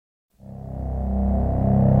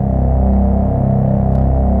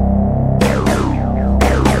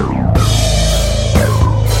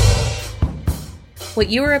What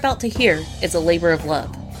you are about to hear is a labor of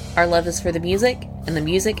love. Our love is for the music, and the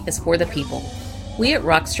music is for the people. We at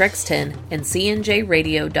Rock Strikes 10 and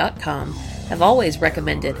CNJRadio.com have always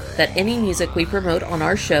recommended that any music we promote on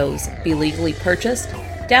our shows be legally purchased,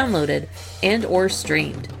 downloaded, and or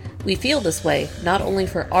streamed. We feel this way not only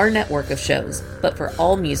for our network of shows, but for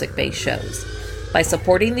all music-based shows. By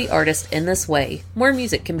supporting the artist in this way, more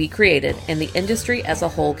music can be created and the industry as a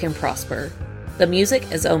whole can prosper. The music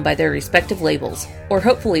is owned by their respective labels, or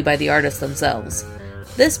hopefully by the artists themselves.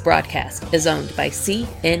 This broadcast is owned by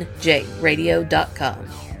CNJRadio.com.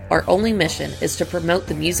 Our only mission is to promote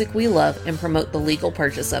the music we love and promote the legal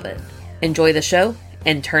purchase of it. Enjoy the show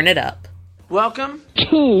and turn it up. Welcome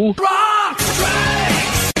to Rock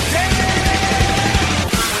Strikes 10.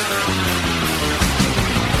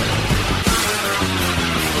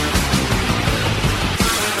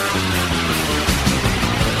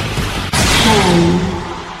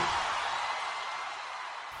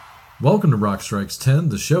 Welcome to Rock Strikes 10,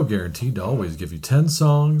 the show guaranteed to always give you 10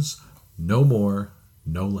 songs, no more,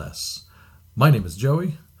 no less. My name is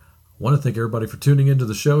Joey. I want to thank everybody for tuning into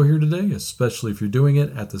the show here today, especially if you're doing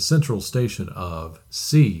it at the central station of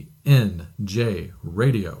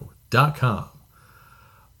CNJRadio.com.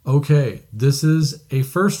 Okay, this is a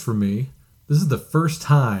first for me. This is the first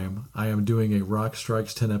time I am doing a Rock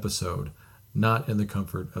Strikes 10 episode, not in the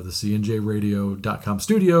comfort of the CNJRadio.com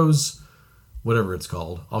studios, whatever it's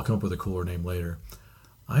called. I'll come up with a cooler name later.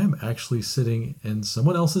 I am actually sitting in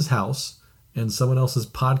someone else's house, in someone else's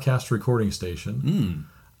podcast recording station.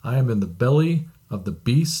 I am in the belly of the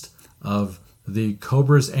beast of the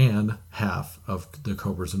Cobras and half of the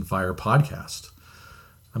Cobras and Fire podcast.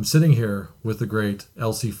 I'm sitting here with the great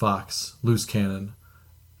Elsie Fox, Loose Cannon,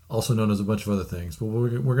 also known as a bunch of other things, but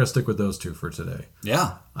we're going to stick with those two for today.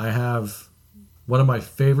 Yeah. I have one of my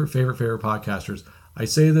favorite podcasters. I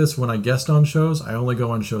say this when I guest on shows. I only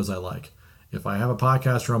go on shows I like. If I have a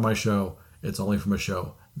podcaster on my show, it's only from a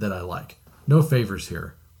show that I like. No favors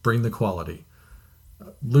here. Bring the quality.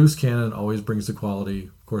 Loose Cannon always brings the quality.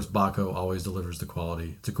 Of course, Baco always delivers the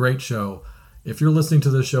quality. It's a great show. If you're listening to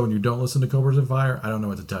this show and you don't listen to Cobras and Fire, I don't know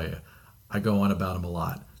what to tell you. I go on about them a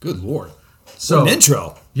lot. Good Lord. So, what an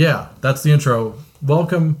intro. Yeah, that's the intro.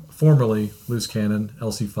 Welcome, formerly Loose Cannon,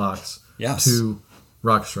 Elsie Fox, to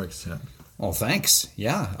Rock Strikes 10. Oh, thanks.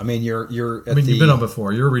 Yeah. I mean, you're at you've been on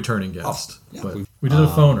before. You're a returning guest. Yeah, but we did a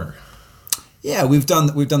phoner. Yeah, we've done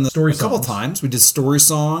the story a couple songs. Times. We did story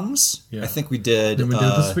songs. Yeah. I think we did. Then we did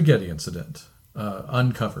the spaghetti incident,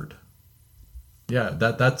 uncovered. Yeah,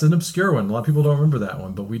 that's an obscure one. A lot of people don't remember that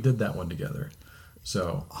one, but we did that one together.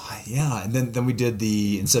 So yeah, and then we did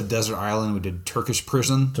instead of Desert Island, we did Turkish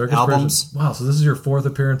Prison albums. Prison. Wow, so this is your fourth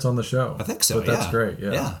appearance on the show. I think so. But that's great.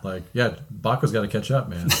 Yeah. Baco's got to catch up,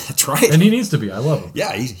 man. That's right. And he needs to be. I love him.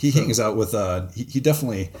 Yeah, he hangs out with. He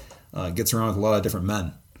definitely gets around with a lot of different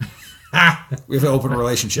men. We have an open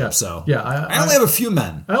relationship, so I only have a few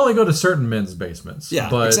men. I only go to certain men's basements. Yeah,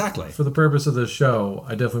 but exactly. For the purpose of this show,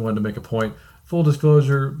 I definitely wanted to make a point. Full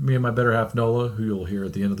disclosure, me and my better half Nola, who you'll hear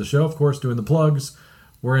at the end of the show, of course, doing the plugs,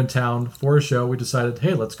 we're in town for a show. We decided,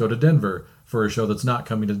 hey, let's go to Denver for a show that's not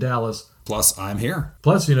coming to Dallas. Plus, I'm here.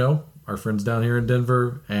 Plus, our friends down here in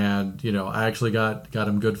Denver, and, I actually got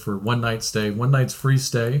him good for one night's free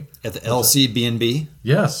stay. At the LC B&B?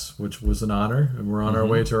 Yes, which was an honor, and we're on our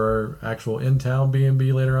way to our actual in-town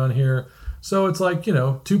B&B later on here. So it's like,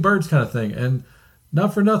 two birds kind of thing, and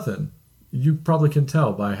not for nothing. You probably can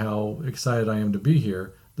tell by how excited I am to be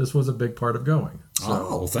here. This was a big part of going.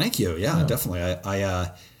 So, thank you. Yeah, definitely.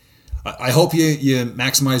 I hope you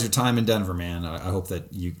maximize your time in Denver, man. I hope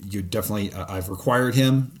that you definitely. I've required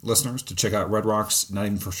him, listeners, to check out Red Rocks. Not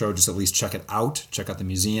even for show, just at least check it out. Check out the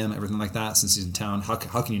museum, everything like that. Since he's in town, how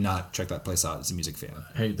can you not check that place out as a music fan?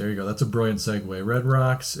 Hey, there you go. That's a brilliant segue. Red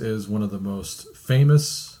Rocks is one of the most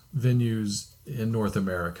famous venues in North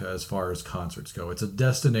America as far as concerts go. It's a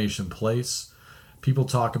destination place. People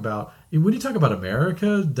talk about, when you talk about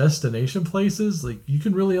America, destination places, like you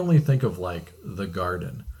can really only think of like the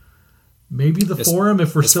Garden. Maybe the Forum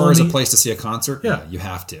if we're still as far as a place to see a concert, yeah, you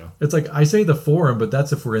have to. It's like, I say the Forum, but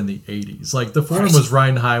that's if we're in the 80s. Like the Forum was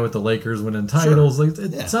riding high with the Lakers winning titles. Sure. Like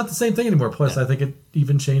it's not the same thing anymore. Plus, I think it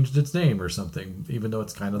even changed its name or something, even though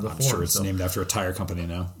it's kind of the Forum. I'm sure it's named after a tire company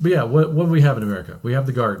now. But yeah, what do we have in America? We have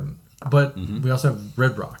the Garden. But we also have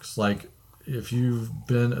Red Rocks. Like, if you've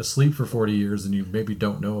been asleep for 40 years, then you maybe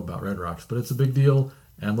don't know about Red Rocks. But it's a big deal,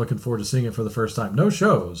 and I'm looking forward to seeing it for the first time. No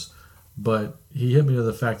shows, but he hit me to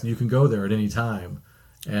the fact that you can go there at any time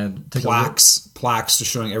and take plaques just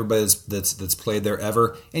showing everybody that's played there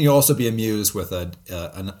ever. And you'll also be amused with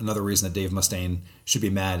another reason that Dave Mustaine should be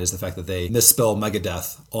mad is the fact that they misspell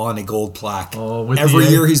Megadeth on a gold plaque. Every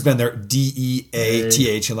year he's been there, Death,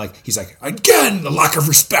 and he's like, again, the lack of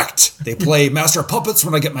respect. They play Master of Puppets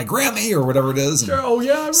when I get my Grammy or whatever it is.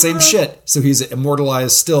 Same shit. So he's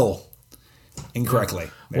immortalized still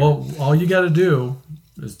incorrectly. Well, all you got to do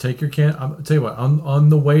is take your can. I'll tell you what. On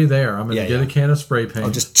the way there, I'm going to get a can of spray paint.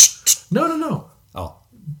 Oh, just no. Oh,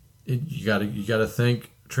 you got to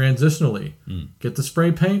think transitionally. Get the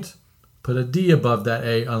spray paint, put a D above that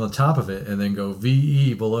A on the top of it, and then go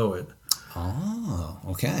VE below it. Oh,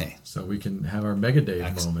 okay. So we can have our Mega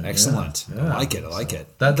Dave moment. Excellent. Yeah. I like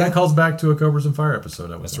it. That calls back to a Cobras and Fire episode.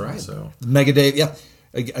 That's right. So Mega Dave, yeah.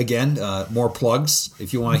 Again, more plugs.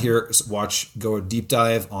 If you want to go a deep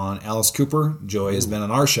dive on Alice Cooper. Joey has been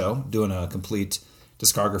on our show doing a complete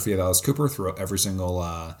discography of Alice Cooper throughout every single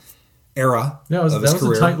era of his career. That was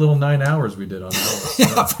a tight little 9 hours we did on Alice.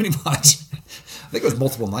 Yeah, pretty much. I think it was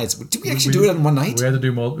multiple nights. Did we actually do it on one night? We had to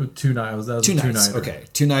do 2 nights. That was two nights. Okay,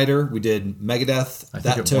 2-nighter. We did Megadeth.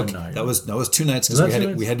 That was 2 nights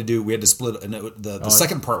because we had to split. And the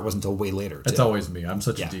second part wasn't until way later. That's always me. I'm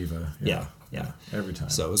such a diva. Yeah. Every time.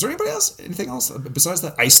 So, is there anybody else? Anything else besides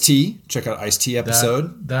that? Ice-T. Check out Ice-T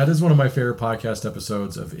episode. That is one of my favorite podcast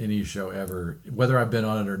episodes of any show ever, whether I've been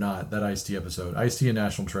on it or not. That Ice-T episode, Ice-T and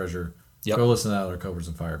National Treasure. Yep. Go listen to that on our Cobras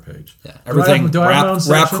and Fire page. Yeah, everything.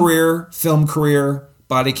 Rap career, film career,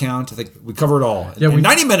 body count. I think we covered it all in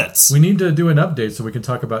 90 minutes. We need to do an update so we can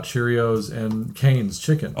talk about Cheerios and Cane's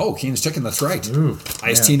Chicken. Oh, Cane's Chicken, that's right. Ooh,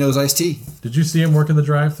 Ice-T knows Ice-T. Did you see him working the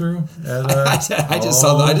drive-thru? I just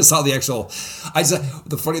saw the actual.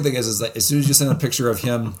 The funny thing is that as soon as you send a picture of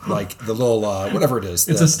him, like the little whatever it is,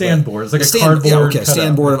 it's a stand board. It's like a cardboard. Yeah,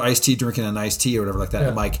 stand board of Ice-T drinking an iced tea or whatever like that. Yeah.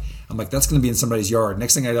 I'm like, that's going to be in somebody's yard.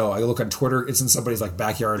 Next thing I know, I look on Twitter, it's in somebody's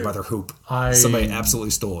backyard by their hoop. Somebody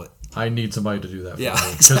absolutely stole it. I need somebody to do that for me.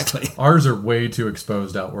 Yeah, exactly. Ours are way too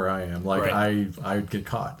exposed out where I am. I'd get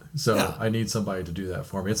caught. So I need somebody to do that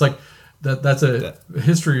for me. It's like that's a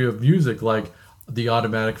history of music. Like the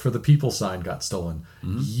automatic for the people sign got stolen.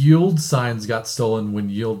 Mm-hmm. Yield signs got stolen when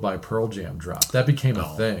Yield by Pearl Jam dropped. That became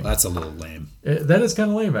a thing. That's a little lame. That is kind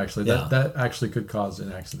of lame, actually. Yeah. That actually could cause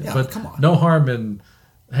an accident. Yeah, but come on. No harm in...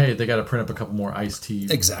 Hey, they got to print up a couple more Ice-T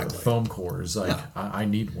foam cores. I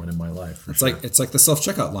need one in my life. It's like the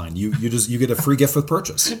self-checkout line. You get a free gift with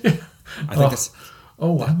purchase. I think it's.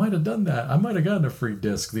 Oh, I might have done that. I might have gotten a free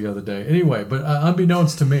disc the other day. Anyway, but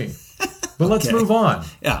unbeknownst to me. But let's move on.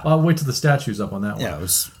 Yeah. I'll wait till the statue's up on that one. Yeah, it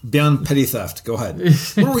was beyond petty theft. Go ahead.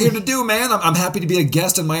 What are we here to do, man? I'm happy to be a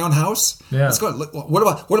guest in my own house. Yeah. Let's go.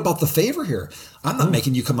 What about the favor here? I'm not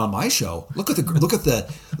making you come on my show. Look at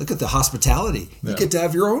the hospitality. You get to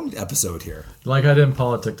have your own episode here. Like I didn't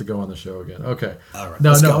politic to go on the show again. Okay. All right.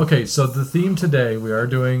 No. Okay. So the theme today, we are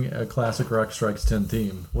doing a classic Rock Strikes 10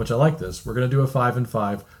 theme, which I like this. We're going to do a 5 and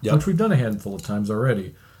 5, which we've done a handful of times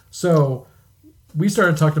already. So we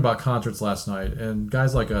started talking about concerts last night, and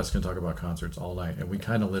guys like us can talk about concerts all night, and we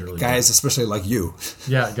kind of literally guys, especially like you.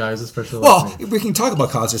 Yeah, guys, especially like me. We can talk about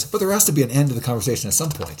concerts, but there has to be an end to the conversation at some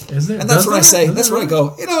point. Is there? And that's when I say, that's when I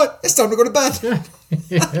go, you know what? It's time to go to bed.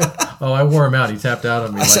 Yeah. Oh, I wore him out. He tapped out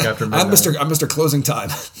on me after midnight. I'm Mr. Closing Time.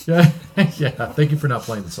 Yeah. Thank you for not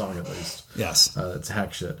playing the song at least. Yes. That's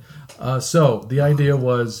hack shit. So the idea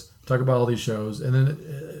was talk about all these shows, and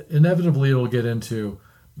then inevitably it'll get into,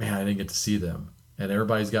 man, I didn't get to see them. And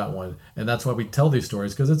everybody's got one. And that's why we tell these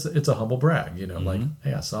stories, because it's a humble brag, like,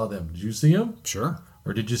 hey, I saw them. Did you see them? Sure.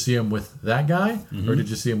 Or did you see him with that guy? Mm-hmm. Or did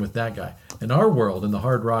you see him with that guy? In our world, in the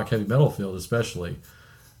hard rock, heavy metal field especially,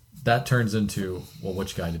 that turns into, well,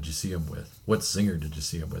 which guy did you see him with? What singer did you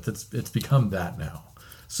see him with? It's become that now.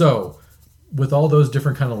 So with all those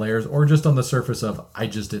different kind of layers, or just on the surface of, I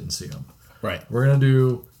just didn't see him. Right. We're going to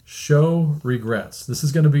do show regrets. This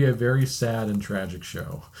is going to be a very sad and tragic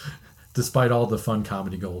show. Despite all the fun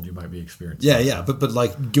comedy gold you might be experiencing. Yeah, but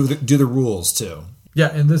like do the rules too. Yeah,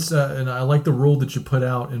 and this and I like the rule that you put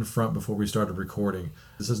out in front before we started recording.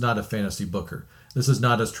 This is not a fantasy booker. This is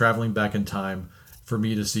not us traveling back in time for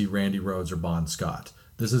me to see Randy Rhoads or Bon Scott.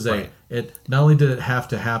 This is it. Not only did it have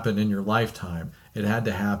to happen in your lifetime, it had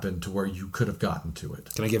to happen to where you could have gotten to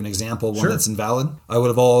it. Can I give an example? Sure. One that's invalid. I would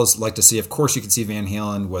have always liked to see. Of course, you can see Van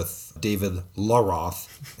Halen with David Lasroth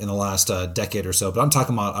in the last decade or so. But I'm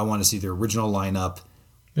talking about I want to see the original lineup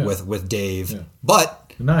with Dave. Yeah.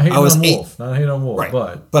 But not hating on Wolf. Not hating on Wolf.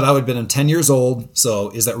 Right. But I would have been 10 years old.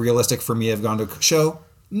 So is that realistic for me to have gone to a show?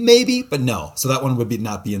 Maybe, but no. So that one would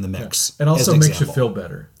not be in the mix. Yeah. And also makes you feel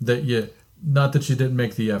better that not that you didn't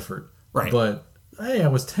make the effort. Right. But hey, I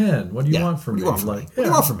was 10. What do you want from me? What do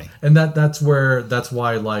you want from me? And that's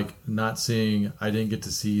why like not seeing, I didn't get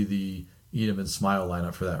to see the Eat 'em and Smile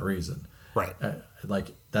lineup for that reason. Right.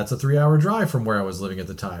 Like that's a 3-hour drive from where I was living at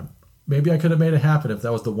the time. Maybe I could have made it happen if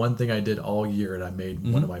that was the one thing I did all year and I made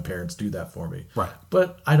one of my parents do that for me. Right.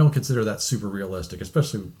 But I don't consider that super realistic,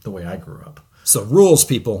 especially the way I grew up. So rules,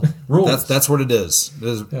 people. Rules. That's what it is.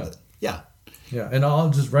 Yeah. Yeah. And I'll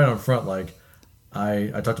just right on front, like I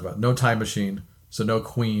talked about no time machine, so no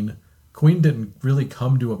Queen. Queen didn't really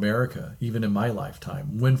come to America, even in my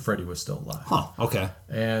lifetime, when Freddie was still alive. Huh. Okay.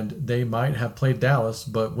 And they might have played Dallas,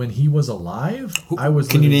 but when he was alive,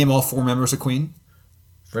 Can you name all 4 members of Queen?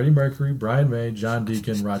 Freddie Mercury, Brian May, John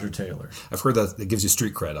Deacon, Roger Taylor. I've heard that it gives you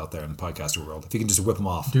street cred out there in the podcaster world. If you can just whip them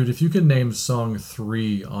off. Dude, if you can name song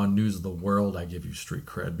 3 on News of the World, I give you street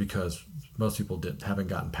cred because most people haven't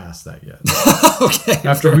gotten past that yet. Okay.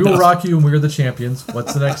 After We Will Rock You and We're the Champions,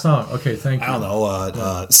 what's the next song? Okay, thank you. I don't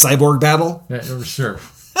know. Cyborg Battle? Yeah, sure.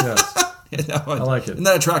 Yes. I like it. Isn't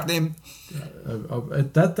that a track name?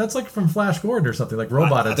 That's like from Flash Gordon or something, like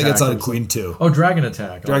Robot Attack. I think it's on Queen 2. Oh, Dragon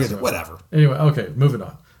Attack. Whatever. Anyway, okay, moving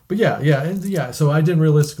on. But yeah. So I didn't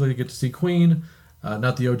realistically get to see Queen,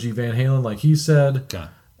 not the OG Van Halen, like he said,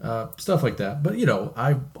 stuff like that. But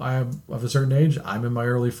I'm of a certain age. I'm in my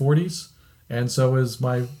early 40s, and so is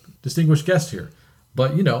my distinguished guest here.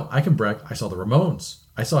 But I can brag. I saw the Ramones.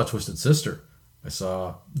 I saw Twisted Sister. I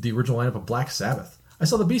saw the original lineup of Black Sabbath. I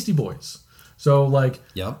saw the Beastie Boys. So,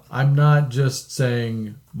 I'm not just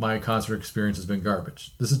saying my concert experience has been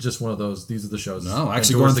garbage. This is just one of those, these are the shows. No,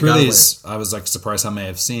 actually going through these, I was surprised how many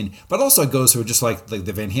I've seen. But also it goes through just like the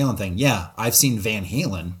Van Halen thing. Yeah, I've seen Van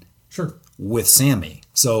Halen with Sammy.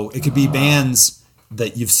 So it could be bands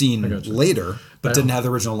that you've seen later, but didn't have the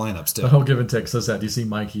original lineups too. The whole give and take. So sad. You see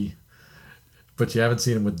Mikey, but you haven't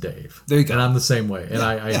seen him with Dave. There you go. And I'm the same way. And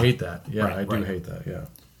I hate that. Yeah, I do hate that. Yeah.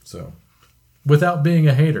 So... without being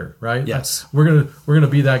a hater, right? Yes. We're gonna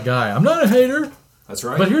be that guy. I'm not a hater. That's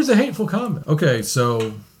right. But here's a hateful comment. Okay,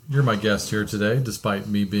 so you're my guest here today, despite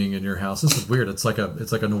me being in your house. This is weird. It's like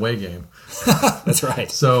an away game. That's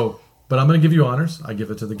right. So, but I'm gonna give you honors. I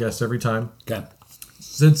give it to the guest every time. Okay.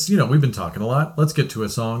 Since we've been talking a lot, let's get to a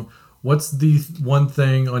song. What's the one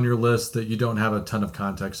thing on your list that you don't have a ton of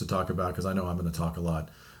context to talk about? Because I know I'm going to talk a lot.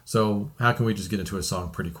 So how can we just get into a song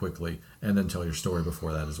pretty quickly and then tell your story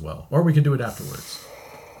before that as well? Or we can do it afterwards.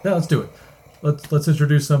 Yeah, let's do it. Let's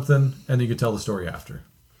introduce something and you can tell the story after.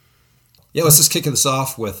 Yeah, let's just kick this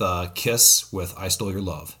off with Kiss with I Stole Your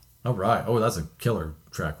Love. All right. Oh, that's a killer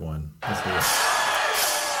track one. Let's do it.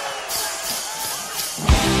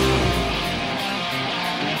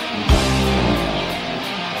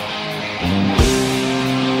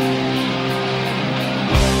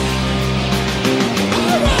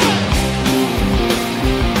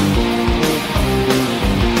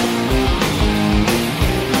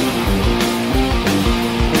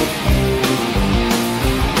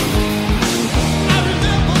 I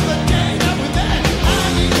remember the day that we met. I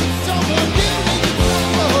needed someone, you needed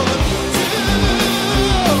someone.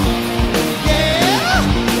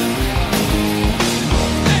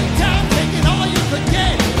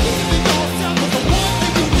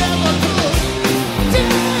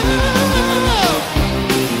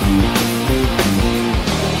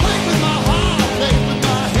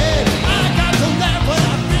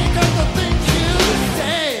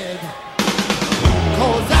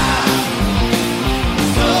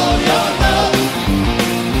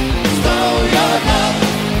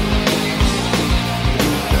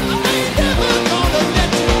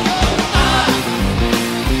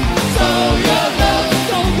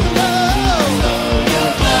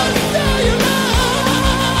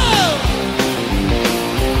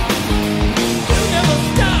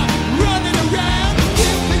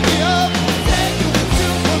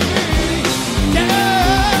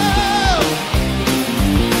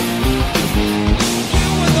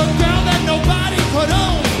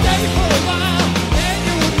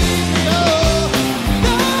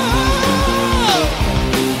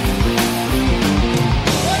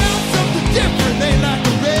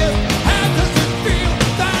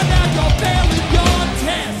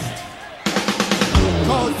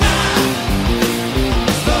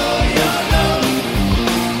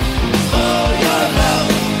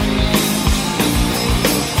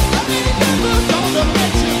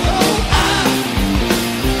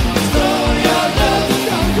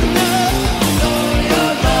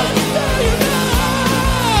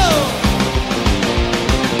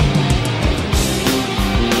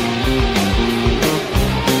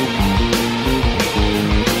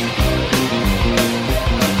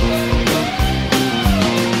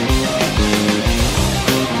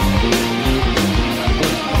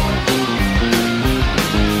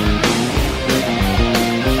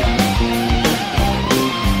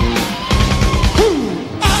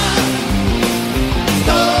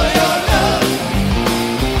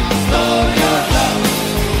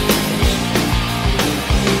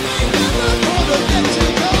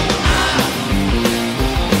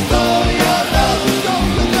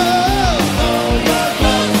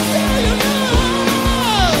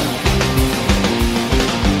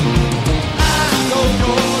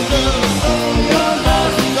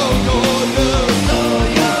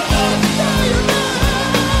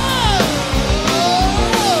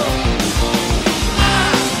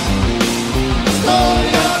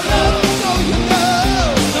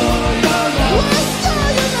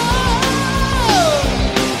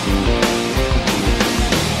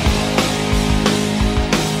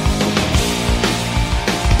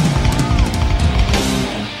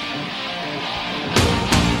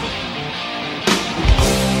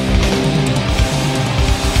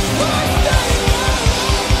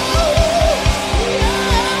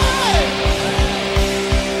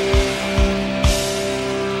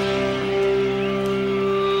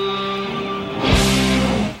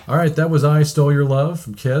 right, that was I Stole Your Love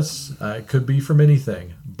from Kiss. It could be from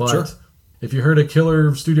anything. But Sure. if you heard a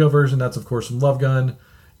killer studio version, that's of course from Love Gun.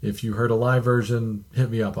 If you heard a live version, hit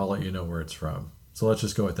me up. I'll let you know where it's from. So let's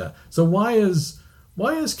just go with that. So why is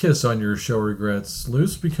Kiss on your show regrets,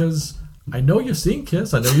 Luce? Because I know you've seen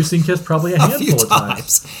Kiss. I know you've seen Kiss probably a handful of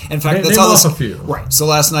times. In fact, Name off a few. Right. So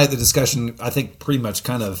last night the discussion, I think, pretty much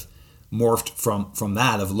kind of morphed from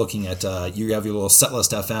that of looking at you have your little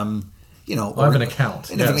Setlist FM. I have an account.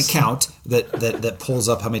 And an account that pulls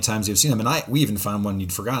up how many times you've seen them. And we even found one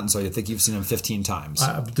you'd forgotten, so I think you've seen them 15 times.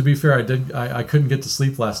 To be fair, I couldn't get to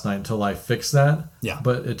sleep last night until I fixed that. Yeah.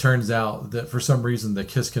 But it turns out that for some reason the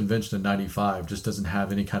Kiss convention in '95 just doesn't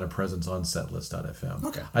have any kind of presence on Setlist.fm.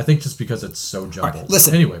 Okay. I think just because it's so jumbled. Right,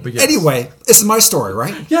 listen. Anyway, this is my story,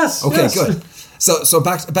 right? Yes. Okay. Yes. Good. So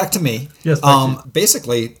back to me. Yes. Back to you.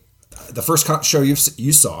 Basically, the first show you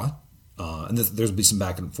saw. And there's be some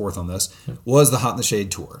back and forth on this, was the Hot in the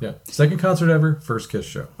Shade tour. Yeah. Second concert ever, first Kiss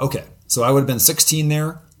show. Okay. So I would have been 16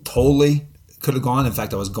 there. Totally could have gone. In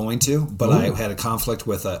fact, I was going to, but I had a conflict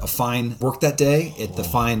with a fine work that day at the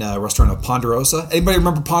fine restaurant of Ponderosa. Anybody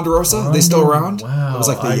remember Ponderosa? Are they still around? Wow. It was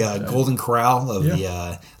like the Golden Corral of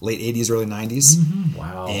the late 80s, early 90s. Mm-hmm.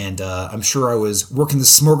 Wow. And I'm sure I was working the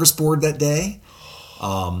smorgasbord that day.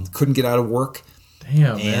 Couldn't get out of work.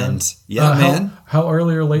 Damn, man. And man. How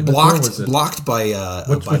early or late in the tour was it? Blocked by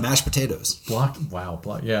mashed potatoes. Blocked? Wow.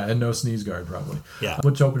 Yeah, and no sneeze guard probably. Yeah.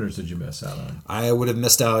 Which openers did you miss out on? I would have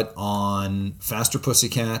missed out on Faster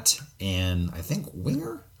Pussycat and I think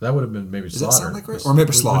Winger. That would have been maybe Slaughter. Does that sound like right? Or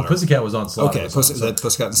maybe Slaughter. Pussycat was on Slaughter. Okay,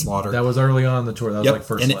 Pussycat and Slaughter. That was early on in the tour. That was like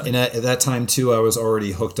first leg. And at that time, too, I was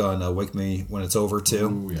already hooked on Wake Me When It's Over, too.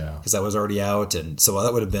 Ooh, yeah. Because I was already out. And so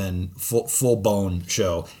that would have been full-blown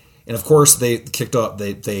show. And, of course, they kicked off.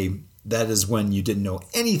 That is when you didn't know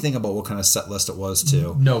anything about what kind of set list it was,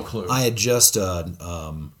 too. No clue. I had just... I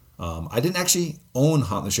didn't actually own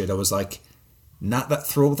Hot in the Shade. I was, not that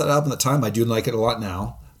thrilled with that album at the time. I do like it a lot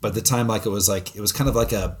now. But at the time, it was kind of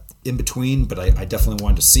like a in-between, but I definitely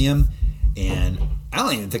wanted to see him. And I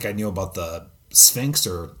don't even think I knew about the Sphinx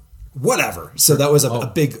or whatever. So that was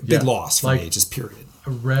a big loss for me, just period. I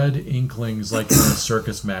read inklings in a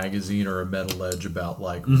Circus magazine or a Metal Edge about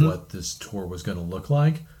what this tour was going to look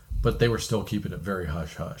like, but they were still keeping it very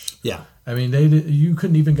hush-hush. Yeah. I mean, you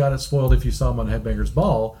couldn't even got it spoiled if you saw them on Headbangers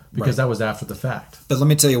Ball because that was after the fact. But let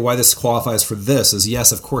me tell you why this qualifies for this is,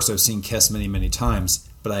 yes, of course, I've seen Kiss many, many times,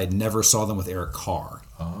 but I never saw them with Eric Carr.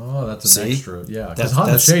 Oh, that's an extra. Yeah, because Hot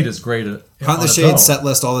in the Shade is great. Hot in the Shade, set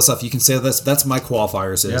list, all this stuff. You can say that's my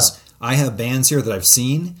qualifiers is I have bands here that I've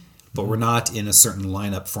seen, but we're not in a certain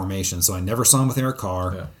lineup formation. So I never saw them with Eric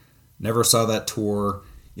Carr, never saw that tour,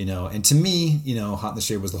 and to me, Hot in the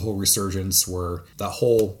Shade was the whole resurgence where that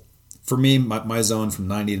whole, for me, my zone from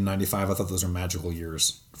 90 to 95, I thought those were magical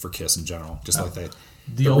years for Kiss in general. Just like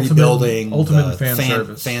the rebuilding, ultimate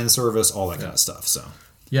the fan service, all that kind of stuff. So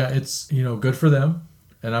yeah, it's, good for them.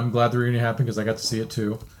 And I'm glad they're going to happen because I got to see it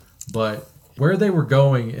too. But where they were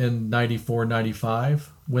going in 94,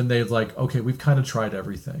 95, when they okay, we've kind of tried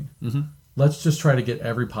everything. Mm-hmm. Let's just try to get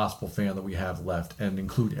every possible fan that we have left and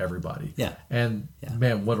include everybody. Yeah. And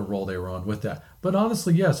man, what a role they were on with that. But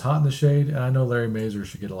honestly, yes, Hot in the Shade, and I know Larry Mazer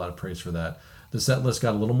should get a lot of praise for that. The set list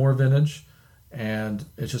got a little more vintage, and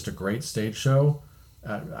it's just a great stage show.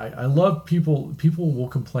 I love people will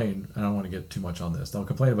complain. I don't want to get too much on this. They'll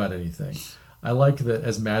complain about anything. I like that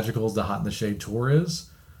as magical as the Hot in the Shade tour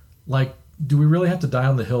is, do we really have to die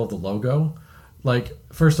on the hill of the logo?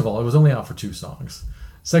 First of all, it was only out for 2 songs.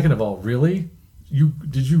 Second of all, really?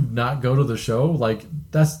 Did you not go to the show?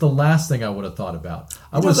 That's the last thing I would have thought about.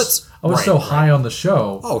 I was so high on the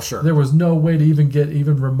show. Oh, sure. There was no way to even get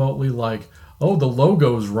even remotely the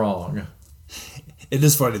logo's wrong. It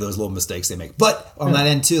is funny, those little mistakes they make. But on that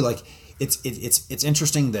end too, it's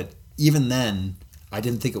interesting that even then I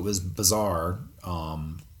didn't think it was bizarre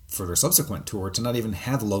for their subsequent tour to not even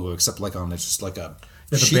have the logo except on it's just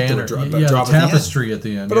a sheet banner. That would the tapestry at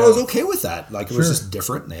the end. But I was okay with that. It was just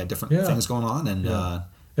different. They had different things going on. And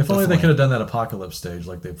if only they could have done that Apocalypse stage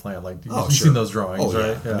like they planned. You've seen those drawings,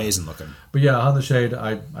 right? Yeah. Amazing looking. But yeah, Hot in the Shade,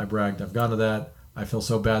 I bragged. I've gone to that. I feel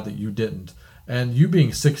so bad that you didn't. And you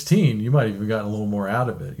being 16, you might have even gotten a little more out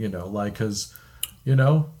of it, because,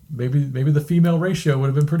 maybe the female ratio would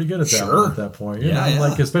have been pretty good at that point.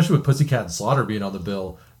 Especially with Pussycat and Slaughter being on the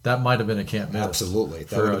bill, that might have been a can't miss. Absolutely. That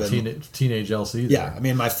for a teenage LC. Yeah, there. I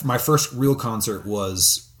mean, my first real concert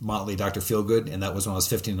was Motley, Dr. Feelgood, and that was when I was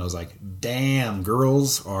 15, and I was like, damn,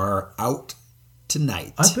 girls are out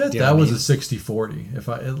tonight. I bet that was a 60-40. If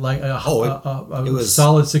it was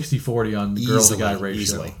solid 60-40 on girl to guy ratio.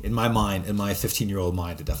 Easily. In my mind, in my 15-year-old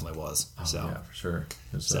mind, it definitely was. Oh, so yeah, for sure.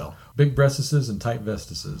 So big breastises and tight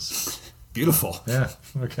vestises. Beautiful. Yeah.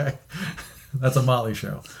 Okay. That's a Motley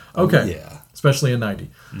show. Okay. Yeah. Especially in 90.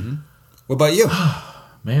 Mm-hmm. What about you?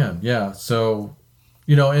 Man, yeah. So,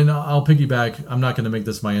 and I'll piggyback. I'm not going to make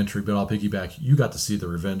this my entry, but I'll piggyback. You got to see the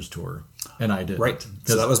Revenge tour, and I did. Right.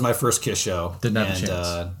 So that was my first Kiss show. Didn't have a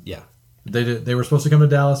chance. Yeah. They were supposed to come to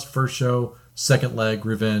Dallas, first show, second leg,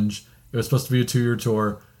 Revenge. It was supposed to be a 2-year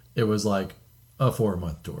tour. It was like a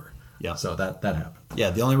 4-month tour. Yeah. So that happened.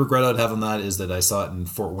 Yeah. The only regret I'd have on that is that I saw it in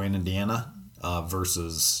Fort Wayne, Indiana,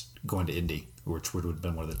 versus going to Indy, which would have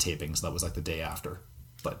been one of the tapings. That was like the day after.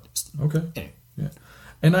 But okay. Anyway. Yeah.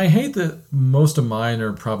 And I hate that most of mine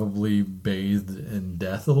are probably bathed in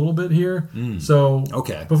death a little bit here. So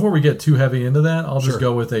before we get too heavy into that, I'll just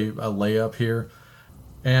go with a layup here.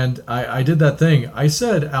 And I did that thing. I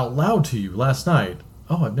said out loud to you last night,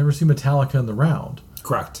 I've never seen Metallica in the round.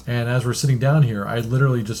 Correct. And as we're sitting down here, I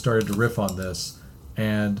literally just started to riff on this.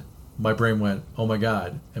 And my brain went, oh my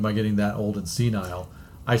God, am I getting that old and senile?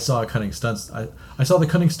 I saw Cunning Stunts. I saw the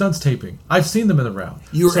Cunning Stunts taping. I've seen them in the round.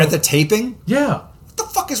 You were at the taping? Yeah. What the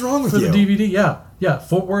fuck is wrong with you? For the DVD, yeah.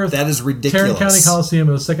 Fort Worth. That is ridiculous. Tarrant County Coliseum.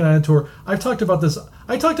 It was second night on tour. I've talked about this.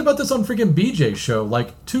 I talked about this on freaking BJ's show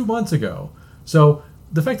like 2 months ago. So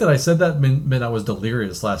the fact that I said that meant I was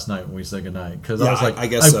delirious last night when we said goodnight. Because I was like,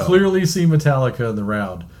 I've clearly seen Metallica in the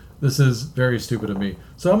round. This is very stupid of me.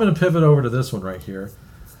 So I'm going to pivot over to this one right here.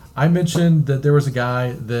 I mentioned that there was a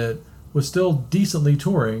guy that was still decently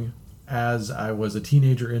touring as I was a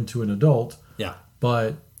teenager into an adult. Yeah.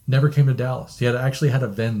 But never came to Dallas. He actually had a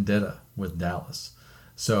vendetta with Dallas.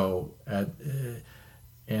 So, and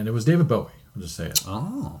it was David Bowie. I'll just say it.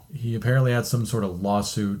 Oh. He apparently had some sort of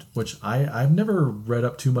lawsuit, which I've never read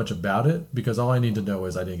up too much about it because all I need to know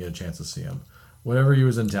is I didn't get a chance to see him. Whatever he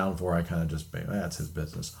was in town for, I kind of just, that's his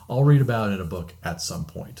business. I'll read about it in a book at some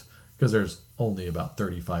point because there's only about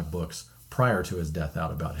 35 books prior to his death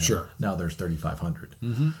out about him. Sure. Now there's 3,500.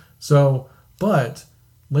 Mm-hmm. So, but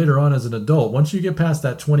later on as an adult, once you get past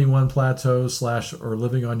that 21 plateau / or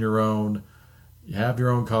living on your own, you have your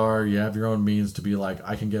own car, you have your own means to be like,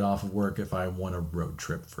 I can get off of work if I want a road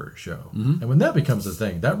trip for a show. Mm-hmm. And when that becomes a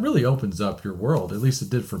thing, that really opens up your world. At least it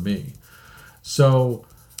did for me. So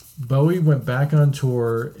Bowie went back on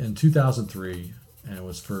tour in 2003, and it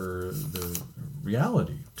was for the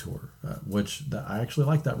Reality tour, which I actually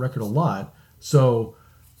like that record a lot. So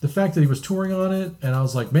the fact that he was touring on it, and I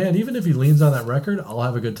was like, man, even if he leans on that record, I'll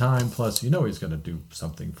have a good time. Plus, he's going to do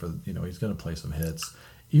something for, he's going to play some hits.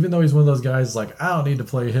 Even though he's one of those guys like, I don't need to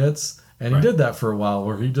play hits. And he did that for a while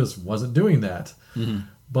where he just wasn't doing that. Mm-hmm.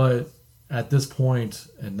 But at this point,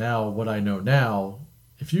 and now what I know now,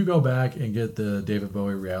 if you go back and get the David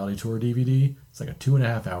Bowie Reality Tour DVD, it's like a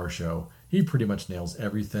 2.5-hour show. He pretty much nails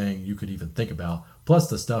everything you could even think about. Plus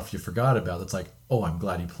the stuff you forgot about. It's like, oh, I'm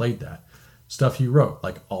glad he played that. Stuff he wrote,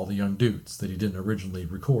 like All the Young Dudes that he didn't originally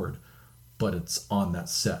record, but it's on that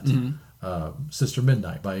set. Mm-hmm. Sister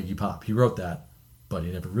Midnight by Iggy Pop. He wrote that, but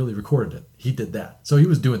he never really recorded it. He did that. So he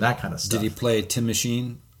was doing that kind of stuff. Did he play Tin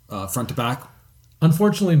Machine front to back?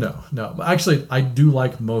 Unfortunately, no. Actually, I do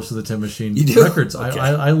like most of the Tin Machine records. Okay.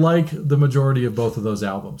 I like the majority of both of those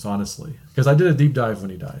albums, honestly. Because I did a deep dive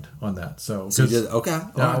when he died on that. So you did? Okay.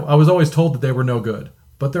 I was always told that they were no good,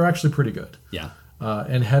 but they're actually pretty good. Yeah.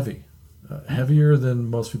 And heavy. Heavier than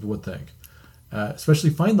most people would think.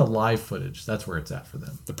 Especially find the live footage. That's where it's at for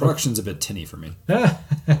them. The production's a bit tinny for me.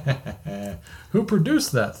 Who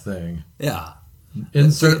produced that thing? Yeah.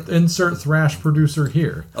 Insert thrash producer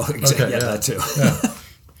here. Oh, exactly. Okay, yeah, that too. Yeah.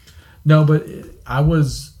 No, but I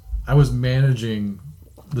was managing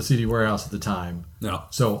the CD warehouse at the time. No.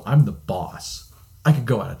 So I'm the boss. I could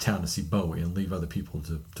go out of town to see Bowie and leave other people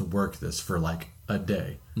to work this for like a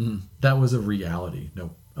day. Mm. That was a reality.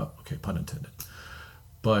 No, okay, pun intended.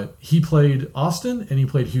 But he played Austin and he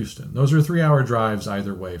played Houston. Those are 3-hour drives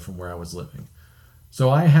either way from where I was living. So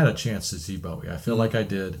I had a chance to see Bowie. I feel like I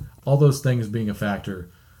did. All those things being a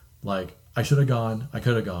factor, like I should have gone, I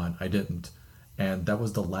could have gone, I didn't. And that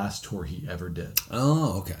was the last tour he ever did.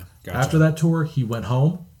 Oh, okay. Gotcha. After that tour, he went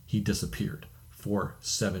home. He disappeared for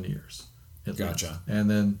 7 years. Gotcha. And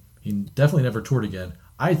then he definitely never toured again.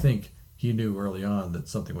 I think he knew early on that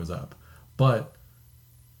something was up. But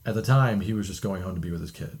at the time, he was just going home to be with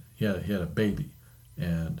his kid. He had a baby.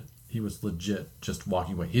 And he was legit just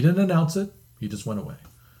walking away. He didn't announce it. He just went away.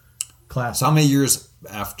 classic. So how many years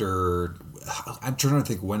after? I'm trying to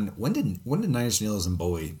think when did Nine Inch Nails and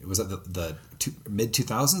Bowie? Was that the mid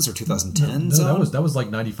 2000s or 2010s? No, that was like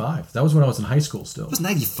 95. That was when I was in high school still. It was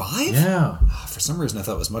 95? Yeah. For some reason I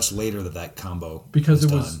thought it was much later that combo because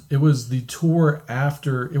was it was the tour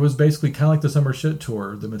after. It was basically kind of like the Summer Shit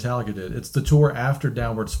tour that Metallica did. It's the tour after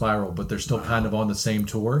Downward Spiral, but they're still kind of on the same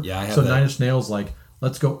tour. Yeah, I have so that. Nine Inch Nails like,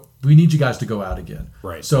 let's go. We need you guys to go out again.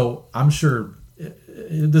 Right. So I'm sure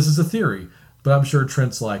this is a theory, but I'm sure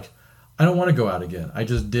Trent's like, I don't want to go out again. I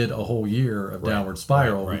just did a whole year of Downward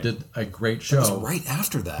Spiral. Right. We did a great show. It was right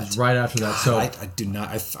after that. It was right after that. So I do not.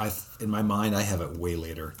 I in my mind I have it way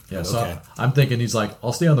later. Yeah. But So okay. I'm thinking he's like,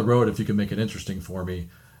 I'll stay on the road if you can make it interesting for me.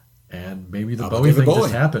 And maybe the How about Bowie David thing Bowie?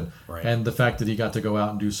 just happened. Right. And the fact that he got to go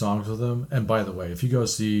out and do songs with him. And by the way, if you go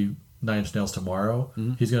see Nine Inch Nails tomorrow,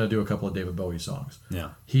 he's going to do a couple of David Bowie songs. Yeah.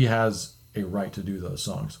 He has a right to do those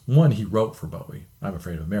songs. One he wrote for Bowie, I'm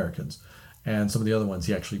Afraid of Americans. And some of the other ones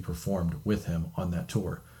he actually performed with him on that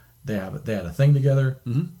tour. They had a thing together.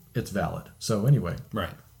 It's valid. So anyway. Right.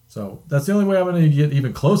 So that's the only way I'm going to get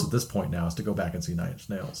even close at this point now is to go back and see Nine Inch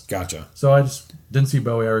Nails. Gotcha. So I just didn't see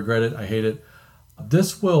Bowie. I regret it. I hate it.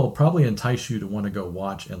 This will probably entice you to want to go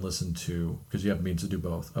watch and listen to, because you have means to do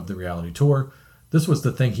both, of the reality tour. This was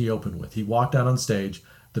the thing he opened with. He walked out on stage.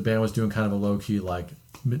 The band was doing kind of a low-key, like,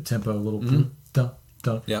 mid-tempo, little dun,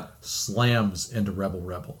 dun, Yeah. slams into Rebel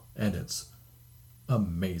Rebel. And it's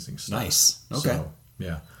amazing stuff. Nice. Okay. So,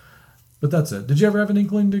 yeah. But that's it. Did you ever have an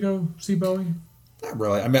inkling to go see Bowie? Not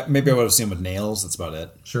really. Maybe I would have seen him with Nails. That's about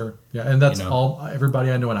it. Sure. Yeah, and that's You know. all.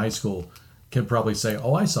 Everybody I know in high school can probably say,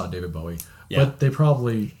 "Oh, I saw David Bowie." Yeah. But they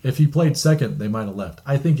probably, if he played second, they might have left.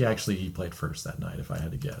 I think actually he played first that night, if I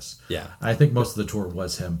had to guess. Yeah. I think most of the tour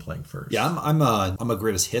was him playing first. Yeah, I'm a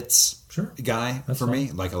greatest hits guy That's for fine.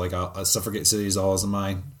 me. Like Suffragette City is always in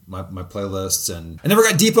my playlists, and I never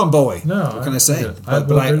got deep on Bowie. No, what can I say? There's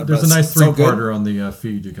a nice it's so good. three-parter on the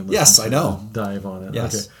feed you can listen Yes, to. I know. Dive on it.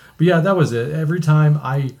 Yes. Okay. But yeah, that was it. Every time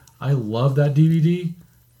I love that DVD,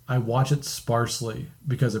 I watch it sparsely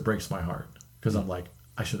because it breaks my heart. Because I'm like,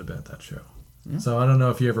 I should have been at that show. So I don't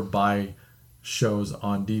know if you ever buy shows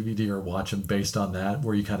on DVD or watch them based on that,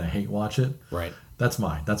 where you kind of hate watch it. Right. That's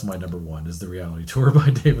my number one, is the reality tour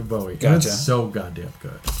by David Bowie. Gotcha. And it's so goddamn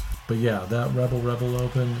good. But yeah, that Rebel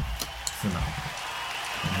Open, phenomenal.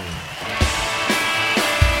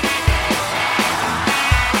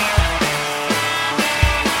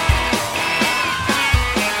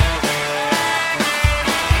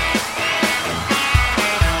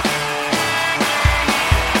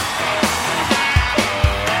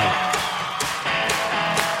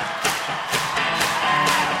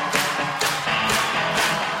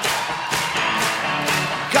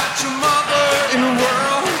 Got your mother in the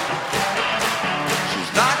world.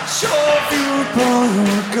 She's not sure if you're a boy or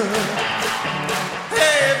a girl.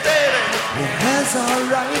 Hey, baby, yeah, that's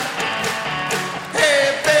alright.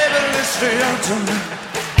 Hey, baby, let's stay out tonight.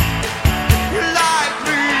 You like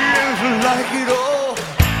me and you like it all.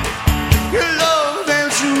 You love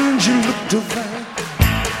dancing and you look divine.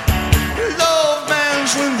 You love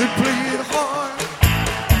bands when they play it hard.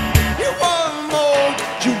 You want more,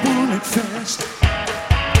 you want it fast.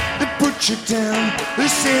 They put you down, they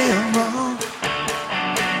say I'm wrong.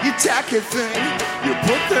 You tacky thing, you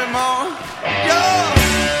put them on. Yo!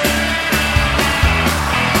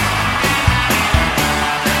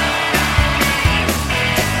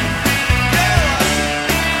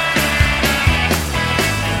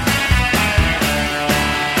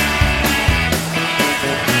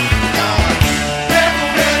 Rebel,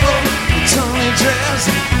 rebel, Tony dress.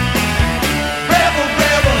 Rebel,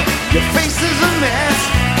 rebel, your face is a mess.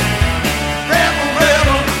 Rebel,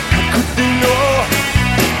 rebel, how could they know?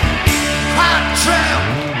 Hot tramp,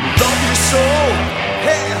 love your soul.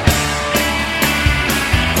 Hey.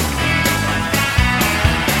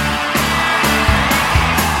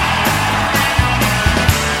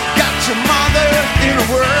 Got your mother in a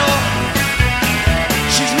whirl.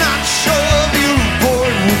 She's not sure if you're a boy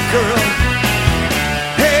or a girl.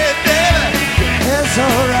 Hey, baby, your hair's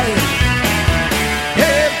alright.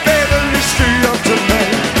 Hey, baby, let's stay up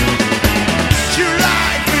tonight. You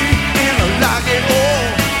like me and I like it all.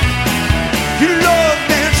 You love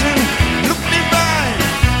dancing, look divine.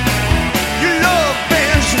 You love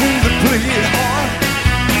bands when they play it hard.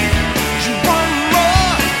 You want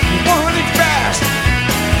more, you want it fast.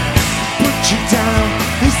 Put you down,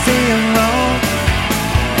 they say I'm wrong.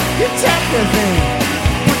 You take the thing,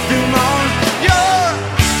 put them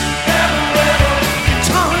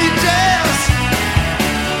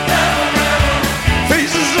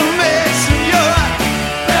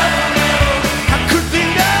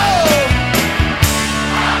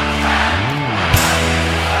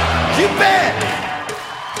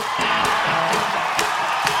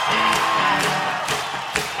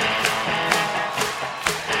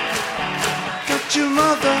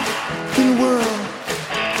in the world.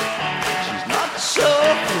 She's not sure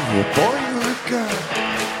if a boy or a girl.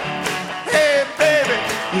 Hey baby,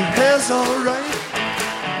 your hair's alright.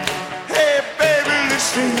 Hey baby, let's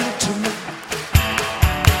stay out tonight.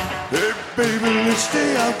 Hey baby, let's stay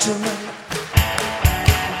out tonight.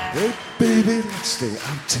 Hey baby, let's stay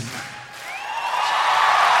out tonight.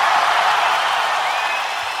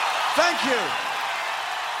 Thank you.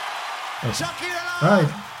 Chucky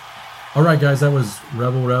and All right, guys, that was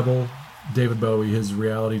Rebel, David Bowie, his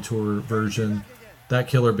reality tour version. That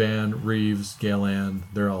killer band, Reeves, Gail Ann,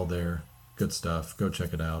 they're all there. Good stuff. Go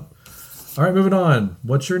check it out. All right, moving on.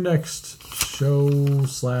 What's your next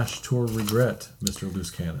show/tour regret, Mr.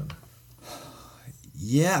 Loose Cannon?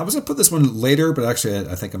 Yeah, I was going to put this one later, but actually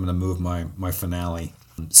I think I'm going to move my finale.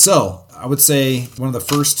 So I would say one of the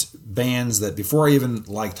first bands that before I even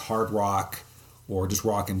liked hard rock or just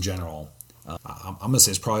rock in general, I'm going to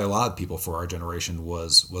say it's probably a lot of people for our generation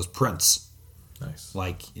was Prince. Nice.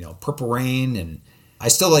 Like, Purple Rain. And I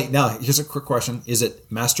still like, now here's a quick question. Is it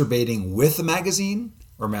masturbating with a magazine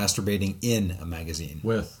or masturbating in a magazine?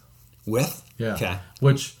 With? Yeah. Okay.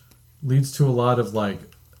 Which leads to a lot of like,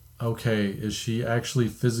 okay, is she actually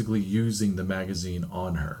physically using the magazine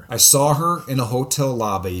on her? I saw her in a hotel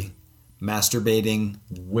lobby masturbating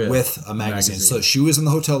with a magazine. So she was in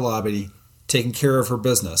the hotel lobby taking care of her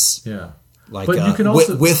business. Yeah. Like, but you can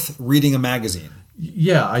also, with reading a magazine.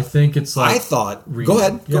 Yeah, I think it's like... I thought... Reading. Go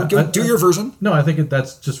ahead. Yeah, do your version. No, I think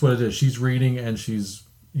that's just what it is. She's reading and she's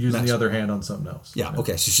using the other hand on something else. Yeah,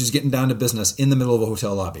 okay. So she's getting down to business in the middle of a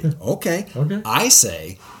hotel lobby. Okay. I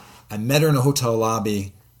say, I met her in a hotel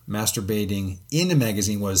lobby masturbating in a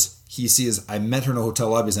magazine I met her in a hotel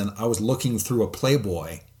lobby and I was looking through a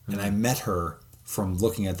Playboy and I met her from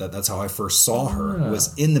looking at that. That's how I first saw her,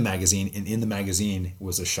 was in the magazine, and in the magazine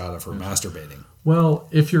was a shot of her masturbating. Well,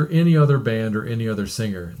 if you're any other band or any other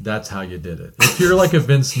singer, that's how you did it. If you're like a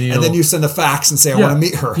Vince Neil... and then you send a fax and say, I want to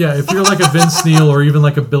meet her. Yeah, if you're like a Vince Neil or even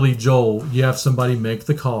like a Billy Joel, you have somebody make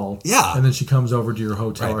the call. Yeah. And then she comes over to your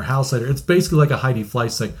hotel or house later. It's basically like a Heidi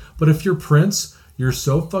Fleiss thing. But if you're Prince... you're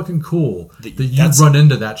so fucking cool that you run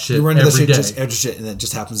into that shit every day. And it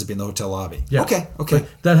just happens to be in the hotel lobby. Yeah. Okay. But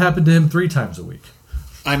that happened to him 3 times a week.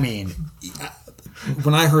 I mean,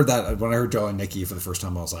 when I heard Joe and Nikki for the first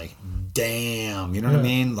time, I was like, damn, you know what I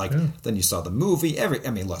mean? Like, then you saw the movie,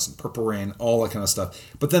 listen, Purple Rain, all that kind of stuff.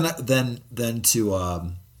 But then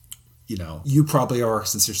to, you probably are,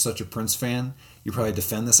 since you're such a Prince fan, you probably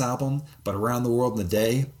defend this album, but Around the World in a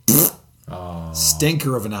Day,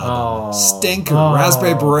 stinker of an album. Stinker.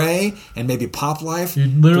 Raspberry Beret and maybe Pop Life. You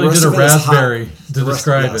literally did a raspberry to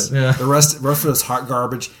describe it. Yeah. The rest of it was hot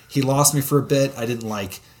garbage. He lost me for a bit. I didn't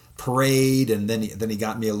like Parade, and then he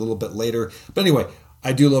got me a little bit later. But anyway,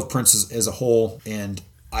 I do love Prince as a whole, and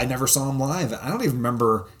I never saw him live. I don't even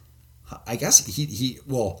remember. I guess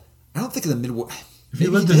I don't think of the Midwest. If you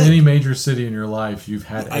lived in any major city in your life, I've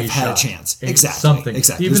had a chance. Exactly. Something.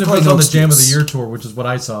 Exactly. Even if it was on the Jam of the Year tour, which is what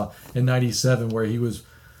I saw in '97, where he was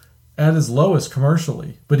at his lowest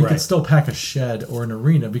commercially, but he could still pack a shed or an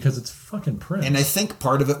arena because it's fucking Prince. And I think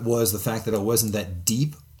part of it was the fact that it wasn't that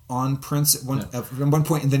deep on Prince at one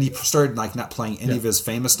point, and then he started like not playing any of his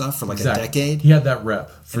famous stuff for like a decade. He had that rep,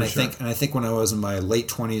 I think when I was in my late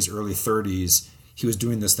 20s, early 30s, he was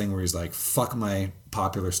doing this thing where he's like, fuck my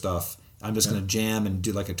popular stuff. I'm just going to jam and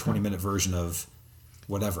do like a 20-minute version of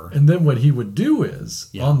whatever. And then what he would do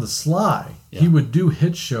is, on the sly, he would do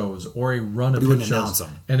hit shows or a run of hit shows.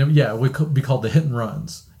 Them. And it would be called the hit and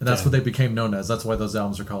runs. And that's what they became known as. That's why those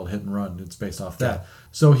albums are called Hit and Run. It's based off that.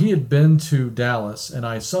 So he had been to Dallas, and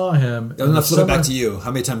I saw him. I'm going to flip it back to you.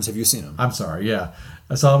 How many times have you seen him? I'm sorry, yeah.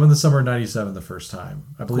 I saw him in the summer of '97 the first time.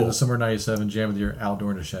 I believe it was summer of '97, Jam of the Year,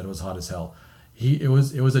 outdoor in a shed. It was hot as hell. It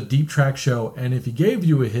was a deep track show, and if he gave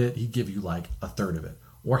you a hit, he'd give you like a third of it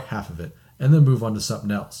or half of it, and then move on to something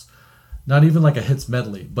else. Not even like a hits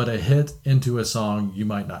medley, but a hit into a song you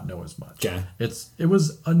might not know as much. Okay. It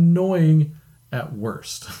was annoying at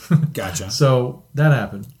worst. Gotcha. So that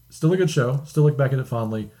happened. Still a good show. Still look back at it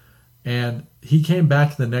fondly. And he came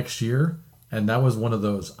back the next year, and that was one of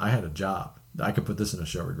those, I had a job. I could put this in a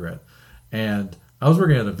show regret. And I was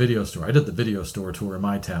working at a video store. I did the video store tour in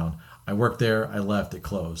my town. I worked there. I left. It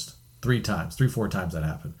closed 4 times that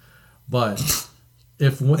happened. But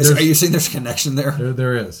are you saying there's a connection there?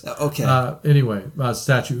 There is. Okay. Anyway,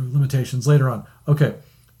 statute of limitations later on. Okay,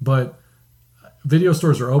 but video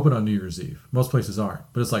stores are open on New Year's Eve. Most places aren't.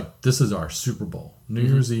 But it's like, this is our Super Bowl, New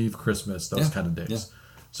Year's Eve, Christmas, those kind of days. Yeah.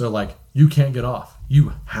 So like, you can't get off.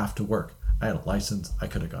 You have to work. I had a license. I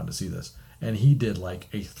could have gone to see this. And he did like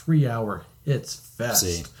a 3-hour hits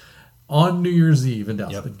fest on New Year's Eve in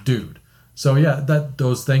Dallas. But dude, So yeah,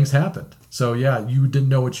 those things happened. So yeah, you didn't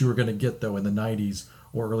know what you were going to get though in the 90s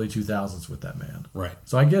or early 2000s with that man. Right.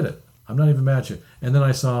 So I get it. I'm not even mad at you. And then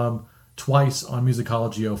I saw him twice on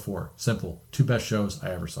Musicology '04. Simple. 2 best shows I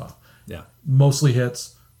ever saw. Yeah. Mostly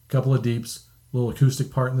hits, couple of deeps, little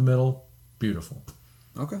acoustic part in the middle. Beautiful.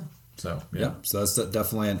 Okay. So yeah. So that's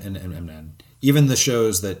definitely and even the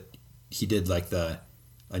shows that he did, like the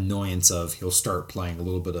annoyance of he'll start playing a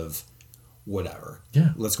little bit of whatever.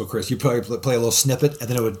 Yeah. Let's Go Chris. You probably play a little snippet and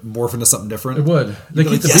then it would morph into something different. It would. They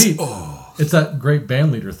keep like, the yes! beat. Oh. It's that great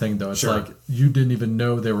band leader thing though. It's Sure. like you didn't even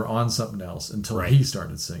know they were on something else until Right. he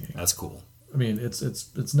started singing. That's cool. I mean,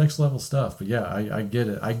 it's next level stuff. But yeah, I get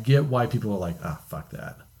it. I get why people are like, fuck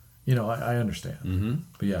that. You know, I understand. Mm-hmm.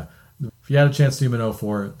 But yeah, if you had a chance to see him in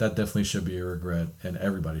 '04, that definitely should be a regret, and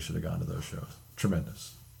everybody should have gone to those shows.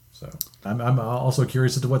 Tremendous. So I'm also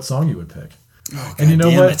curious as to what song you would pick. Oh, and you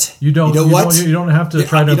know what? It. You don't have to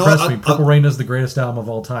try to impress me. I'll, Purple Rain is the greatest album of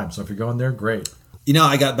all time. So if you're going there, great. You know,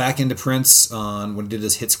 I got back into Prince on when he did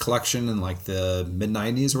his hits collection in like the mid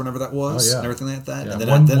 '90s or whenever that was, and everything like that. Yeah.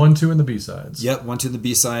 And then one, 2 in the B-sides. Yep, 1, 2 in the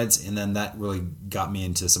B-sides, and then that really got me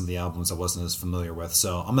into some of the albums I wasn't as familiar with.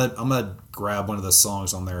 So I'm gonna grab one of the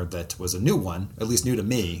songs on there that was a new one, at least new to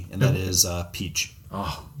me, and that is Peach.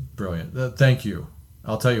 Oh, brilliant! Thank you.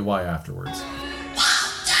 I'll tell you why afterwards.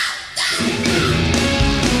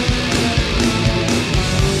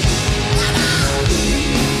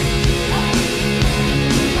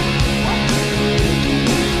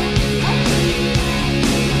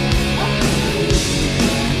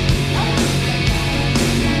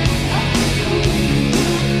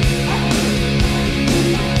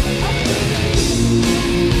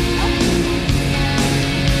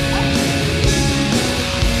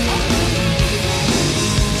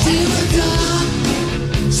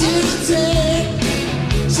 She would take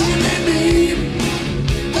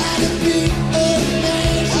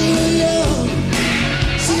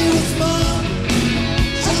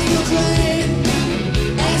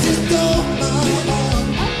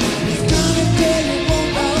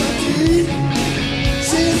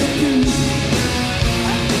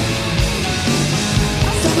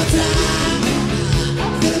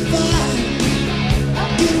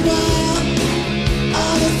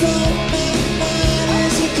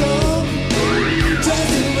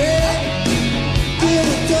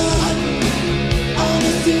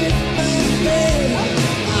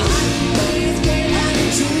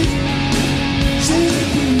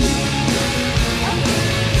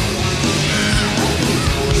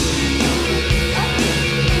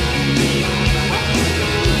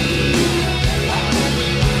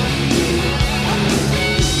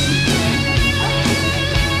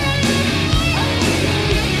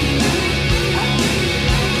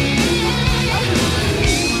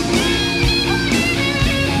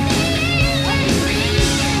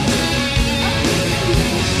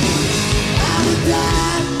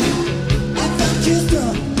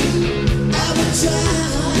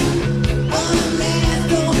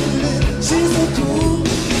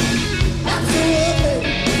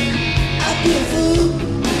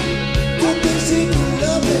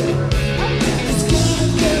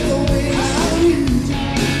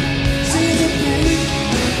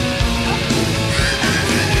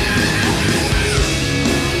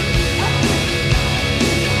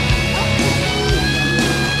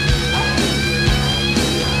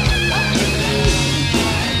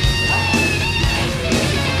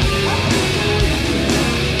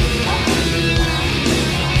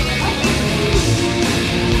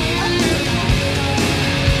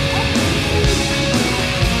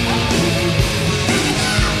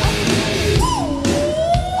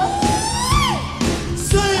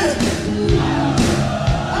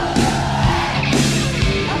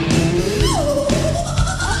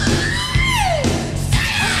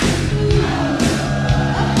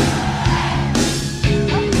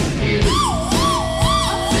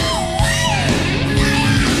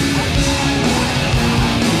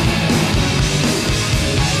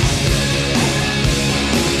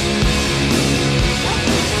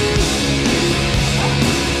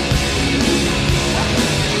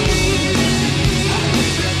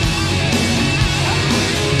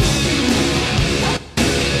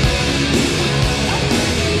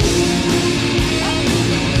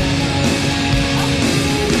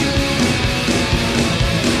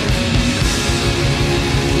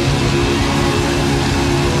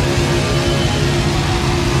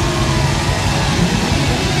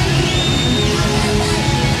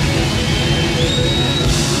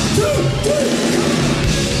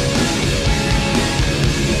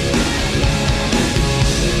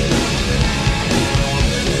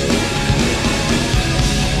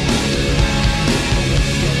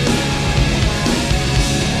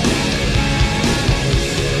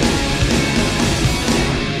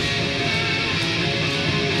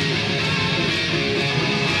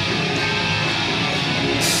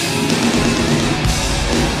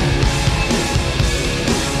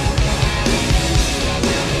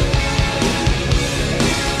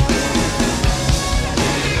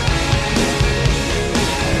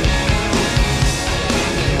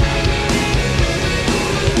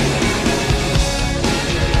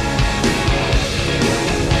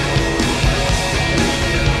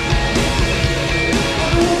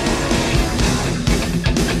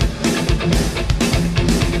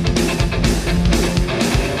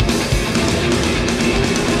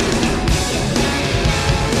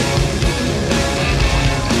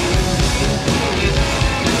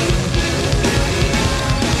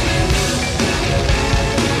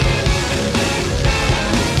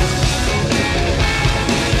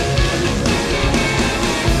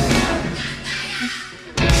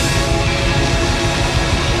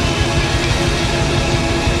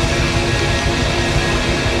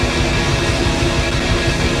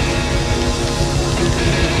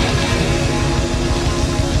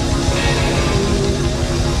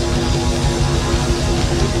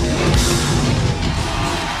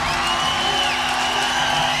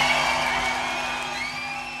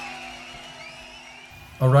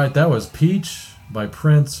right, that was Peach by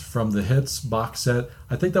Prince from the Hits box set.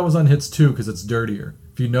 I think that was on Hits 2 because it's dirtier.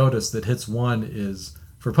 If you notice that Hits 1 is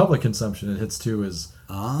for public consumption and Hits 2 is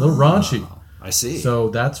a little raunchy. I see. So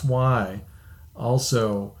that's why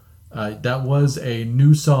also that was a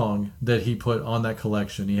new song that he put on that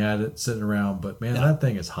collection. He had it sitting around, but man, that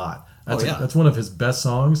thing is hot. That's one of his best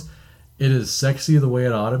songs. It is sexy the way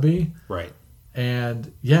it ought to be. Right.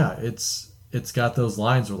 And yeah, it's got those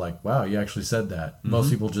lines where like, wow, you actually said that. Mm-hmm.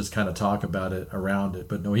 Most people just kind of talk about it around it,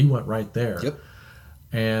 but no, he went right there. Yep.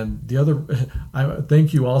 And the other, I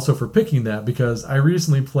thank you also for picking that because I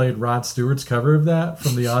recently played Rod Stewart's cover of that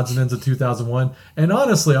from the odds and ends of 2001. And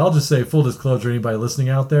honestly, I'll just say full disclosure, anybody listening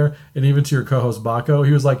out there, and even to your co-host Baco,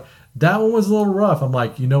 he was like, that one was a little rough. I'm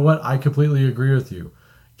like, you know what? I completely agree with you.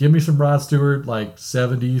 Give me some Rod Stewart, like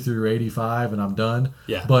 70 through 85, and I'm done.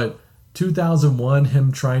 Yeah. But 2001,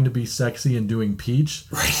 him trying to be sexy and doing Peach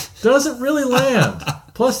doesn't really land.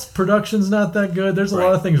 Plus, production's not that good. There's a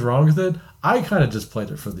lot of things wrong with it. I kind of just played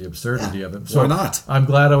it for the absurdity of it. So why not? I'm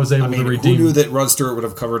glad I was able to redeem. Who knew that Rod Stewart would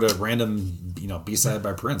have covered a random, B-side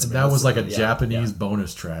by Prince? That was like a Japanese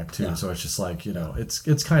bonus track too. Yeah. So it's just like,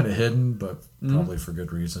 it's kind of hidden, but probably for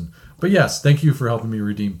good reason. But yes, thank you for helping me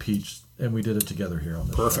redeem Peach, and we did it together here on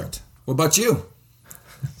this Perfect. show. What about you?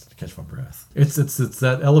 Catch my breath. It's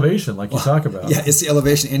that elevation like you talk about. Yeah, it's the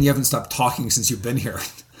elevation, and you haven't stopped talking since you've been here.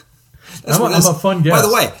 I'm a fun guest. By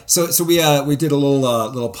the way, so we did a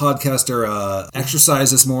little podcaster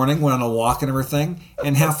exercise this morning. Went on a walk and everything,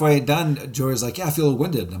 and halfway done, Joey's like, "Yeah, I feel a little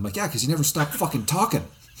winded." I'm like, "Yeah, because you never stop fucking talking."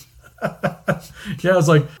 Yeah, it's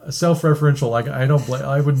like self-referential. Like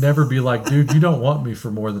I would never be like, "Dude, you don't want me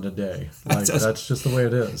for more than a day." Like that's just the way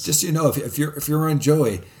it is. Just if you're around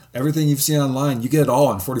Joey, everything you've seen online, you get it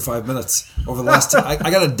all in 45 minutes over the last. I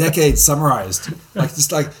got a decade summarized,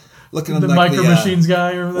 looking at the Micro Machines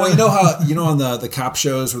guy or well, you know on the cop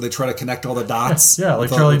shows where they try to connect all the dots. Yeah, like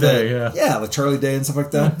Charlie Day. Yeah, like Charlie Day and stuff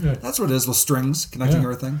like that. Yeah. That's what it is with strings connecting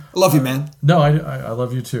everything. I love you, man. No, I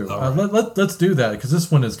love you too. Right. Let's do that because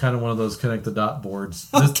this one is kind of one of those connect the dot boards.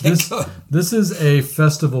 This is a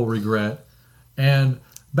festival regret, and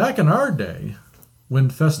back in our day, when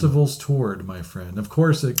festivals toured, my friend, of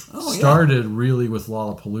course it started really with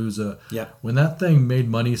Lollapalooza. Yeah. When that thing made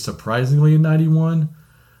money surprisingly in '91.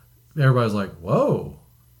 Everybody's like, whoa,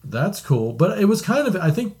 that's cool. But it was kind of, I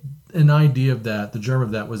think, an idea of that, the germ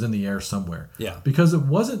of that was in the air somewhere. Yeah. Because it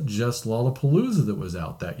wasn't just Lollapalooza that was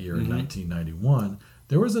out that year in 1991.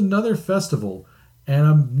 There was another festival, and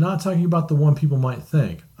I'm not talking about the one people might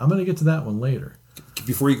think. I'm going to get to that one later.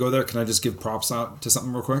 Before you go there, can I just give props out to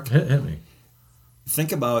something real quick? Hit me.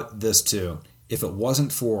 Think about this, too. If it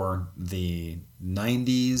wasn't for the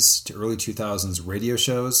 90s to early 2000s radio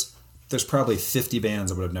shows, there's probably 50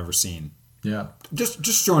 bands I would have never seen. Yeah.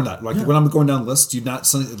 Just showing that. When I'm going down the list, in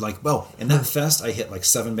that fest, I hit like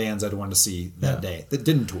 7 bands I'd want to see that day that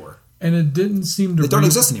didn't tour. And it didn't seem to... They don't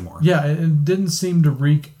exist anymore. Yeah, it didn't seem to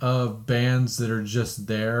reek of bands that are just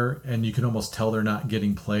there, and you can almost tell they're not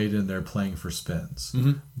getting played and they're playing for spins.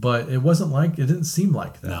 Mm-hmm. But it didn't seem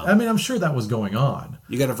like that. No. I mean, I'm sure that was going on.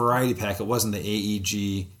 You got a variety pack. It wasn't the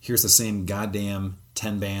AEG, here's the same goddamn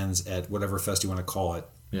 10 bands at whatever fest you want to call it.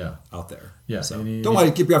 Yeah, out there. Yeah, so don't let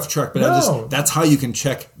it keep you off track. But that's how you can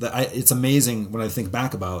check that. It's amazing when I think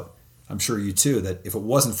back about. I'm sure you too. That if it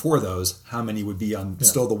wasn't for those, how many would be on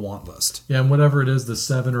still the want list? Yeah, and whatever it is, the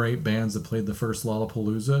 7 or 8 bands that played the first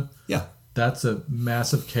Lollapalooza. Yeah, that's a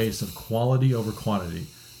massive case of quality over quantity.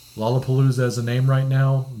 Lollapalooza as a name right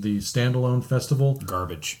now, the standalone festival,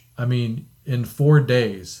 garbage. I mean, in 4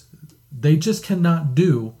 days, they just cannot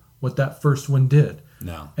do what that first one did.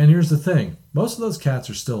 No. And here's the thing. Most of those cats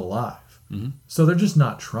are still alive. Mm-hmm. So they're just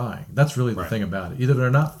not trying. That's really the thing about it. Either they're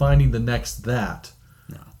not finding the next that,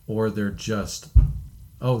 or they're just,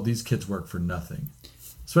 these kids work for nothing.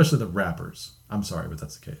 Especially the rappers. I'm sorry, but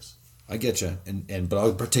that's the case. I get you. But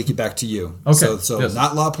I'll take you back to you. Okay. So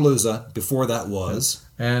not Lollapalooza. Before that was...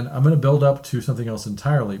 And I'm going to build up to something else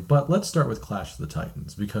entirely. But let's start with Clash of the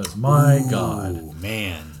Titans. Because God...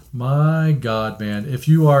 man. My God, man. If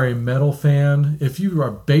you are a metal fan, if you are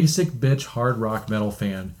a basic bitch hard rock metal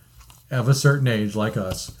fan of a certain age like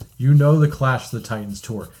us, you know the Clash of the Titans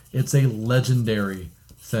tour. It's a legendary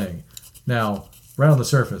thing. Now, right on the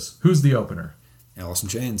surface, who's the opener? Alice in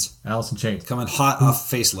Chains. Alice in Chains. Coming hot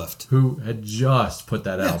off Facelift. Who had just put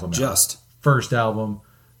that album out. First album.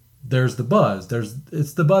 There's the buzz.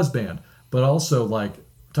 It's the buzz band. But also,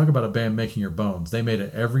 talk about a band making your bones. They made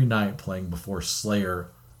it every night playing before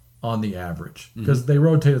Slayer on the average. Because they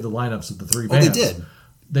rotated the lineups of the 3 bands. Oh, they did?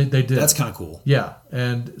 They did. That's kind of cool. Yeah.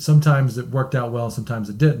 And sometimes it worked out well, sometimes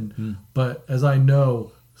it didn't. But as I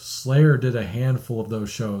know, Slayer did a handful of those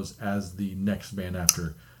shows as the next band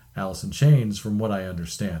after Alice in Chains, from what I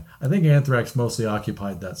understand. I think Anthrax mostly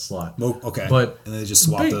occupied that slot. Okay. But and they just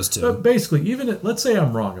swapped those two. But basically, let's say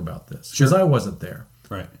I'm wrong about this, because I wasn't there.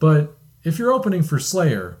 Right. But if you're opening for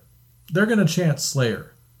Slayer, they're going to chant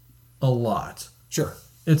Slayer a lot. Sure.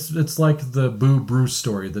 It's like the Boo Bruce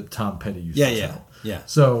story that Tom Petty used to tell. Yeah.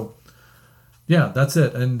 So, yeah, that's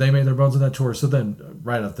it. And they made their bones on that tour. So then,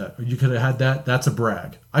 right off that, you could have had that. That's a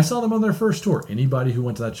brag. I saw them on their first tour. Anybody who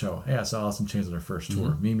went to that show, hey, I saw Alice in Chains on their first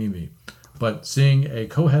tour. Me. But seeing a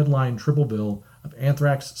co-headline triple bill of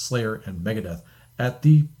Anthrax, Slayer, and Megadeth at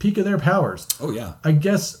the peak of their powers. Oh, yeah. I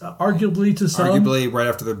guess, arguably to some. Arguably right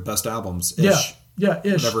after their best albums. Ish. Yeah,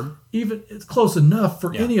 ish. Whatever. Even, it's close enough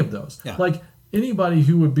for any of those. Yeah. Like, anybody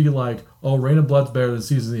who would be like, oh, Rain of Blood's better than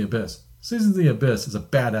Seasons of the Abyss. Seasons of the Abyss is a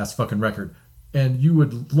badass fucking record. And you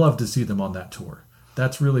would love to see them on that tour.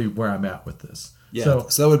 That's really where I'm at with this. Yeah, so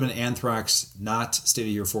that would have been Anthrax, not State of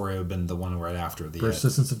Euphoria. Would have been the one right after the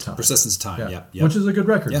Persistence of Time. Persistence of Time. Yep. Which is a good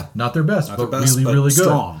record. Yeah. Not their best, but really, but really good.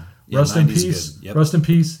 Strong. Yeah, Rust in Peace. Yep. Rust in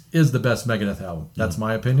Peace is the best Megadeth album. That's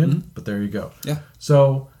my opinion. But there you go. Yeah.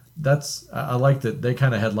 So I like that they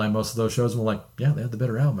kind of headline most of those shows. And we're like, yeah, they had the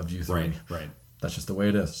better album of you three. Right. That's just the way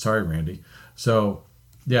it is. Sorry, Randy. So.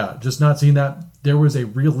 Yeah, just not seeing that. There was a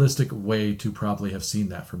realistic way to probably have seen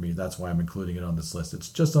that for me. That's why I'm including it on this list. It's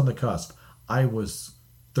just on the cusp. I was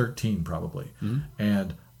 13 probably.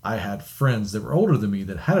 And I had friends that were older than me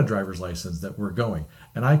that had a driver's license that were going.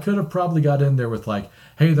 And I could have probably got in there with like,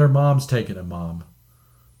 hey, their mom's taking it, Mom.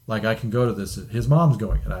 Like, I can go to this. His mom's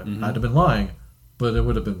going. And I'd have been lying, but it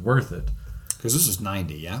would have been worth it. Because this was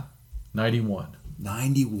 90, yeah? 91.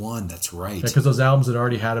 91, that's right. Yeah, because those albums had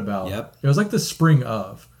already had about... Yep. It was like the spring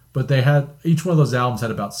of, but they had... Each one of those albums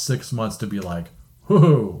had about 6 months to be like,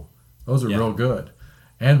 whoo, those are real good.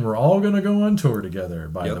 And we're all going to go on tour together,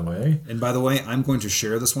 by the way. And by the way, I'm going to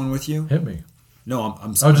share this one with you. Hit me. No,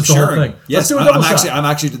 I'm just the sharing. whole thing. Yes, Let's do a double shot. I'm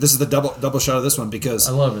actually. This is the double shot of this one because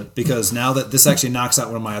I love it. Because now that this actually knocks out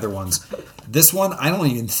one of my other ones, this one I don't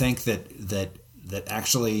even think that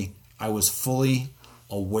actually I was fully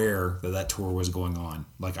aware that tour was going on.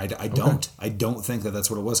 Like I don't think that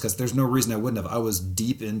that's what it was, because there's no reason I wouldn't have. I was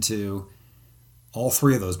deep into all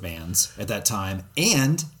three of those bands at that time,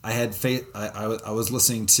 and I had I was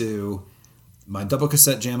listening to my double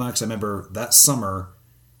cassette Jam-X. I remember that summer,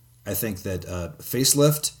 I think that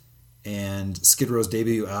Facelift and Skid Row's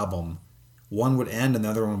debut album, one would end and the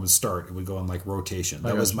other one would start. It would go in like rotation.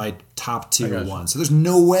 That was my top two ones. So there's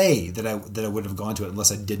no way that I would have gone to it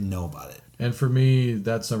unless I didn't know about it. And for me,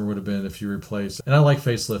 that summer would have been if you replace, and I like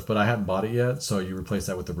Facelift, but I hadn't bought it yet, so you replace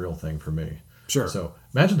that with The Real Thing for me. Sure. So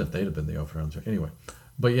imagine if they'd have been the openers. Anyway,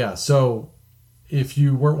 but yeah, so if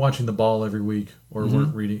you weren't watching The Ball every week or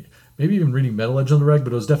weren't reading, maybe even reading Metal Edge on the reg,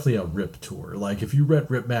 but it was definitely a Rip tour. Like if you read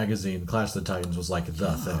Rip magazine, Clash of the Titans was like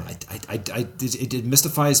the thing. It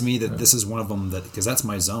mystifies me that this is one of them, that because that's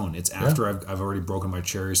my zone. It's after I've already broken my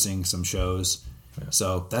cherry seeing some shows. Yeah.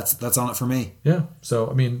 So that's on it for me. Yeah. So,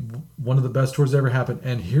 I mean, one of the best tours that ever happened.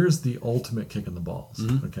 And here's the ultimate kick in the balls.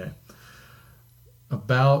 Okay.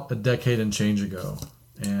 About a decade and change ago,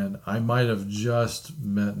 and I might have just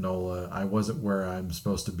met Nola. I wasn't where I'm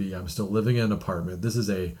supposed to be. I'm still living in an apartment. This is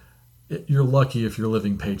you're lucky if you're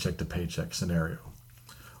living paycheck to paycheck scenario.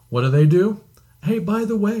 What do? Hey, by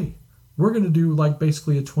the way, we're going to do like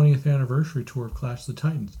basically a 20th anniversary tour of Clash of the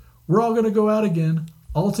Titans. We're all going to go out again,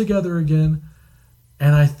 all together again.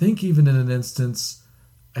 And I think even in an instance,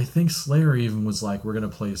 I think Slayer even was like, we're going to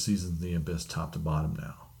play Seasons of the Abyss top to bottom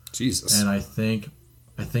now. Jesus. And I think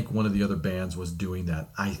one of the other bands was doing that.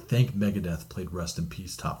 I think Megadeth played Rust in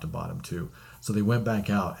Peace top to bottom too. So they went back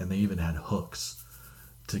out and they even had hooks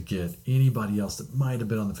to get anybody else that might have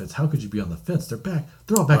been on the fence. How could you be on the fence? They're back.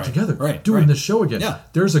 They're all back together doing this show again. Yeah.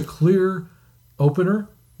 There's a clear opener,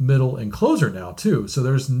 middle, and closer now too. So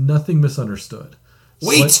there's nothing misunderstood.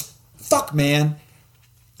 Wait. Fuck, man.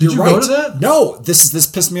 Did you go to that? No, this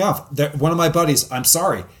pissed me off. One of my buddies, I'm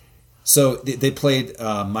sorry. So they played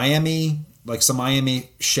Miami, like some Miami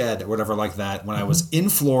Shed or whatever like that, when I was in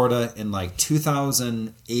Florida in like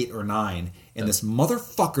 2008 or 9, and this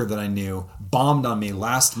motherfucker that I knew bombed on me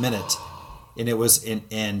last minute. And it was but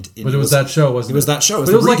it was that show, wasn't it? It was that show.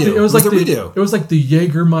 It was the redo. It was like the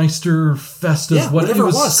Jägermeister Festive, whatever it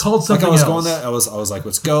was called something else. Like I was going there. I was like,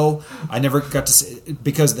 let's go. I never got to see,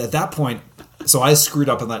 because at that point, so I screwed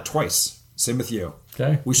up on that twice. Same with you.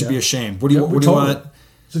 Okay. We should be ashamed. What do you want?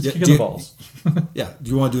 Just kicking the balls. Yeah.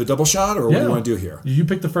 Do you want to do a double shot, or what do you want to do here? You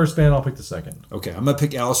pick the first band, I'll pick the second. Okay. I'm going to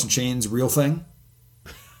pick Alice in Chains' Real Thing.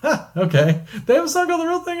 Okay. They have a song called The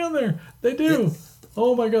Real Thing on there. They do.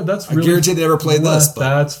 Oh my God, that's I really... guarantee they never played this.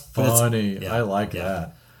 But that's funny. yeah, I like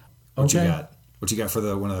that. What Okay. you got? What you got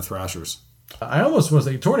for one of the Thrashers? I almost want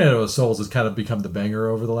to say Tornado of Souls has kind of become the banger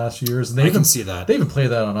over the last few years. And I can see that. They even play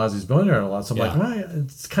that on Ozzy's Boneyard a lot. So I'm like, well,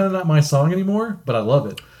 it's kind of not my song anymore, but I love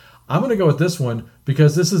it. I'm going to go with this one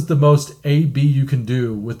because this is the most A-B you can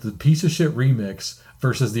do with the piece of shit remix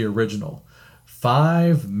versus the original.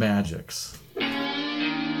 5 Magics.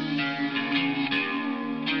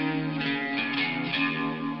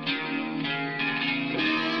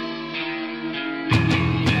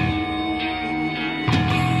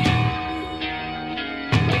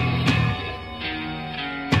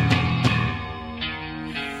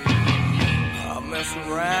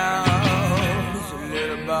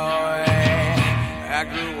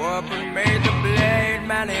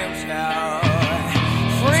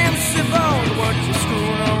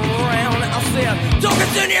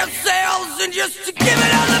 In yourselves and just to give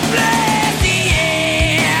it all a blast.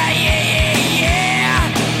 Yeah, yeah, yeah,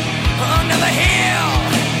 yeah. Under the hill,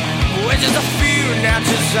 with just a few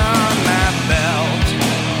notches on my belt.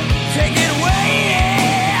 Take it away,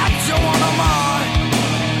 yeah, I don't want no more.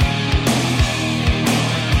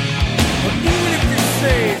 But even if you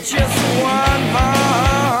say just one more,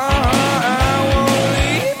 I won't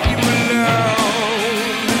leave you alone.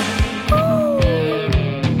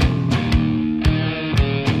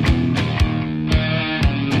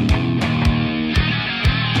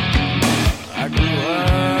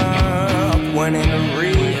 Went into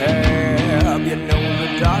rehab, you know the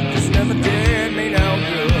doctors never did me no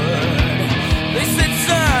good. They said,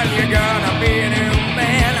 son, you're gonna be a new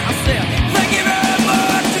man. I said, thank you very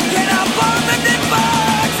much, to get up on the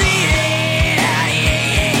divorce. Yeah, yeah,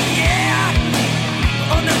 yeah,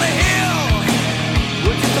 yeah. Under the hill,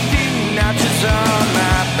 with just a few notches on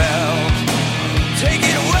my belt. Take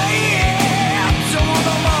it away, yeah, I don't want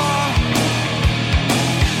no more.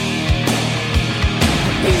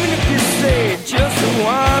 Even if you say just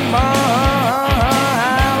one more,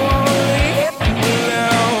 I won't leave you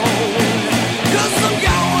alone. 'Cause I'm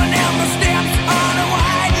going down the steps on a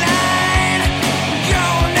white line.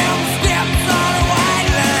 Going down the steps on a white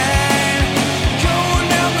line. Going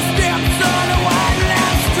down the steps on a white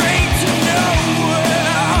line, straight to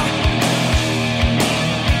nowhere.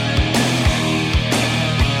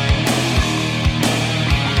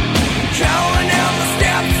 Going down the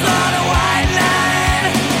steps on a white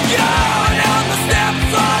line. Going down the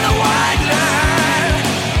steps on a white line.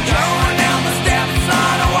 Going down the steps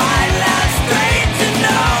on a white line, straight to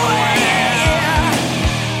nowhere.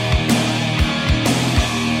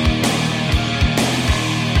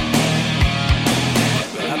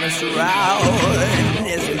 I'm Mr. Round,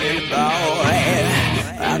 is a little boy.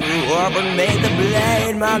 I grew up and made the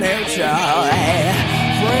blade my new toy.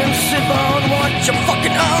 Friends sit on, watch you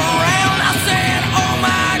fucking around. I said, oh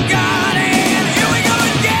my God, and here we go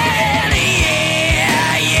again.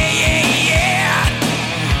 Yeah, yeah, yeah,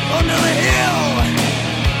 yeah. Under the hill,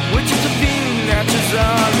 with just a few notches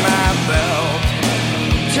on my belt.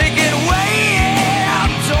 Take it away, yeah, I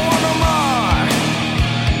don't want no more.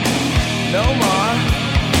 No more.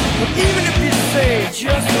 But even if you say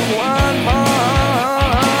just one more,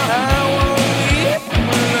 I won't leave you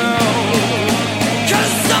alone.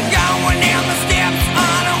 'Cause I'm going down the steps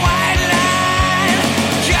on a white line.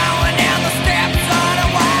 Going down the steps on a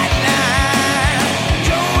white line.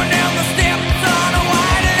 Going down the steps on a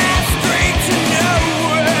white line, straight to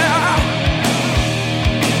nowhere.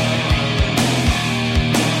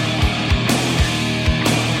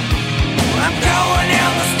 I'm going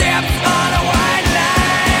down the steps on a white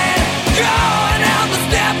line. Going down the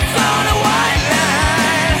steps on a white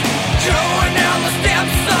line. Going down the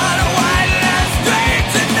steps on a white line, straight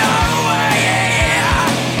to nowhere. Yeah.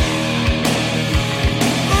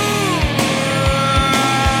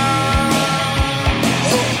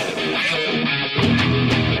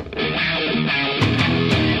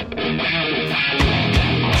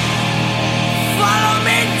 Follow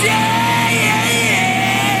me down.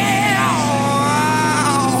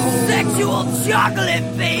 Sexual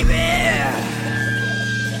chocolate, baby.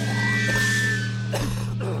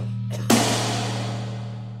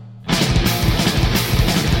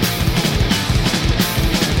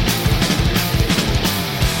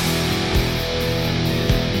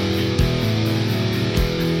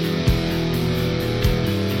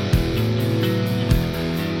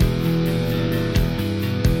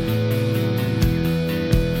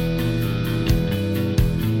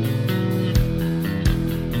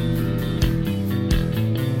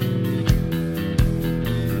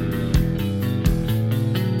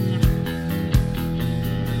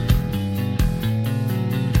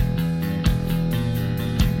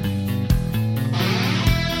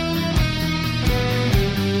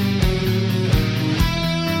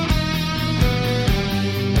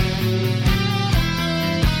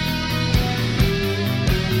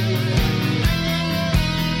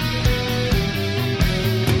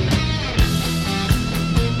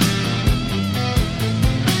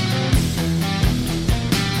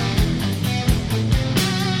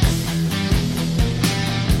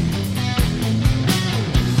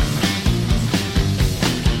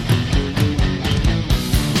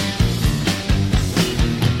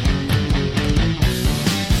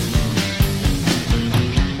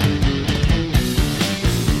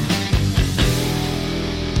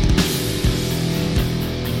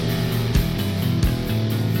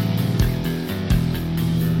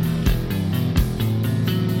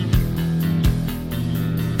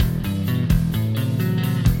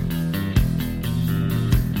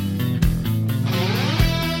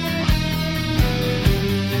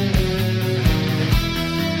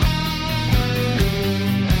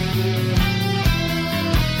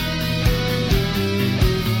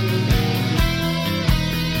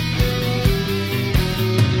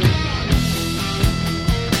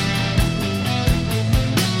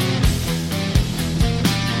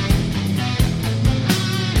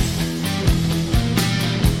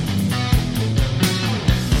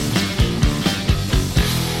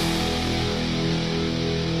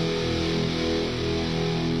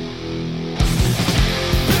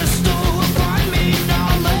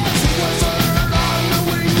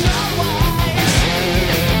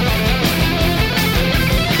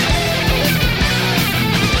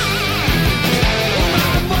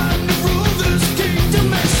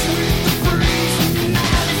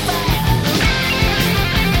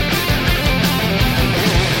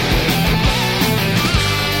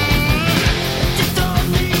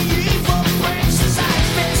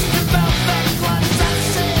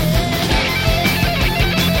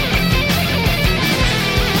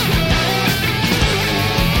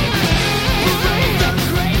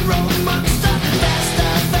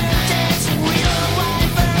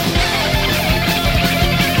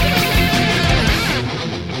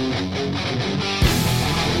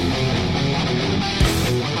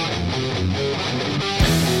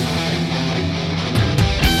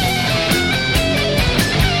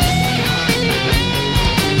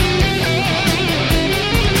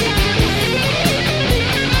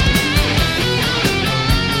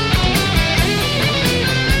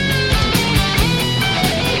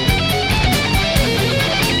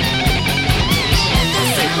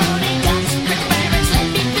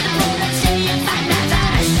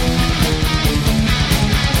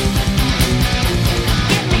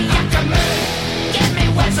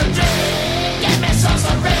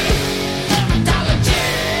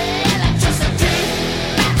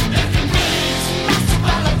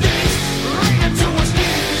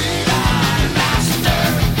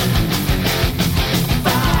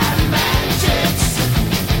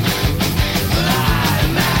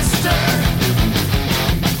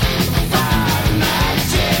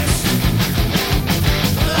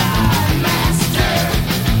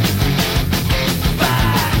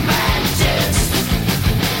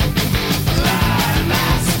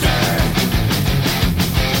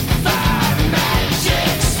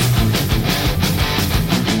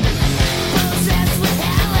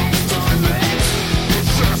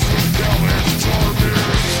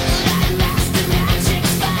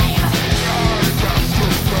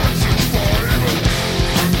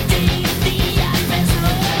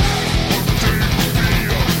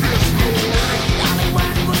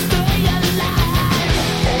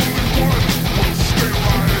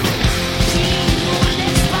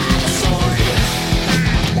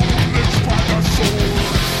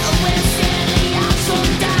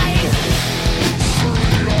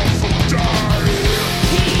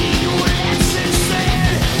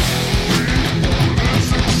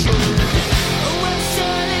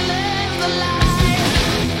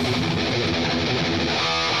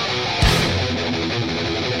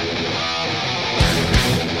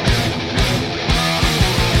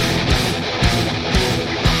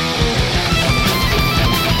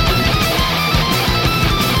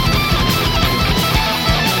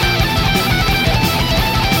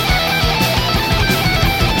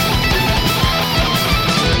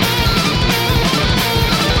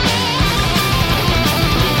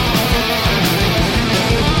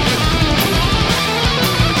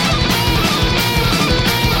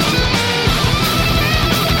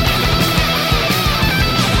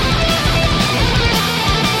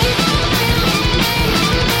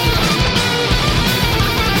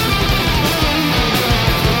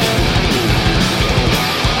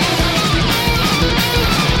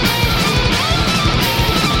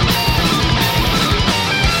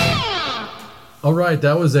 right,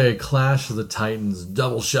 that was a Clash of the Titans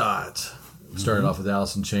double shot. Started off with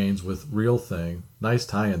Alice in Chains with Real Thing. Nice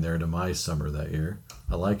tie-in there to my summer that year.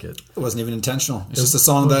 I like it. It wasn't even intentional. It's just a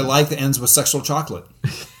song that I like that ends with sexual chocolate.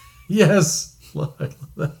 Yes. You're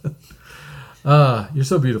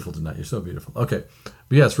so beautiful tonight. You're so beautiful. Okay.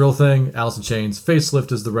 But yes, Real Thing, Alice in Chains,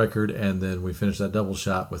 Facelift is the record, and then we finished that double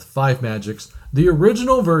shot with Five Magics. The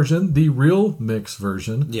original version, the real mix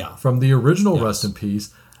version, from the original Rust in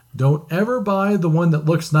Peace. Don't ever buy the one that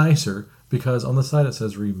looks nicer, because on the side it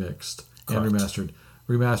says remixed and remastered.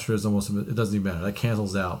 Remastered is almost, it doesn't even matter. That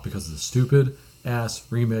cancels out because of the stupid ass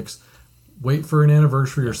remix. Wait for an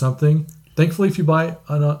anniversary or something. Thankfully, if you buy it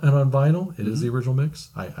on vinyl, it is the original mix.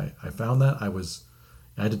 I found that.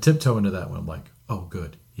 I had to tiptoe into that one. I'm like, oh,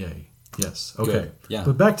 good. Yay. Yes. Okay. Good. Yeah.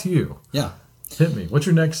 But back to you. Yeah. Hit me. What's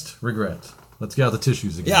your next regret? Let's get out the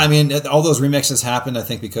tissues again. Yeah, I mean, all those remixes happened, I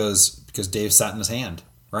think, because Dave sat in his hand,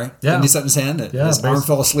 right? Yeah. And he sat in his hand, his arm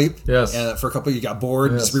fell asleep. Yes. And for a couple, you got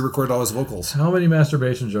bored and just re-recorded all his vocals. How many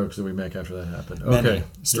masturbation jokes did we make after that happened? Many. Okay.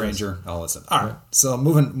 Stranger, all that stuff. All right. So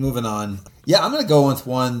moving on. Yeah, I'm going to go with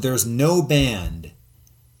one. There's no band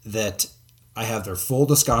that I have their full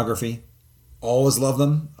discography. Always love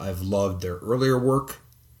them. I've loved their earlier work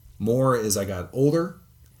more as I got older.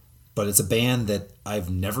 But it's a band that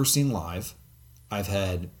I've never seen live. I've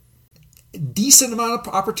had a decent amount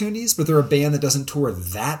of opportunities, but they're a band that doesn't tour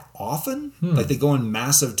that often. Like they go on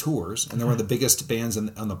massive tours, and they're one of the biggest bands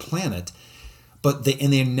on the planet. But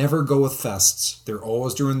they never go with fests. They're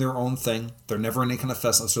always doing their own thing. They're never in any kind of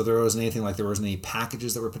fest. So there wasn't anything like there wasn't any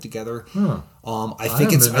packages that were put together. I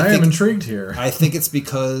am intrigued here. I think it's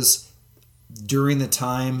because during the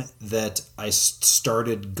time that I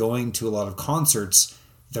started going to a lot of concerts,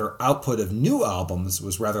 their output of new albums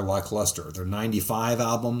was rather lackluster. Their 95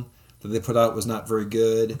 album that they put out was not very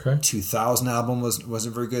good. Okay. 2000 album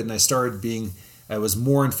wasn't very good. And I was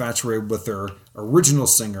more infatuated with their original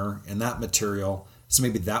singer and that material. So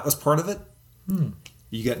maybe that was part of it.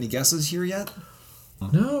 You got any guesses here yet?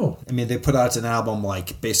 No. I mean, they put out an album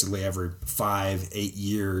like basically every 5-8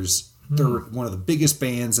 years. They're one of the biggest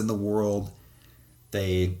bands in the world.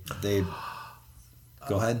 They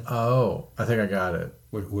go ahead. Oh, I think I got it.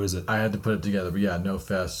 What is it? I had to put it together, but yeah, no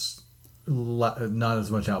fest, not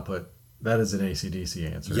as much output. That is an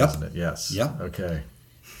AC/DC answer, isn't it? Yes. Yep. Okay.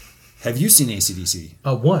 Have you seen AC/DC?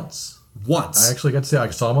 Once. Once. I actually got to see. I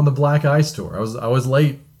saw them on the Black Ice tour. I was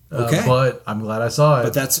late. But I'm glad I saw it.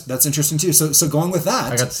 But that's interesting too. So going with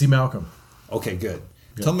that, I got to see Malcolm. Okay, good.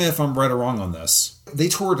 Tell me if I'm right or wrong on this. They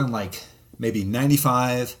toured in like maybe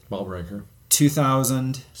 95, Ballbreaker,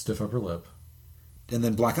 2000, Stiff Upper Lip, and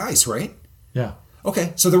then Black Ice, right? Yeah.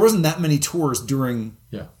 Okay, so there wasn't that many tours during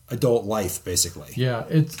Yeah. adult life, basically. Yeah,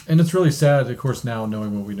 it's really sad, of course, now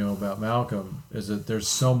knowing what we know about Malcolm, is that there's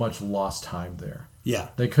so much lost time there. Yeah.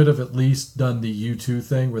 They could have at least done the U2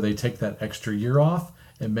 thing where they take that extra year off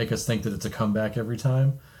and make us think that it's a comeback every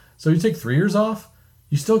time. So you take 3 years off,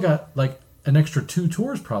 you still got like an extra 2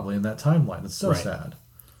 tours probably in that timeline. It's so sad.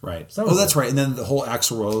 Right. So that's right. And then the whole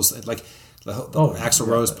Axl Rose, like the Axl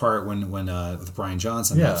Rose part when with Brian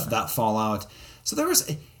Johnson, that fallout. So there was,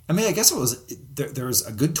 I mean, I guess it was, there was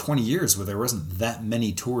a good 20 years where there wasn't that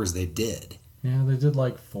many tours they did. Yeah, they did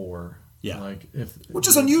like 4. Yeah. Like which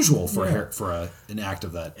is unusual for an act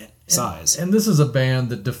of that size. And this is a band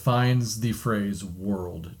that defines the phrase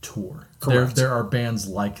world tour. Correct. There are bands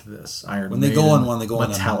like this. Iron when Maiden, they go on one, they go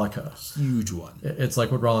Metallica. on a huge one. It's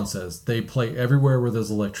like what Rollins says. They play everywhere where there's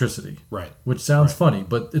electricity. Right. Which sounds funny,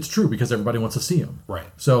 but it's true because everybody wants to see them. Right.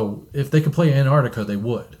 So if they could play Antarctica, they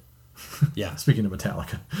would. Yeah. Speaking of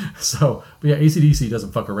Metallica. So, but yeah, AC/DC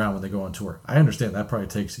doesn't fuck around when they go on tour. I understand that probably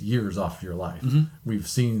takes years off of your life. Mm-hmm. We've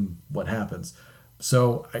seen what happens.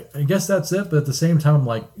 So I guess that's it. But at the same time, I'm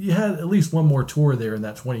like, you had at least one more tour there in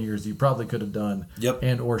that 20 years you probably could have done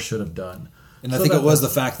and or should have done. And I think it was the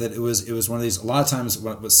fact that it was one of these. A lot of times,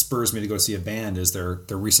 what spurs me to go see a band is their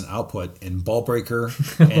recent output in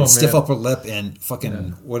Ballbreaker and Stiff Upper Lip and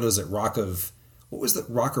fucking what was it? What was the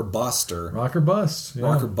Rocker Bust or Rocker Bust? Yeah.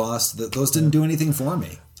 Rocker Bust. Those didn't do anything for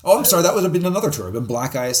me. Oh, I'm sorry. That would have been another tour. It would have been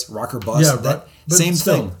Black Ice, Rocker Bust. Yeah, same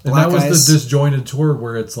thing. And Black that was Ice. the disjointed tour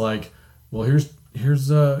where it's like, well, here's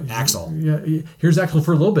Axl. Yeah, here's Axl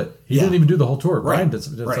for a little bit. He didn't even do the whole tour. Right. Brian did.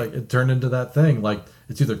 It's like it turned into that thing. Like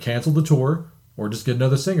it's either cancel the tour or just get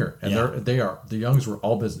another singer. And the Youngs were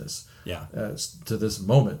all business. Yeah. To this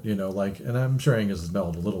moment, and I'm sure Angus has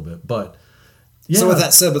mellowed a little bit, but. Yeah. So with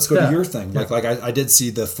that said, let's go to your thing. Yeah. Like I did see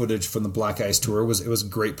the footage from the Black Ice tour. It was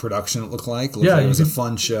great production. It looked like it was a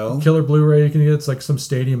fun show. Killer Blu-ray. You can get it's like some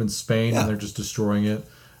stadium in Spain, and they're just destroying it.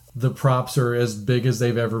 The props are as big as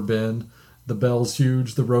they've ever been. The bell's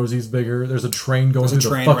huge. The Rosie's bigger. There's a train going through the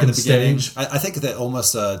right fucking at the beginning. stage. I think that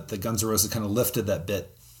almost the Guns N' Roses kind of lifted that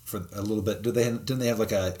bit for a little bit. Didn't they have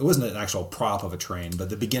like it wasn't an actual prop of a train, but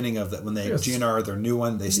the beginning of that when they GNR their new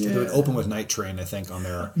one, they would open with Night Train, I think, on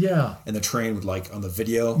their and the train would like on the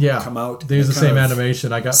video come out. They use the same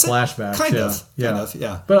animation. I got flashbacks. Kind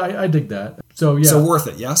of. But I dig that. So worth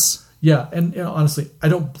it, yes. Yeah, and honestly, I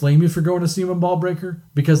don't blame you for going to see them in Ball Breaker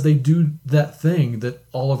because they do that thing that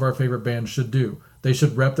all of our favorite bands should do. They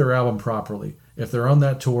should rep their album properly. If they're on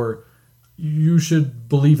that tour, you should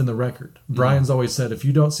believe in the record. Brian's always said, if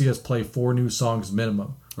you don't see us play 4 new songs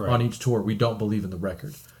minimum on each tour, we don't believe in the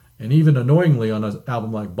record. And even annoyingly, on an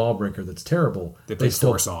album like Ball Breaker that's terrible, they played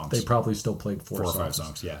 4 songs. They probably still played 4 or 5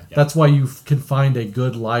 songs. Yeah. That's why you can find a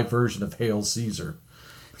good live version of Hail Caesar.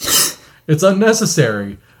 It's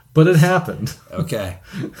unnecessary, but it happened. Okay.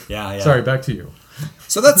 Yeah. Sorry, back to you.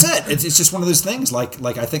 So that's it. It's just one of those things. Like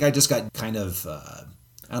I think I just got kind of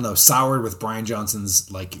I don't know, soured with Brian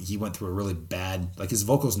Johnson's. Like he went through a really bad. Like his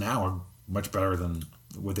vocals now are much better than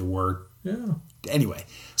what they were. Yeah. Anyway,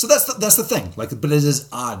 so that's the thing. Like, but it is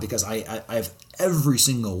odd because I have every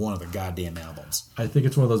single one of their goddamn albums. I think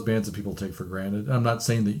it's one of those bands that people take for granted. I'm not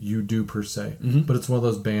saying that you do per se, but it's one of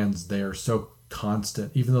those bands. They are so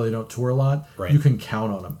constant, even though they don't tour a lot. Right. You can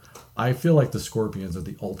count on them. I feel like the Scorpions are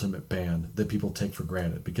the ultimate band that people take for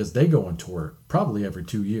granted because they go on tour probably every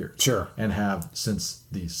 2 years. Sure. And have since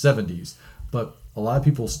the 70s. But a lot of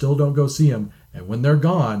people still don't go see them. And when they're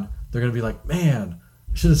gone, they're going to be like, man,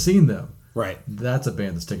 I should have seen them. Right. That's a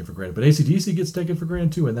band that's taken for granted. But AC/DC gets taken for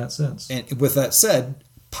granted too in that sense. And with that said,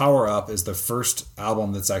 Power Up is the first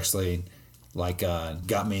album that's actually like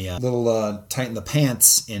got me a little tight in the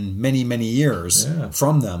pants in many, many years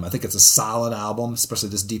from them. I think it's a solid album, especially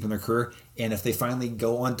this deep in their career. And if they finally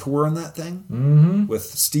go on tour on that thing with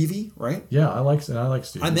Stevie, right? Yeah, I like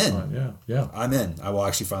Stevie. I'm in. Yeah. I'm in. I will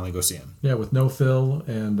actually finally go see him. Yeah, with no Phil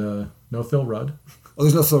and no Phil Rudd. Oh,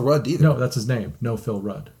 there's no Phil Rudd either. No, that's his name. No Phil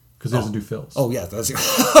Rudd. Because he doesn't do Phils. Oh, yeah. That's,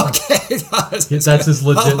 okay. That's his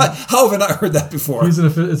legit... How have I not heard that before? It's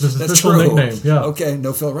his official nickname. Yeah. Okay,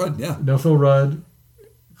 no Phil Rudd. Yeah. No Phil Rudd.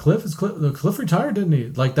 Cliff retired, didn't he?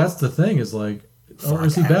 Like, that's the thing is like... Or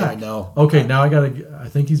is he back? No. Okay, now I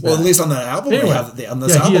think he's back. Well, at least on that album, anyway, they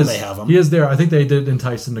have him. He is there. I think they did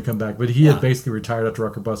entice him to come back, but he had basically retired after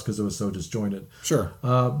Rucker Bus because it was so disjointed. Sure.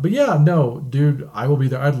 But yeah, no, dude, I will be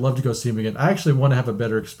there. I'd love to go see him again. I actually want to have a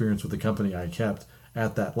better experience with the company I kept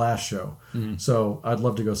at that last show. So I'd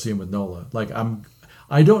love to go see him with Nola. Like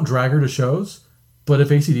I don't drag her to shows, but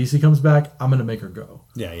if AC/DC comes back, I'm going to make her go.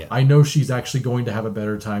 Yeah. I know she's actually going to have a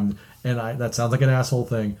better time, and that sounds like an asshole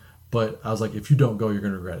thing. But I was like, if you don't go, you're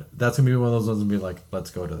going to regret it. That's going to be one of those ones and be like, let's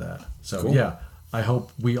go to that. So, cool. Yeah, I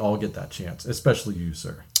hope we all get that chance, especially you,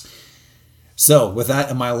 sir. So, with that,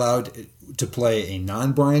 am I allowed to play a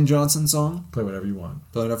non-Brian Johnson song? Play whatever you want.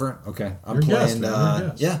 Play whatever? Okay. I'm You're playing,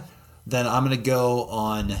 guest, yeah. Then I'm going to go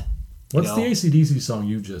on... What's the AC/DC song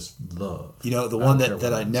you just love? You know, the one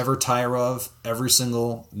that I never tire of, every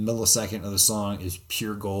single millisecond of the song is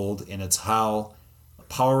pure gold, and it's how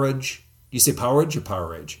Powerage... You say Powerage or Power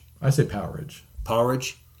Rage? I say Powerage.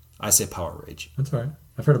 Powerage? I say Power Rage. That's right.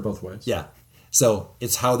 I've heard it both ways. Yeah. So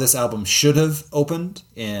it's how this album should have opened,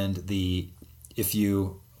 and if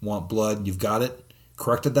you want blood, you've got it.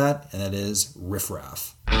 Corrected that, and that is Riff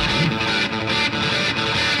Raff.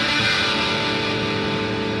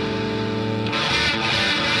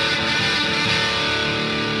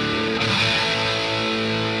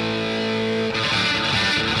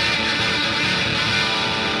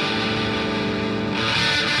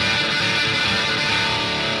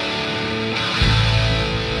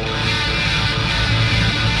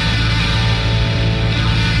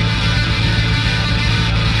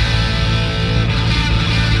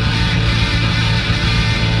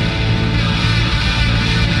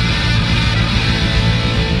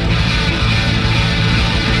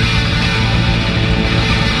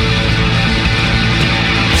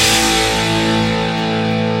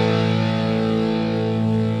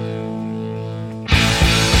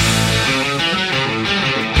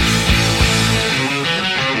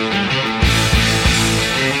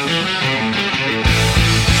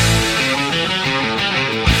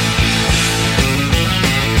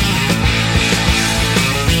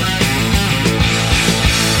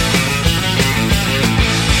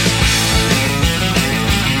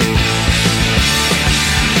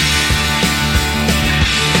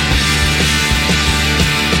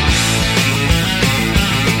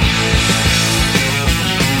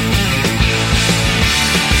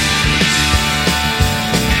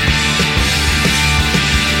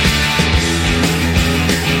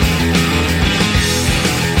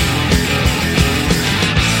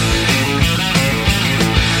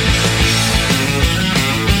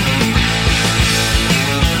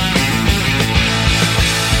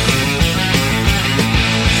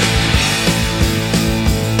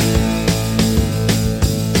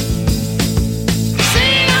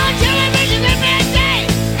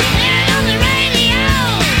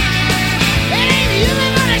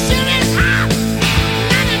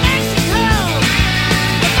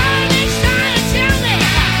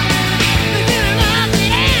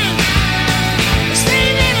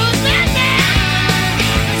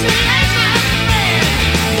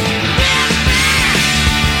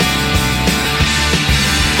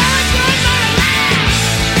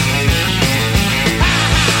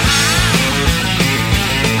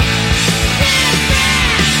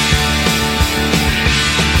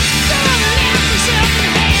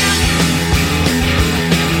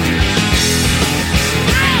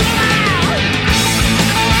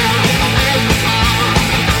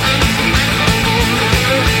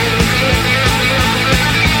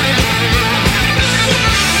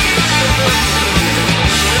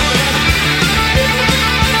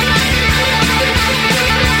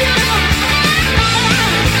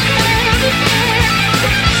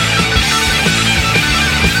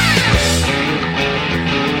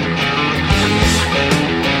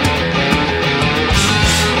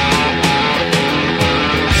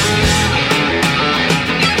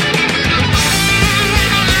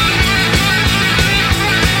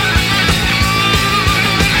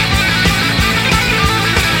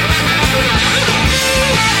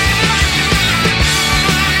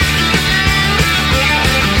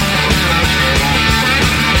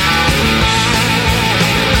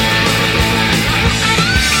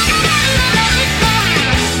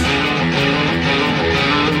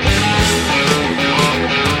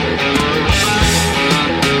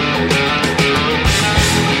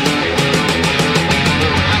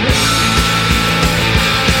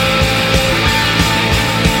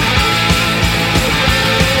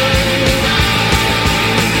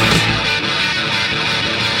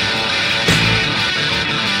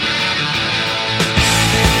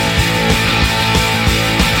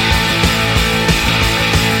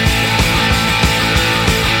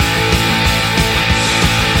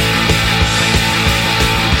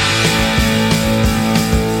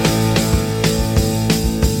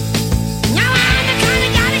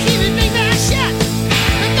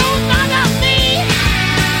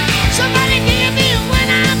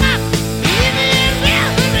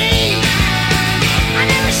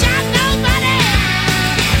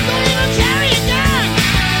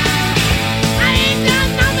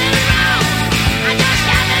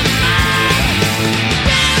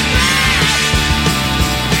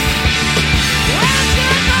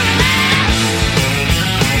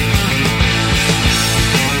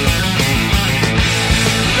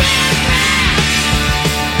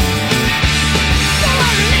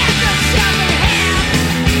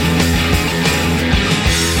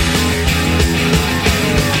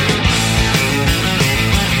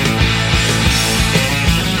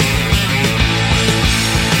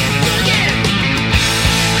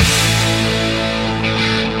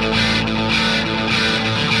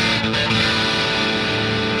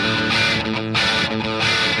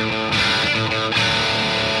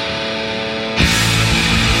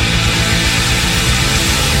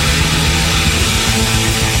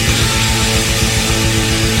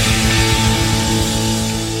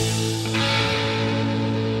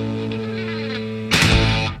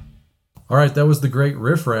 All right, that was the great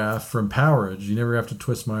Riff Raff from Powerage. You never have to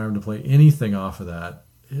twist my arm to play anything off of that.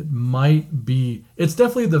 It might be... It's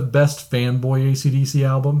definitely the best fanboy AC/DC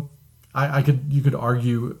album. You could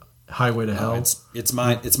argue Highway to Hell. It's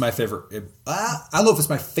my favorite. I don't know if it's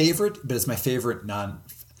my favorite, but it's my favorite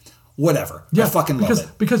whatever. Yeah, I fucking love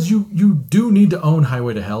it. Because you do need to own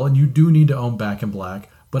Highway to Hell, and you do need to own Back in Black.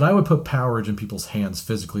 But I would put Powerage in people's hands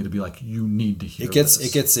physically to be like, you need to hear this.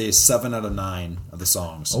 It gets a 7 out of 9 of the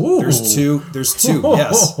songs. Ooh. There's two.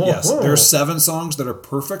 Yes. There are 7 songs that are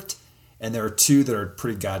perfect, and there are 2 that are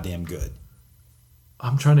pretty goddamn good.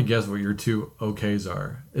 I'm trying to guess what your 2 okays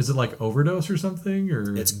are. Is it like Overdose or something?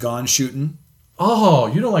 Or it's Gone Shootin'. Oh,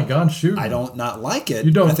 you don't like Gone Shootin'? I don't not like it.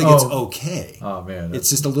 You don't? I think it's okay. Oh man, it's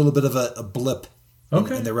just a little bit of a blip.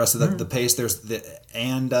 Okay. In the rest of the pace.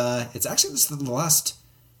 It's actually just the last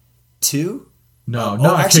 2.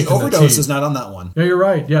 No, actually, Overdose is not on that one. Yeah, you're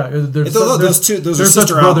right. Yeah, those are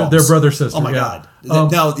sister albums. They're brother-sister. Oh my God.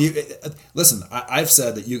 Now, listen, I've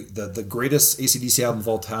said that the greatest AC/DC album of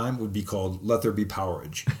all time would be called "Let There Be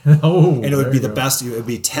Powerage." And it would be the best. It would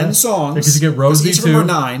be 10 songs. Because you get Rosie each of them are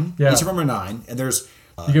 9. Yeah. Each of them are 9, and there's.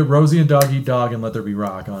 You get Rosie and Dog Eat Dog and Let There Be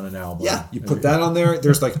Rock on an album. Yeah, you put that on there.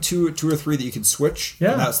 There's like two or three that you can switch.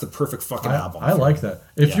 Yeah, and that's the perfect fucking album. I like that.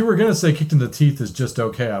 If you were gonna say "Kicked in the Teeth" is just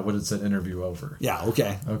okay, I would have said "Interview Over." Yeah,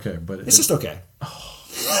 okay, but it's just okay.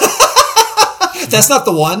 That's not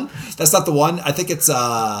the one. I think it's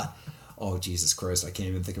oh Jesus Christ, I can't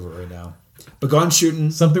even think of it right now. But Gone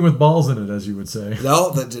Shootin', something with balls in it, as you would say.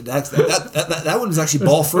 No, that one is actually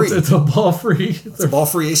ball free. It's a ball free. It's a ball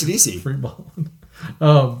free AC/DC. Free ball.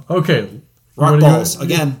 Okay. Rock Balls.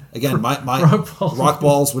 Again, my Rock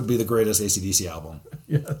Balls would be the greatest AC/DC album.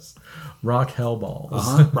 Yes. Rock Hell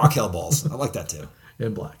Balls. Rock Hell Balls. I like that too.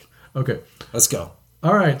 In black. Okay. Let's go.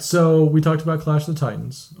 All right. So we talked about Clash of the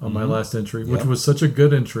Titans on my last entry, which was such a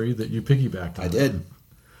good entry that you piggybacked on. I did.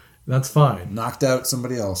 That's fine. Knocked out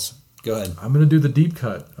somebody else. Go ahead. I'm going to do the deep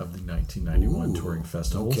cut of the 1991 touring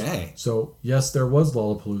festivals. Okay. So, yes, there was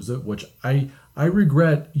Lollapalooza, which I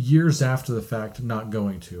regret years after the fact not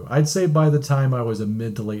going to. I'd say by the time I was a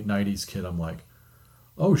mid to late 90s kid, I'm like,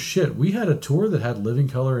 oh shit, we had a tour that had Living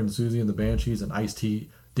Colour and Susie and the Banshees and Ice-T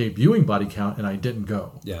debuting Body Count, and I didn't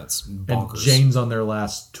go. Yeah, it's bonkers. And Jane's on their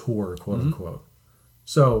last tour, quote unquote.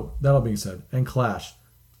 So, that all being said, and Clash,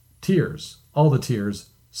 tears, all the tears,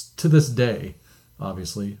 to this day,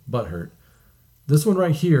 obviously, butthurt. This one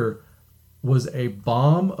right here was a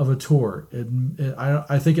bomb of a tour.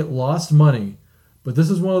 I think it lost money, but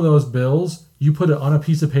this is one of those bills, you put it on a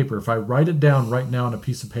piece of paper. If I write it down right now on a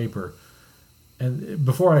piece of paper, and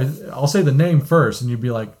before I'll say the name first, and you'd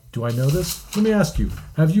be like, do I know this? Let me ask you,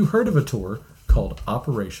 have you heard of a tour called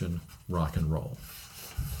Operation Rock and Roll?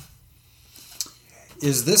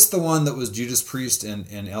 Is this the one that was Judas Priest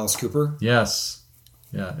and Alice Cooper? Yes.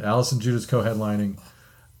 Yeah, Alice and Judas co-headlining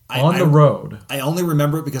on the road. I only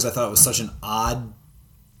remember it because I thought it was such an odd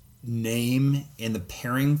name in the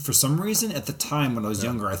pairing. For some reason, at the time when I was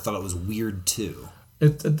younger, I thought it was weird too.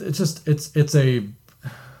 It's a,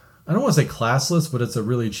 I don't want to say classless, but it's a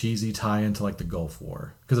really cheesy tie into like the Gulf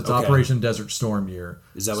War because it's Operation Desert Storm year.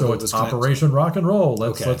 Is that so what it it's was? Operation Rock and Roll.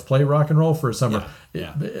 Let's play rock and roll for a summer.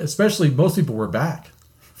 Yeah. Especially most people were back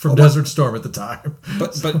from Desert Storm at the time.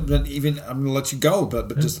 But even I'm gonna let you go.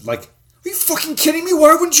 But just like, are you fucking kidding me?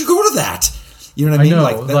 Why wouldn't you go to that? You know what I mean?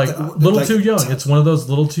 I know, little too young. It's one of those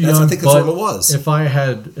little too young. I think that's what it was. If I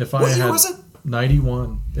had, what year was it?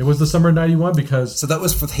 91. It was the summer of 91 because... So that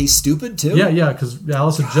was for Hey Stupid too? Yeah, because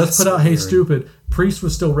Alice had just put out Hey Stupid. Priest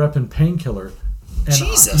was still repping Painkiller. And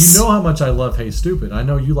Jesus! You know how much I love Hey Stupid. I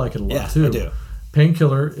know you like it a lot too. I do.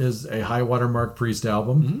 Painkiller is a high watermark Priest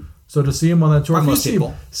album. Mm-hmm. So to see him on that tour, if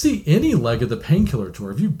you see any leg of the Painkiller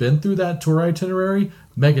tour, if you've been through that tour itinerary,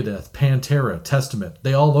 Megadeth, Pantera, Testament,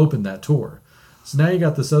 they all opened that tour. So now you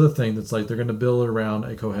got this other thing that's like they're going to build around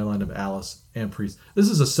a co-headline of Alice and Priest. This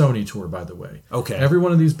is a Sony tour, by the way. Okay. Every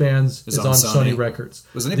one of these bands is on Sony Records.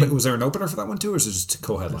 Was there an opener for that one too, or is it just a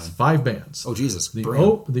co-headline? 5 bands. Oh, Jesus.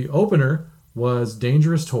 The opener was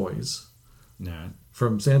Dangerous Toys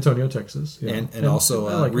from San Antonio, Texas. Yeah. And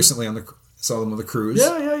also recently saw them on the cruise.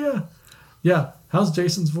 Yeah. How's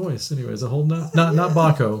Jason's voice? Anyway, is it holding up? Not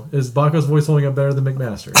Baco. Is Baco's voice holding up better than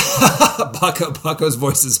McMaster's? Baco's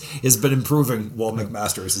voice has been improving while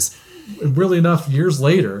McMaster's is... Really enough, years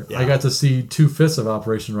later, I got to see 2/5 of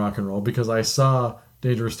Operation Rock and Roll because I saw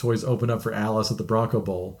Dangerous Toys open up for Alice at the Bronco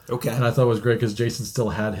Bowl. Okay. And I thought it was great because Jason still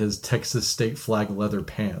had his Texas state flag leather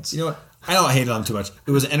pants. You know what? I don't hate it on too much.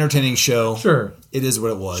 It was an entertaining show. Sure. It is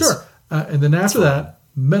what it was. Sure. And then after that,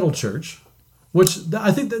 Metal Church Which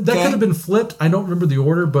I think that Okay. could have been flipped. I don't remember the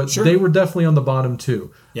order, but Sure. they were definitely on the bottom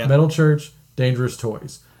two. Yeah. Metal Church, Dangerous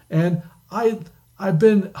Toys. And I've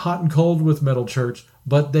been hot and cold with Metal Church,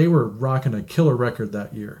 but they were rocking a killer record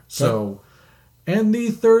that year. So, and the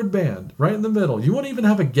third band, right in the middle. You won't even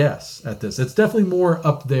have a guess at this. It's definitely more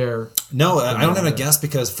up there. No, I don't have a guess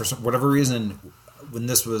because for whatever reason, when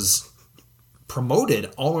this was promoted,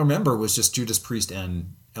 all I remember was just Judas Priest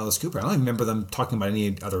and Alice Cooper. I don't even remember them talking about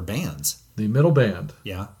any other bands. The middle band,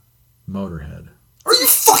 Yeah. Motorhead. Are you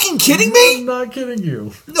fucking kidding I'm me? not kidding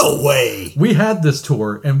you. No way. We had this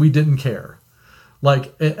tour and we didn't care.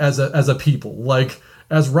 Like as a people, like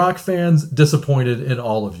as rock fans, disappointed in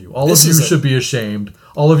all of you. All This of you is should be ashamed.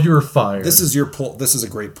 All of you are fired. This is your pull. This is a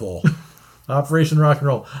great pull. Operation Rock and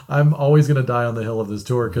Roll. I'm always gonna die on the hill of this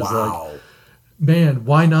tour because Wow. like, man,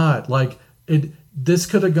 why not? Like it. This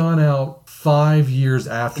could have gone out 5 years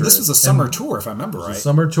after. This was a summer tour, if I remember right.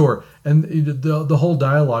 Summer tour, and the whole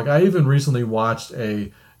dialogue. I even recently watched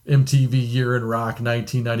a MTV Year in Rock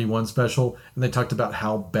 1991 special, and they talked about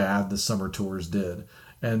how bad the summer tours did.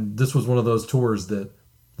 And this was one of those tours that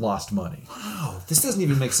lost money. Wow, this doesn't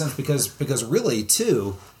even make sense because really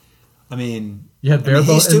too, I mean, You had Bare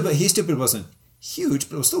Bones. He Stupid wasn't huge,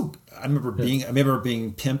 but it was still. I remember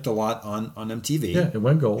being pimped a lot on MTV. Yeah, it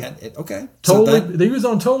went gold. Okay, Totally, So that, they was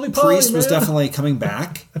on Totally Poly, Priest was man. definitely coming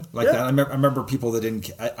back like Yeah. that. I remember people that didn't.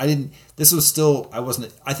 I didn't. This was still. I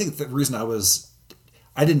wasn't. I think the reason I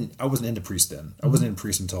wasn't into Priest then. I wasn't into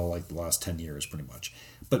Priest until like the last 10 years, pretty much.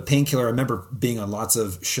 But Painkiller, I remember being on lots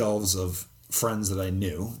of shelves of friends that I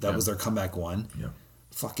knew. That was their comeback one. Yeah.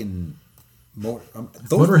 Fucking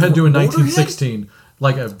Motorhead doing 1916,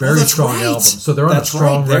 like a very strong album. So they're on a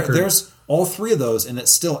strong record. There's all three of those, and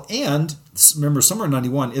it's still. And remember, Summer of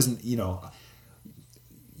 '91 isn't. You know,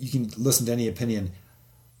 you can listen to any opinion.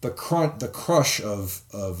 The crush of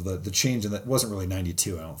the change, and that wasn't really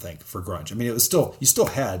 92, I don't think, for grunge. I mean, it was still, you still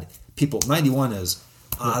had people. 91 is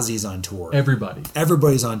Ozzy's on tour.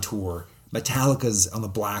 Everybody's on tour. Metallica's on the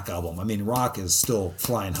Black Album. I mean, rock is still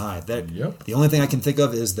flying high. The only thing I can think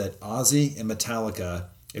of is that Ozzy and Metallica,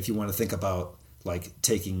 if you want to think about like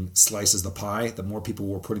taking slices of the pie, the more people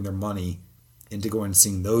were putting their money into going and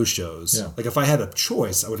seeing those shows. Yeah. Like if I had a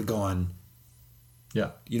choice, I would have gone.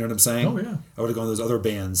 Yeah. You know what I'm saying? Oh, yeah. I would have gone to those other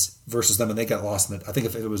bands versus them, and they got lost in it. I think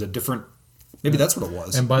if it was a different, maybe that's what it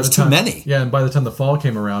was. And by There's the time, too many. Yeah, and by the time the fall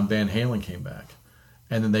came around, Van Halen came back.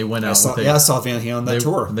 And then they went out with I saw Van Halen on that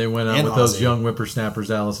tour. They went out and with those Ozzy. young whippersnappers,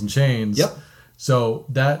 Alice in Chains. Yep. So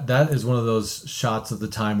that is one of those shots of the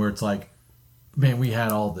time where it's like, man, we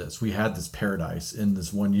had all this. We had this paradise in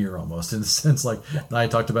this 1 year almost. In the sense, like, I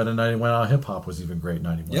talked about in 91 how hip hop was even great in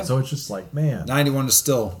 91. Yep. So it's just like, man. 91 is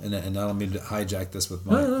still, and I don't mean to hijack this with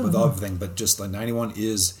everything, but just like 91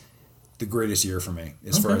 is the greatest year for me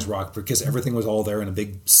as far as rock, because everything was all there in a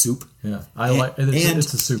big soup. Yeah.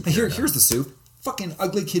 It's a soup. Here's the soup. Fucking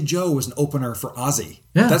Ugly Kid Joe was an opener for Ozzy.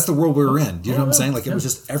 Yeah. That's the world we were in. Do you know what I'm saying? Like it was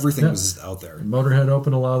just, everything Yeah. was just out there. Motorhead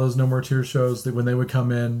opened a lot of those No More Tears shows. That when they would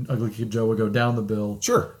come in, Ugly Kid Joe would go down the bill.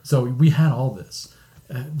 Sure. So we had all this.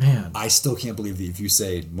 Man. I still can't believe that if you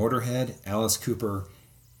say Motorhead, Alice Cooper,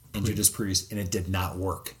 and Judas Priest, and it did not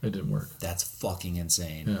work. It didn't work. That's fucking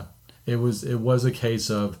insane. Yeah. It was a case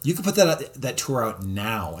of, You could put that tour out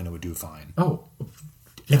now and it would do fine. oh,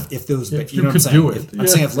 yeah. If those, If you know what I'm could saying? do it. I'm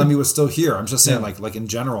saying if Lemmy was still here, I'm just saying Yeah. like in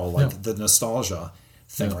general, like Yeah. the nostalgia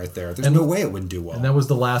thing right there. There's And- no way it wouldn't do well. And that was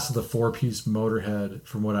the last of the 4-piece Motorhead,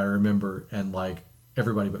 from what I remember. And like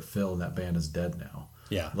everybody but Phil in that band is dead now.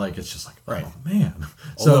 Yeah. Like it's just like, Right. oh man.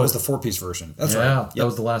 Oh, that was the 4-piece version. That's right. yeah, Yep. that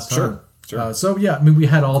was the last time. Sure. So yeah, I mean, we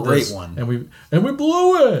had all Great this, one. and we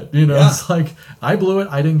blew it. You know, Yeah. It's like I blew it.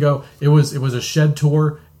 I didn't go. It was a shed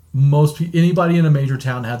tour. Anybody in a major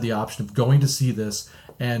town had the option of going to see this,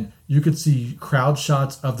 and you could see crowd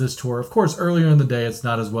shots of this tour. Of course, earlier in the day, it's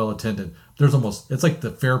not as well attended. It's like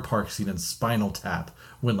the Fair Park scene in Spinal Tap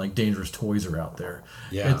when like Dangerous Toys are out there.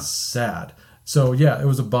 Yeah. It's sad. So yeah, it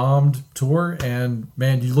was a bombed tour, and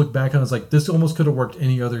man, you look back on it, it's like this almost could have worked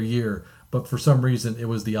any other year. But for some reason, it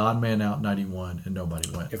was the odd man out 91, and nobody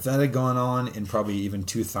went. If that had gone on in probably even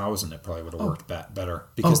 2000, it probably would have worked better,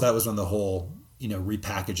 because that was when the whole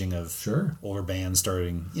repackaging of older bands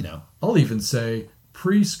starting. I'll even say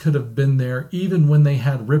Priest could have been there even when they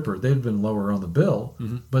had Ripper. They'd been lower on the bill,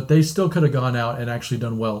 but they still could have gone out and actually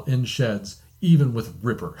done well in sheds, even with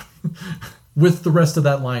Ripper, with the rest of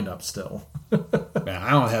that lineup still. Man,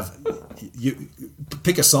 I don't have you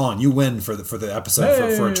pick a song. You win for the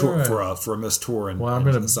episode for a tour right. for a missed tour and Well,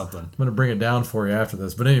 I'm something. gonna bring it down for you after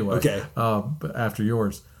this, but anyway, Okay. After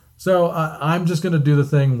yours. So I'm just going to do the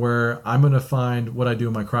thing where I'm going to find what I do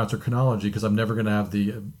in my concert chronology because I'm never going to have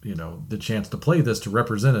the chance to play this to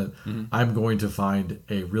represent it. Mm-hmm. I'm going to find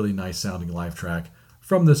a really nice sounding live track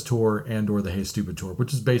from this tour and or the Hey Stupid tour,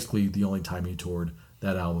 which is basically the only time he toured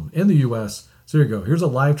that album in the U.S. So here you go. Here's a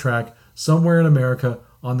live track somewhere in America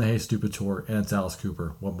on the Hey Stupid tour, and it's Alice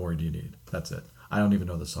Cooper. What more do you need? That's it. I don't even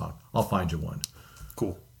know the song. I'll find you one.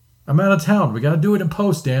 Cool. I'm out of town. We got to do it in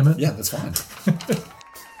post, damn it. Yeah, that's fine.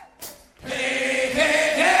 Hey,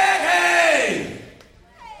 hey, hey, hey!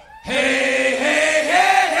 Hey, hey,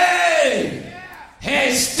 hey, hey!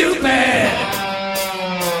 Hey, stupid!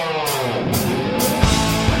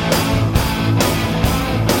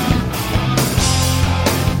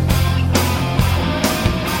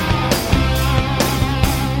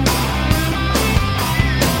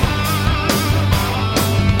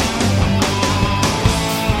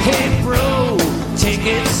 Hey, bro, take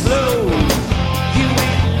it slow. You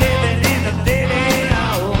ain't living in a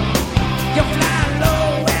video. You fly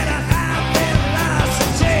low at a high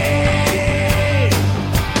velocity.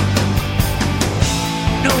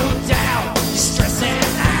 No doubt, you're stressing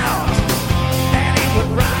out. That ain't what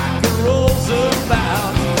rock and roll's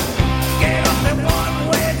about. Get on that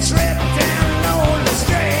one-way trip down lonely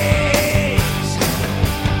streets.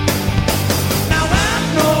 Now I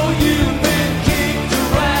know you've been kicked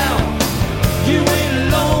around. You ain't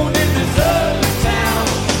alone in this ugly town.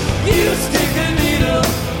 You stick a needle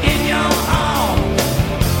in your arm.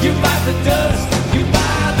 You bite the dust, you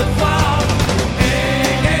buy the fog.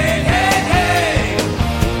 Hey, hey, hey, hey.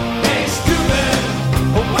 Hey, stupid,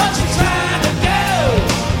 what you trying to do?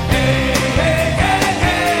 Hey, hey, hey,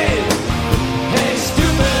 hey. Hey,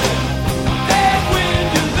 stupid, then when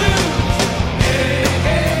you lose. Hey,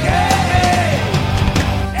 hey, hey, hey.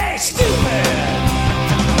 Hey, stupid.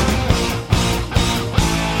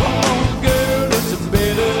 Come on, girl, it's a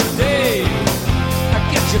better day.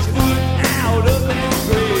 Get your foot out of that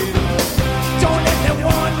grave. Don't let that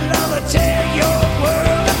one lover tear your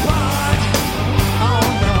world apart. Oh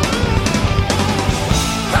no.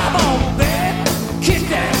 Come on, babe, kick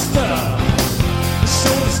that stuff.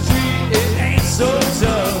 Show the street it ain't so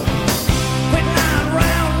tough. Quit lying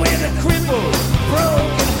around with a crippled,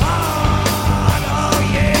 broken heart. Oh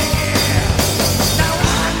yeah, yeah. Now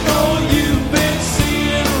I know you've been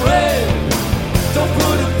seeing red. Don't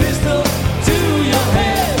put a pistol to your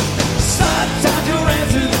head. Sometimes your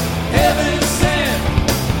answer's heaven sent.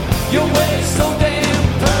 Your way's so damn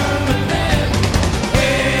permanent.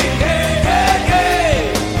 Hey, hey, hey,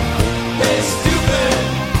 hey. Hey, stupid,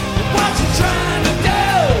 what you trying to do?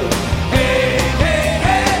 Hey, hey,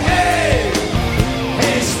 hey, hey.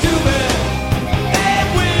 Hey, stupid, and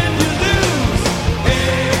when you lose.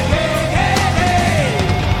 Hey, hey, hey, hey.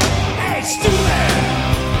 Hey, stupid.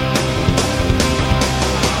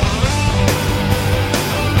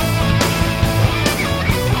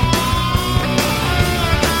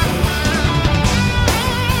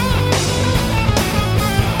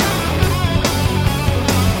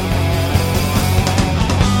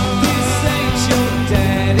 This ain't your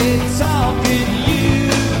daddy talking, you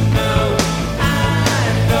know, I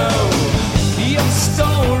know. Your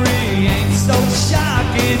story ain't so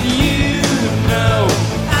shocking, you know,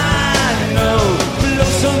 I know. Blow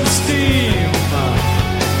some steam.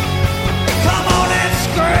 Come on and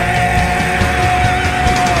scream.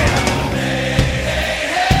 Hey, hey, hey,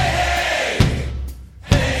 hey.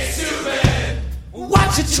 Hey, stupid. What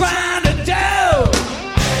you trying to do?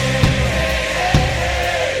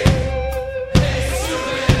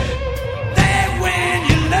 Then when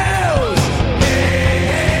you lose. Hey,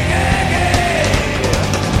 hey, hey, hey.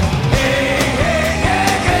 Hey, hey,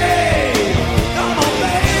 hey, hey. Come on,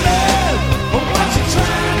 baby. What you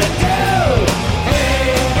trying to do?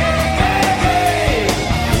 Hey, hey, hey, hey.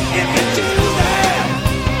 If you do that,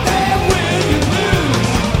 then when you lose.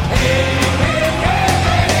 Hey, hey, hey,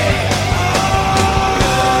 hey.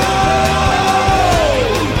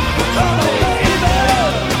 Come on, baby.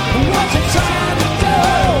 What you trying to do?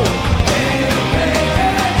 Hey, hey,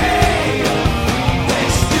 hey, hey. Hey,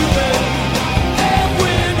 stupid. And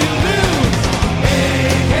when you lose. Hey,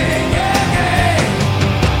 hey, hey, hey.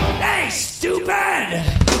 Hey, stupid.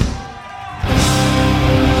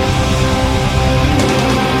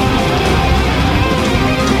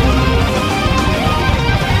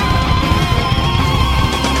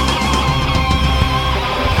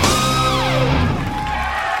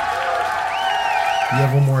 You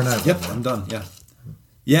have one more night. Yep, I'm done. Yeah.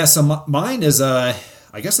 Yeah, so mine is, I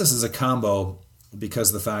guess this is a combo because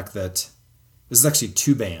of the fact that this is actually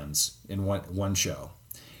two bands in one show.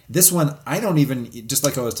 This one, I don't even, just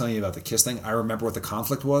like I was telling you about the Kiss thing, I remember what the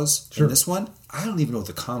conflict was. Sure. In this one, I don't even know what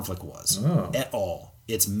the conflict was at all.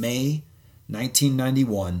 It's May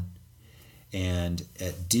 1991, and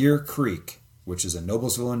at Deer Creek, which is in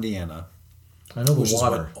Noblesville, Indiana. I know the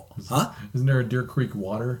water. Huh? Isn't there a Deer Creek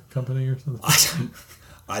Water Company or something?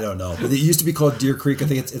 I don't know. But it used to be called Deer Creek. I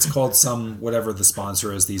think it's called some, whatever the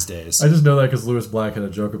sponsor is these days. I just know that because Lewis Black had a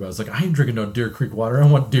joke about it. It's like, I ain't drinking no Deer Creek water. I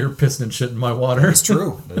want deer pissing and shit in my water. It's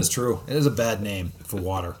true. That is true. It is a bad name for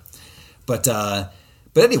water. But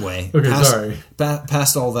anyway, okay,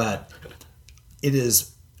 past all that, it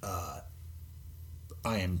is,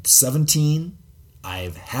 I am 17. I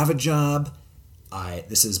have a job.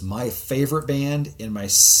 This is my favorite band and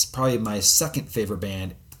probably my second favorite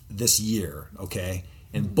band this year. Okay.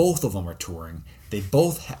 And both of them are touring. They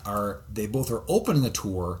both are opening a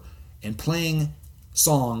tour and playing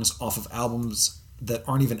songs off of albums that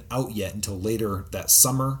aren't even out yet until later that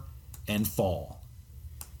summer and fall.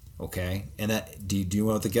 Okay, and that do you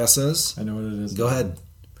know what the guess is? I know what it is. Go ahead.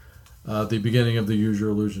 The beginning of the Use Your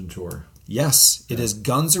Illusion tour. Yes, it is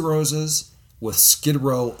Guns N' Roses with Skid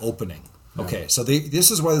Row opening. Okay, so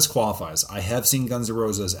this is why this qualifies. I have seen Guns N'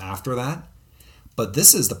 Roses after that. But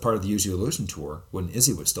this is the part of the Use Your Illusion tour when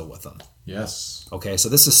Izzy was still with them. Yes. Okay, so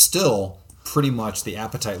this is still pretty much the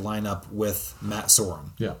Appetite lineup with Matt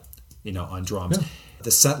Sorum. Yeah. On drums. Yeah.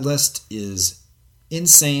 The set list is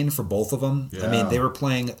insane for both of them. Yeah. I mean, they were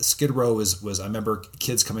playing Skid Row was I remember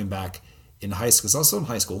kids coming back in high school. 'Cause also in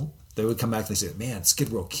high school, they would come back and they say, "Man,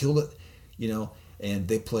 Skid Row killed it," and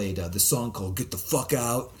they played this song called "Get the Fuck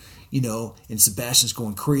Out," and Sebastian's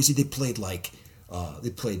going crazy. They played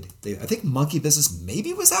I think Monkey Business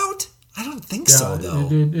maybe was out. I don't think so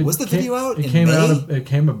though. Was the video out? It came out. It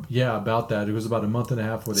came about that. It was about a month and a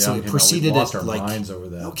half before the album came out. We lost our minds over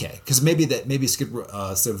that. Okay, because maybe Skid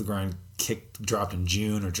Row, State of the Grind dropped in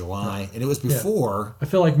June or July, and it was before. I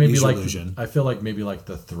feel like maybe Illusion.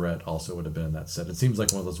 The Threat also would have been in that set. It seems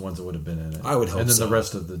like one of those ones that would have been in it. I would hope so. And then the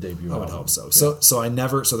rest of the debut. I would hope so. Yeah. So I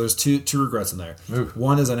never. So there's two regrets in there. Oof.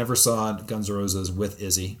 One is I never saw Guns N' Roses with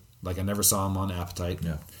Izzy. Like I never saw him on Appetite.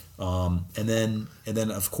 Yeah. And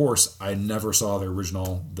then of course I never saw the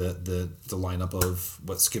original the lineup of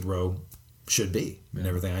what Skid Row should be and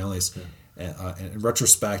everything. I only in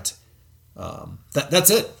retrospect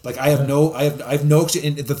that's it. Like I have no and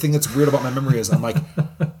the thing that's weird about my memory is I'm like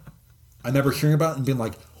I remember hearing about it and being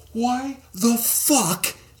like, why the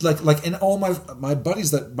fuck and all my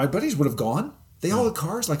buddies would have gone. They all had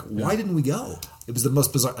cars. Like, why didn't we go? It was the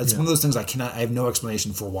most bizarre. It's one of those things I have no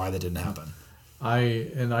explanation for why that didn't happen.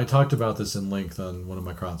 I talked about this in length on one of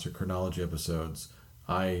my concert chronology episodes.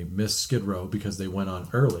 I missed Skid Row because they went on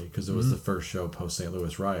early because it was the first show post St.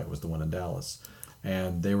 Louis riot was the one in Dallas,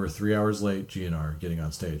 and they were 3 hours late. GNR getting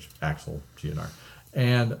on stage, Axl GNR,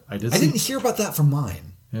 and I didn't hear about that from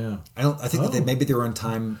mine. Yeah, I think that maybe they were on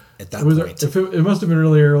time at that point. It must have been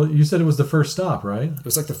really early. You said it was the first stop, right? It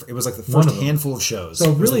was like the first handful of shows. So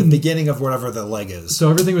it was really, like the beginning of whatever the leg is. So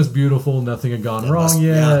everything was beautiful. Nothing had gone wrong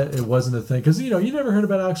yet. It wasn't a thing because you never heard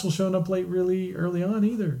about Axl showing up late really early on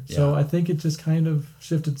either. Yeah. So I think it just kind of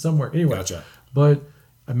shifted somewhere. Anyway, gotcha. But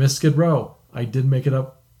I missed Skid Row. I did make it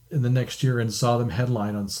up in the next year and saw them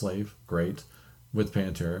headline on Slave. Great. With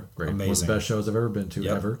Pantera. Great. Amazing. One of the best shows I've ever been to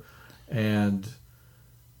ever. And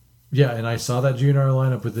yeah, and I saw that GNR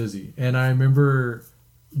lineup with Izzy. And I remember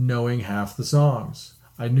knowing half the songs.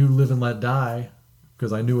 I knew Live and Let Die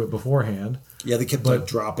because I knew it beforehand. Yeah, they kept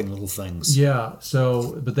dropping little things. Yeah,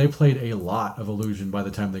 but they played a lot of Illusion by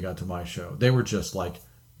the time they got to my show. They were just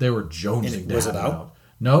they were jonesing to was have it out?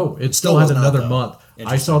 No, it still had another month.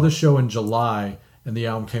 I saw the show in July, and the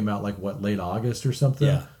album came out late August or something.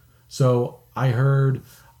 Yeah. So I heard...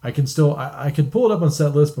 I can pull it up on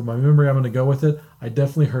set list, but my memory, I'm going to go with it. I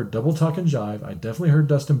definitely heard Double Talk and Jive. I definitely heard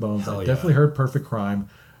Dust and Bones. I definitely heard Perfect Crime.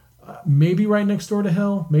 Maybe Right Next Door to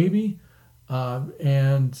Hell, maybe.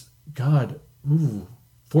 And God,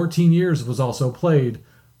 14 Years was also played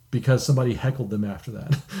because somebody heckled them after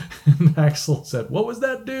that. And Axl said, "What was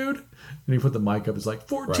that, dude?" And he put the mic up. It's like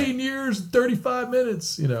 14 years, 35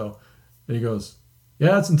 minutes, And he goes,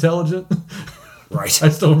 "Yeah, it's intelligent." Right. I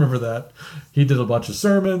still remember that. He did a bunch of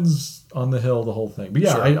sermons on the Hill, the whole thing. But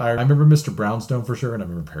yeah, sure. I remember Mr. Brownstone for sure, and I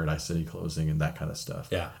remember Paradise City closing and that kind of stuff.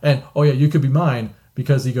 Yeah. And, You Could Be Mine,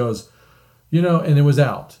 because he goes, and it was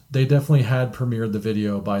out. They definitely had premiered the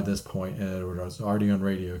video by this point, and it was already on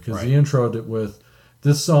radio, because he introed it with,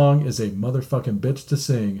 "This song is a motherfucking bitch to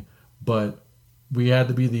sing, but we had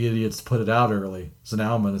to be the idiots to put it out early, so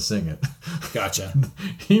now I'm going to sing it." Gotcha.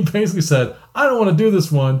 He basically said, "I don't want to do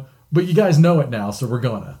this one, but you guys know it now, so we're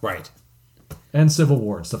gonna." Right. and Civil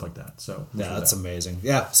War and stuff like that. So yeah, that's amazing.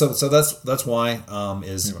 Yeah, so that's why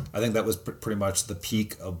anyway. I think that was pretty much the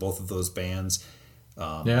peak of both of those bands.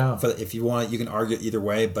 If you want, you can argue either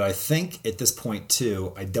way, but I think at this point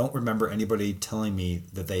too, I don't remember anybody telling me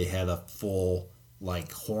that they had a full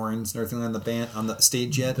like horns and everything on the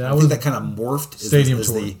stage yet. I think that kind of morphed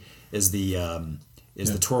as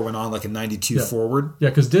the tour went on, like in '92 forward. Yeah,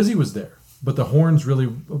 because Dizzy was there, but the horns really,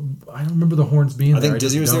 I don't remember the horns being there. I think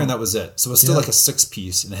Dizzy was there, and that was it. So it was still like a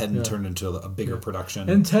 6-piece, and it hadn't turned into a bigger production.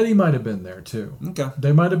 And Teddy might have been there too. Okay,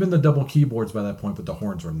 they might have been the double keyboards by that point, but the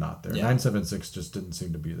horns were not there. 976 just didn't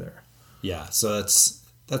seem to be there. Yeah, so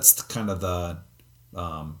that's kind of the.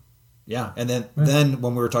 And then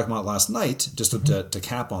when we were talking about last night, just to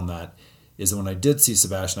cap on that, is that when I did see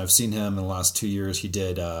Sebastian, I've seen him in the last 2 years. He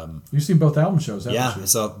did. You've seen both album shows, haven't you? I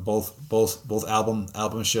saw both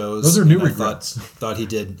album shows. Those are new regrets. Thought he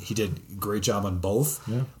did a great job on both.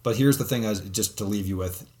 Yeah. But here's the thing, just to leave you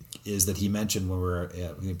with, is that he mentioned when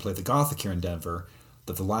we played the Gothic here in Denver,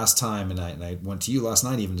 that the last time, and I went to you last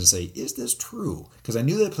night even to say, is this true? Because I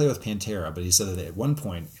knew they played with Pantera, but he said that at one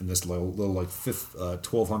point in this little like 1,200,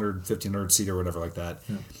 1,500 seat or whatever like that,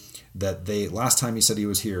 that last time he said he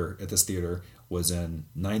was here at this theater was in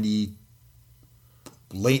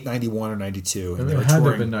late 91 or 92. And it had to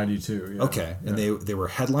have been 92. Yeah. Okay. And they were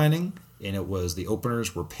headlining, and the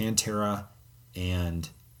openers were Pantera and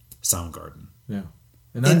Soundgarden. Yeah.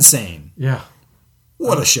 And insane. Yeah.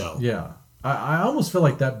 What a show. Yeah. I almost feel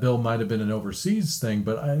like that bill might have been an overseas thing,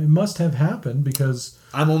 but it must have happened because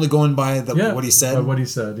I'm only going by what he said. By what he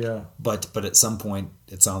said, yeah. But at some point,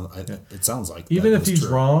 it sounds like even if he's true.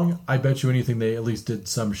 Wrong, I bet you anything they at least did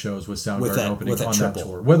some shows with Soundgarden opening on triple. That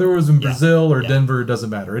tour. Whether it was in Brazil or Denver, it doesn't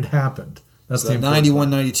matter. It happened. That's the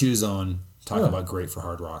 91-92 zone. Talk about great for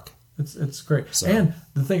hard rock. It's great. So. And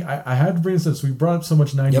the thing I had to bring this up. So we brought up so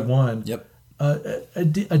much 91. Yep. A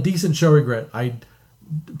decent show regret. I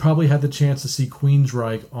probably had the chance to see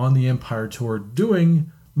Queensryche on the Empire tour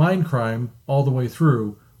doing Mindcrime all the way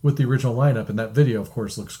through with the original lineup, and that video, of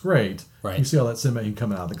course, looks great. Right. You see all that cinematic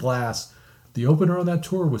coming out of the glass. The opener on that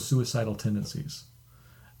tour was Suicidal Tendencies.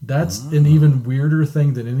 That's an even weirder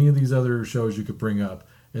thing than any of these other shows you could bring up,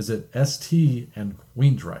 is that ST and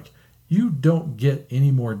Queensryche. You don't get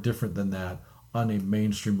any more different than that on a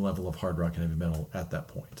mainstream level of hard rock and heavy metal at that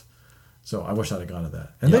point. So I wish I'd have gone to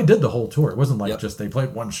that. And they did the whole tour. It wasn't like just they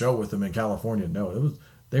played one show with them in California. No,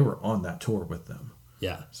 they were on that tour with them.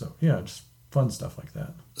 Yeah. So, yeah, just fun stuff like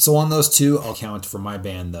that. So on those two, I'll count for my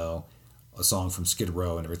band, though, a song from Skid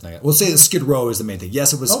Row and everything. We'll say that Skid Row is the main thing.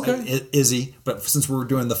 Yes, it was Izzy, but since we're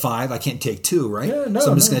doing the 5, I can't take 2, right? Yeah, no,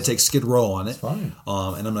 so I'm just going to take Skid Row on it. It's fine.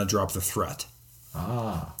 And I'm going to drop The Threat.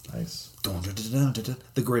 Ah, nice.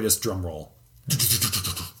 The greatest drum roll.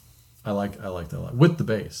 I like that a lot. With the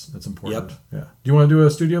bass. That's important. Yep. Yeah. Do you want to do a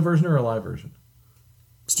studio version or a live version?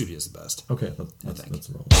 Studio is the best. Okay, let's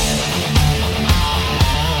roll.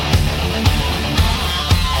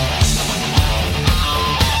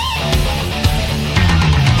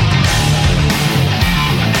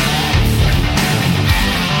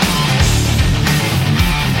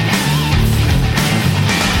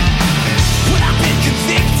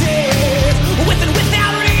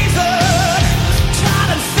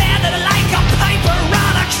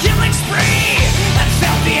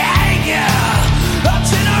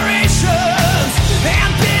 Generations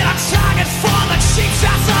and been a target for the cheap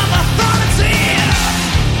shots of authority.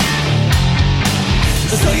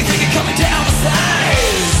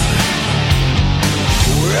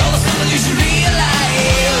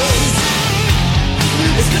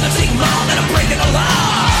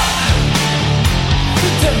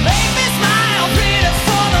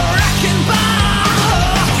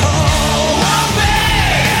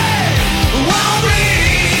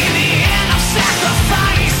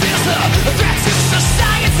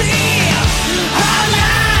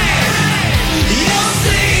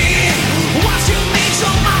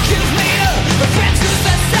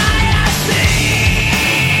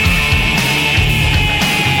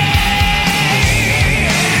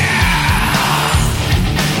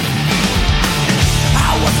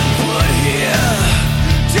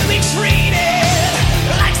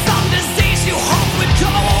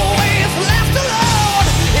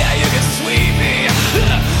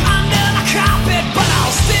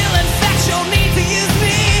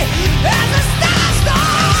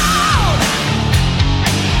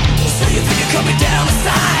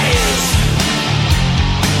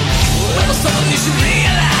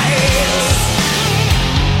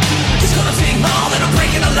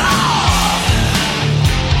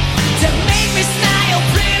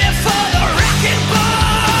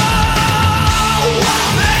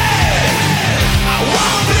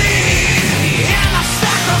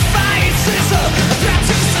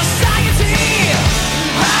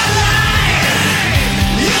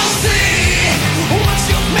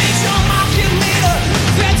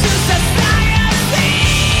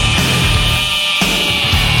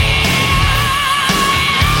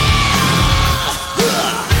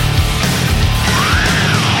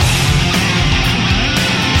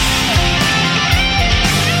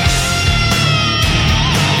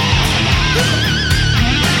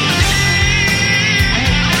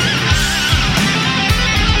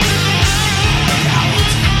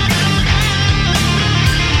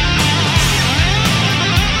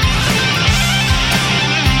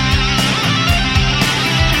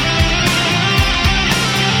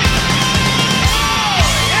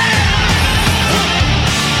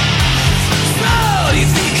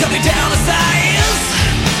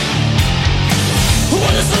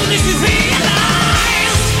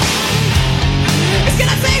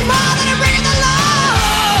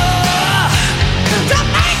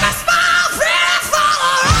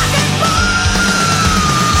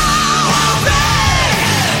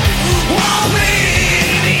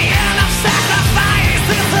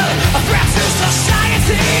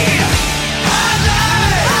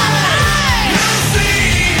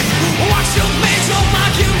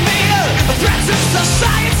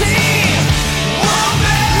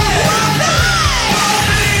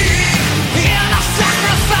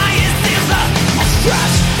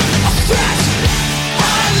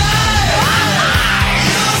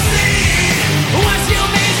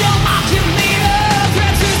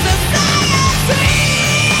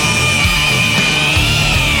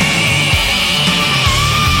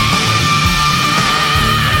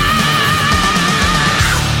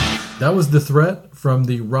 That was The Threat from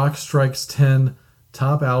the Rock Strikes 10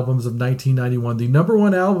 top albums of 1991. The number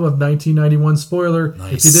one album of 1991. Spoiler,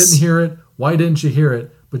 Nice. if you didn't hear it, why didn't you hear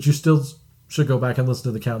it? But you still should go back and listen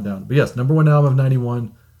to the countdown. But yes, number one album of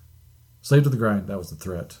 91. Slave to the Grind, that was The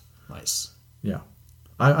Threat. Nice. Yeah.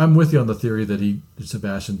 I'm with you on the theory that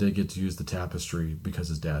Sebastian did get to use the tapestry because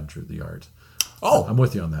his dad drew the art. Oh. I'm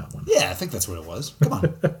with you on that one. Yeah, I think that's what it was. Come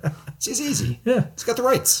on. It's easy. Yeah. He's got the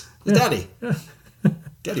rights. He's daddy.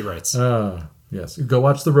 Daddy rights. Yes. Go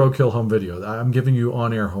watch the Roadkill home video. I'm giving you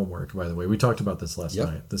on-air homework, by the way. We talked about this last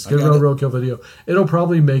night. The Skid Row Roadkill video. It'll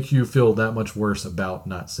probably make you feel that much worse about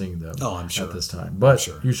not seeing them I'm sure. at this time. But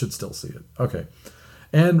you should still see it. Okay.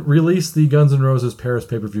 And release the Guns N' Roses Paris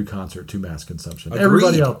pay-per-view concert to mass consumption. Agreed.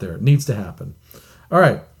 Everybody out there, it needs to happen. All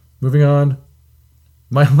right. Moving on.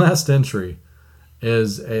 My last entry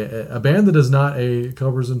is a band that is not a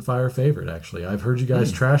Cobras and Fire favorite, actually. I've heard you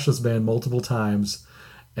guys trash this band multiple times,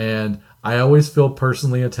 and I always feel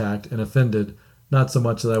personally attacked and offended, not so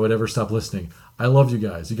much that I would ever stop listening. I love you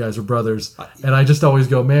guys. You guys are brothers. And I just always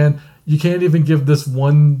go, man, you can't even give this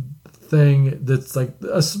one thing that's like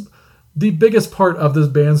the biggest part of this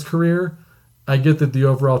band's career. I get that the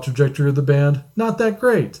overall trajectory of the band, not that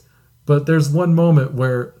great. But there's one moment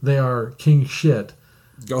where they are king shit.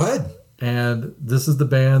 Go ahead. And this is the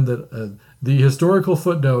band that, the historical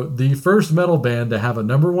footnote, the first metal band to have a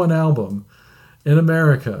number one album in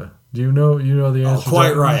America. Do you know the answer?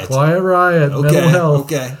 Quiet Riot. Quiet Riot, Okay, Metal Health.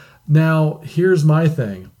 okay. Now, here's my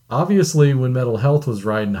thing. Obviously, when Metal Health was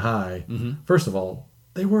riding high, first of all,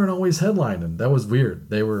 they weren't always headlining. That was weird.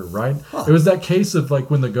 They were riding. It was that case of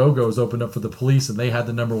like when the Go-Go's opened up for the Police and they had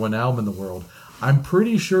the number one album in the world. I'm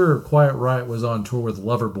pretty sure Quiet Riot was on tour with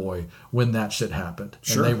Loverboy when that shit happened.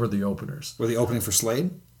 Sure. And they were the openers. Were they opening for Slade?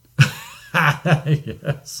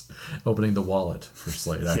 Yes. Opening the wallet for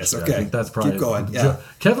Slade, actually. Yes, okay. I think that's probably... Keep going. Yeah.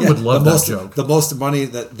 Kevin would love that joke. The most money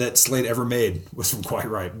that Slade ever made was from Quiet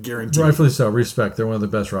Riot. Guaranteed. Rightfully so. Respect. They're one of the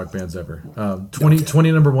best rock bands ever.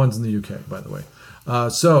 20 number ones in the UK, by the way.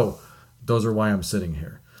 So, those are why I'm sitting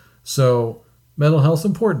here. So, Metal Health's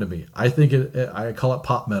important to me. I think I call it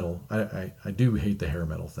pop metal. I do hate the hair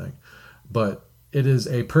metal thing. But it is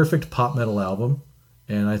a perfect pop metal album.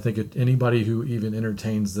 And I think anybody who even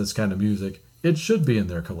entertains this kind of music, it should be in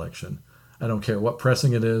their collection. I don't care what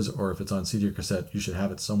pressing it is or if it's on CD or cassette. You should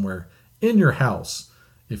have it somewhere in your house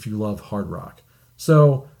if you love hard rock.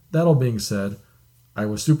 So, that all being said, I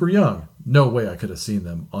was super young. No way I could have seen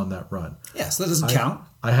them on that run. Yes, that doesn't count.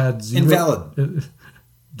 I had zero... Invalid.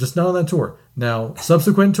 Just not on that tour. Now,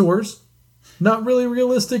 subsequent tours, not really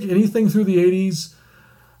realistic. Anything through the 80s,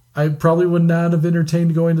 I probably would not have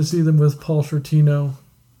entertained going to see them with Paul Shortino.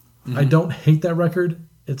 I don't hate that record.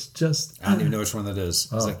 It's just... I don't even know which one that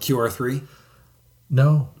is. Is that QR3?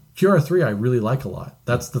 No. QR3 I really like a lot.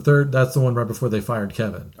 That's the third. That's the one right before they fired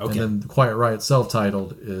Kevin. Okay. And then Quiet Riot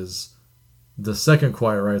self-titled is the second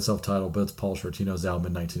Quiet Riot self-titled, but it's Paul Shortino's album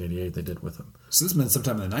in 1988 they did with him. So this has been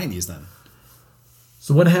sometime in the 90s then.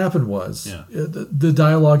 So what happened was, Yeah. the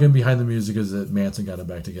dialogue in behind the music is that Manson got them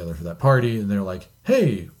back together for that party, and they're like,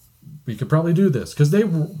 hey, we could probably do this. Because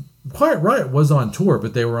Quiet Riot was on tour,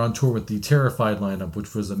 but they were on tour with the Terrified lineup,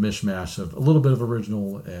 which was a mishmash of a little bit of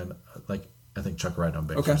original and, like, I think Chuck Wright on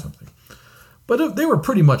bass or something. But they were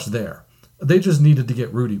pretty much there. They just needed to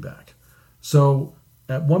get Rudy back. So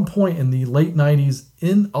at one point in the late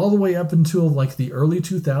 90s, all the way up until like the early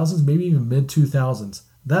 2000s, maybe even mid 2000s,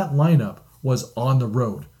 that lineup was on the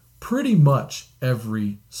road pretty much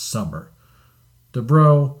every summer.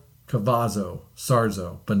 Dubrow, Cavazo,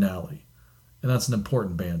 Sarzo, Benally. And that's an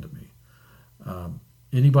important band to me.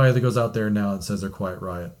 Anybody that goes out there now and says they're Quiet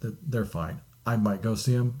Riot, they're fine. I might go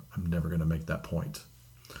see them. I'm never going to make that point.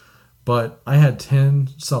 But I had 10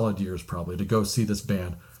 solid years probably to go see this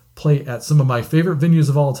band play at some of my favorite venues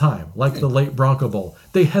of all time, like the late Bronco Bowl.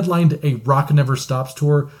 They headlined a Rock Never Stops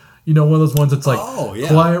tour. You know, one of those ones that's like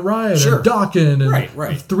Quiet Riot and Dokken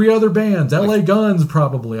and three other bands. LA Guns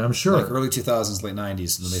probably, I'm sure. Like early 2000s, late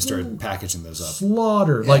 90s, and then they started packaging those up.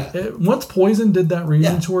 Slaughter. Yeah. Once Poison did that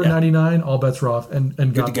reunion tour in 99, all bets were off, and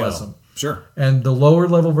God bless them. Sure. And the lower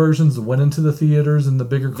level versions went into the theaters and the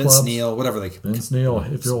bigger clubs. Vince Neil, whatever they... Vince Neil,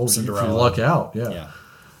 if you luck out. Yeah.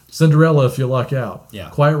 Cinderella, if you luck out. Yeah.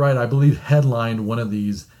 Quiet Riot, I believe, headlined one of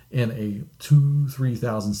these in a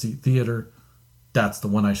 3,000 seat theater. That's the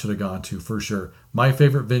one I should have gone to for sure. My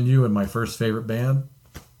favorite venue and my first favorite band,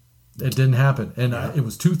 it didn't happen. And it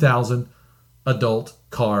was 2,000, adult,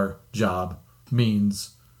 car, job,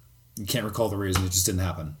 means. You can't recall the reason. It just didn't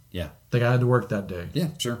happen. Yeah. I think I had to work that day. Yeah,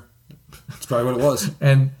 sure. That's probably what it was.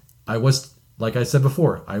 And I was, like I said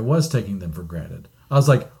before, I was taking them for granted. I was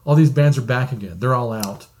like, all these bands are back again. They're all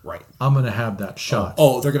out. Right. I'm going to have that shot.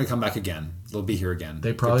 Oh, they're going to come back again. They'll be here again.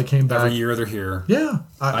 They probably came back. Every year they're here. Yeah.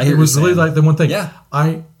 I hear it was you really saying. like the one thing. Yeah.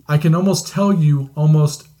 I can almost tell you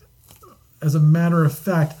almost as a matter of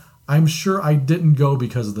fact, I'm sure I didn't go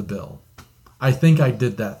because of the bill. I think I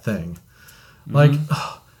did that thing. Like,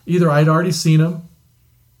 either I'd already seen them,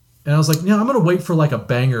 and I was like, yeah, I'm going to wait for like a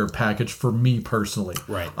banger package for me personally.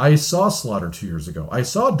 Right. I saw Slaughter 2 years ago. I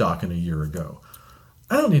saw Dokken a year ago.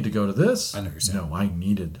 I don't need to go to this. I know what you're saying. No, I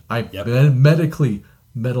needed. I Yep.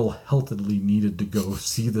 mental healthily needed to go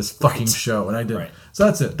see this fucking show, and I did. Right. So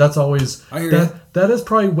that's it. That's always I hear that. you. That has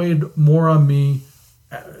probably weighed more on me,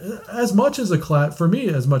 as much as a Clash for me,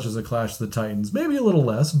 as much as a Clash of the Titans. Maybe a little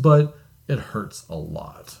less, but it hurts a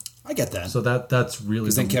lot. I get that. So that's really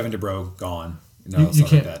Because then Kevin DeBro gone. No, you stuff like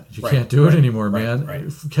can't that. you Right, can't do it right, anymore, right, man. right.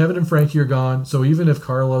 Kevin and Frankie are gone. So even if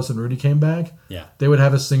Carlos and Rudy came back, Yeah. they would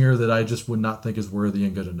have a singer that I just would not think is worthy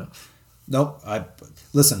and good enough. Nope.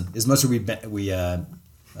 Listen. As much as we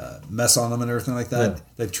mess on them and everything like that, Yeah.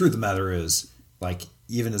 the truth of the matter is, like,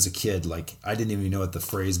 even as a kid, like, I didn't even know what the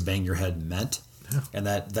phrase "bang your head" meant. Yeah. And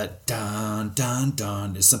that dun dun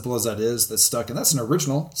dun, as simple as that is, that's stuck, and that's an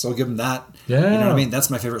original. So I'll give them that. Yeah. You know what I mean? That's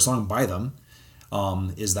my favorite song by them.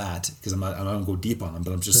 Is that, because I'm not gonna go deep on them,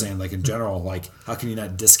 but I'm just saying, like, in general, like, how can you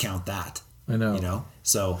not discount that? I know. You know.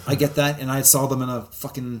 So I get that, and I saw them in a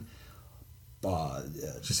fucking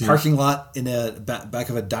see parking lot in a back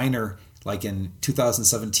of a diner, like in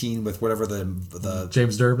 2017, with whatever the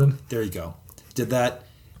James Durbin. there you go. Did that.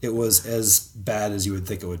 It was as bad as you would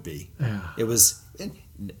think it would be. Yeah. It was.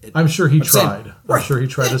 I'm sure he I'm saying, tried. right. I'm sure he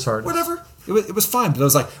tried his hardest. Whatever. It was fine, but I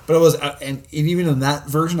was like, and even in that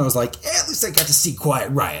version, I was like, at least I got to see Quiet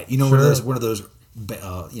Riot. You know, Sure. one of those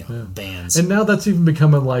bands. And now that's even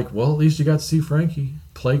becoming like, well, at least you got to see Frankie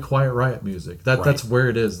play Quiet Riot music. That's where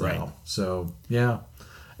it is now. Right. So yeah,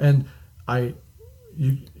 and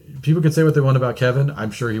people could say what they want about Kevin. I'm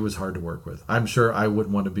sure he was hard to work with. I'm sure I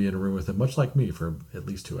wouldn't want to be in a room with him, much like me, for at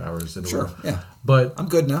least 2 hours in a Sure, room. yeah. But I'm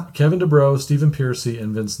good now. Kevin DeBro, Stephen Piercy,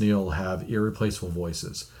 and Vince Neil have irreplaceable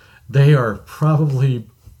voices. They are probably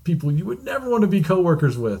people you would never want to be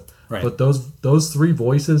coworkers with. Right. But those three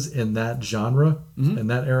voices in that genre, Mm-hmm. in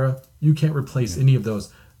that era, you can't replace any of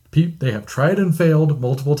those. They have tried and failed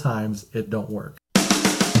multiple times. It don't work.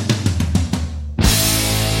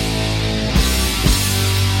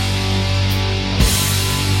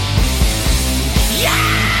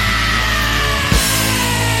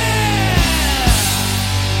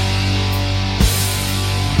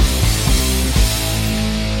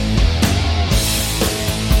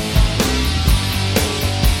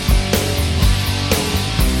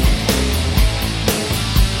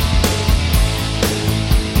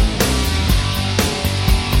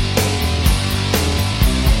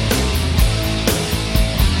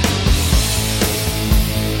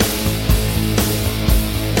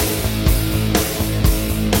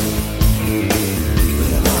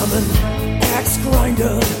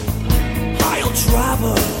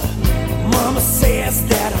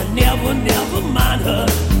 Never mind her.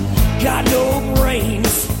 Got no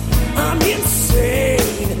brains. I'm insane.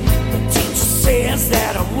 The teacher says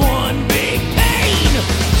that I'm one big pain.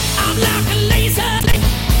 I'm like a laser,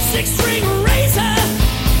 six-string razor.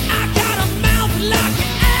 I got a mouth like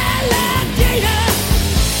an alligator.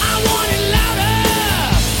 I want it louder,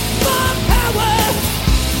 more power.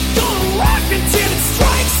 Gonna rock until it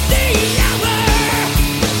strikes the hour.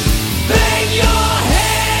 Bang your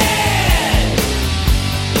head.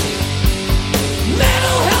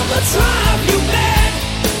 Metal helper drive you mad.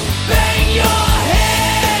 Bang your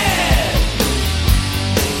head.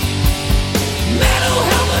 Metal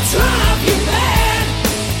helper drive you mad.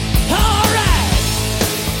 Alright.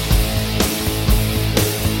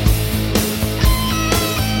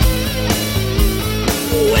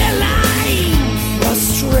 Well, I'm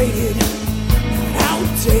frustrated,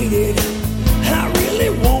 outdated. I really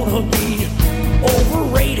wanna be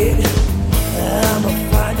overrated. I'm a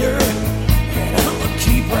finder and I'm a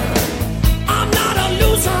keeper. I'm not a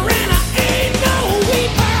loser and I ain't no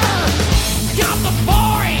weeper. Got the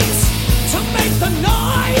boys to make the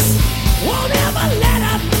noise. Won't ever let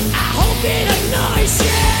up. I hope it annoys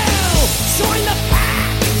you. Join the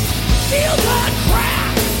pack. Feel the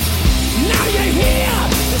crack. Now you're here.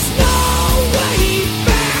 There's no way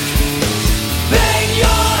back. Bang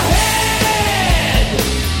your head.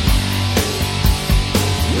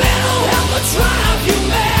 Metal helper drive you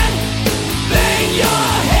mad. Bang your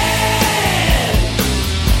head.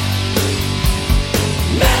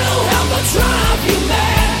 Metal helper drive you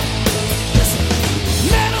mad. Listen.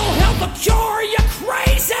 Metal helper cure you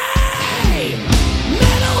crazy.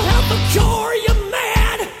 Metal helper cure you mad.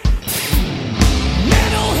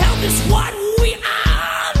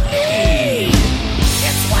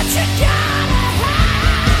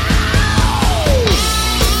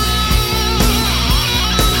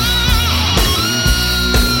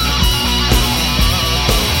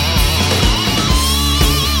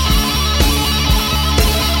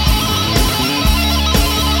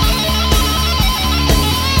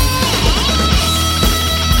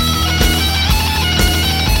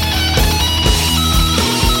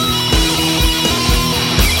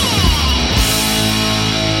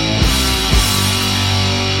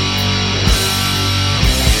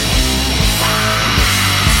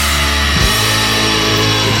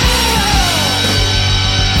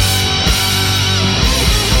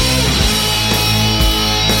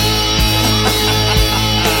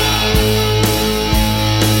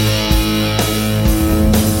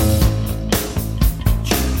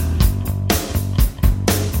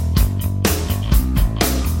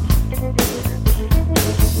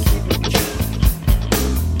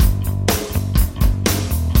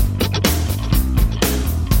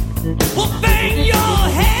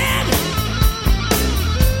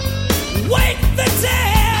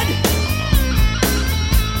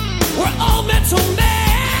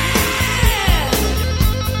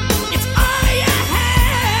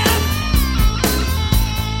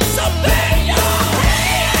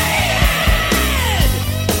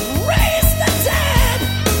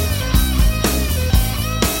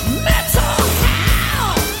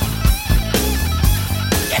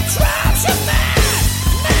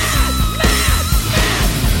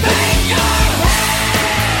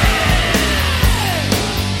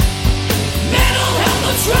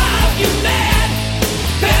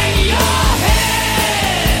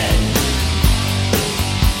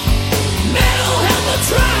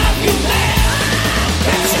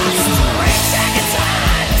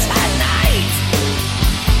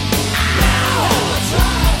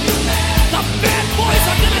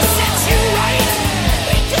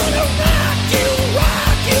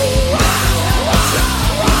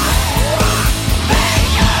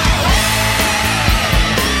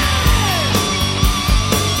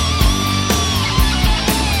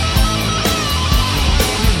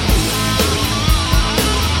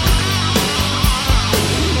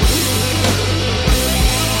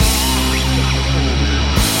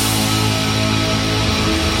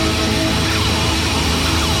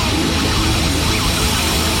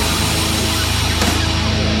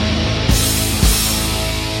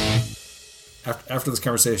 after this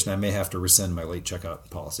conversation, I may have to rescind my late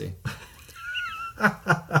checkout policy.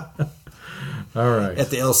 All right.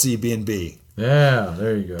 At the LCB&B. Yeah,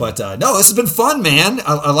 there you go. But no, this has been fun, man.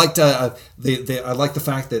 I liked I like the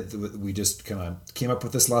fact that we just kind of came up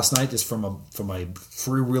with this last night, just from a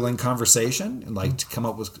freewheeling conversation, and like to come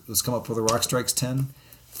up with a Rock Strikes 10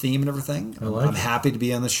 theme and everything. I'm happy to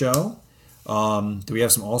be on the show. Do we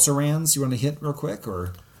have some also-rans you want to hit real quick,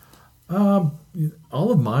 or?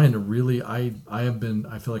 All of mine are really. I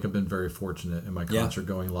feel like I've been very fortunate in my concert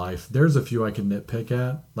going life. There's a few I can nitpick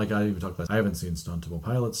at. Like I even talked about. I haven't seen Stone Temple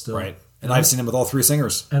Pilots still. Right. And I've seen him with all three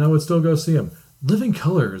singers. And I would still go see him. Living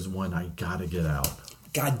Color is one I gotta get out.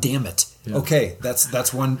 God damn it. Yeah. Okay,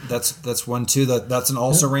 that's one too. That's an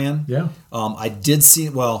also ran. Yeah. I did see.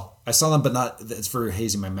 Well, I saw them, but not. It's very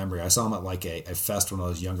hazy in my memory. I saw them at like a fest when I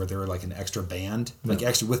was younger. They were like an extra band, like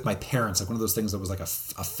actually with my parents, like one of those things that was like a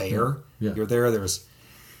fair. Yeah. You're there. There's.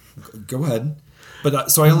 Go ahead.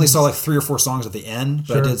 But so I only saw like 3 or 4 songs at the end,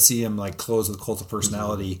 but I did see him like close with Cult of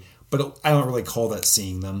Personality. But I don't really call that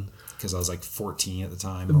seeing them, because I was like 14 at the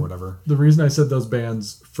time or whatever. The reason I said those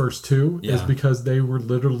bands first two is because they were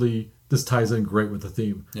literally, this ties in great with the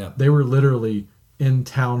theme. Yeah. They were literally in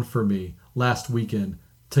town for me last weekend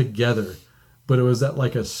together, but it was at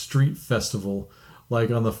like a street festival,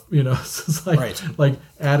 like on the, it's like, like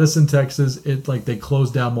Addison, Texas, it like they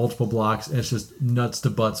closed down multiple blocks and it's just nuts to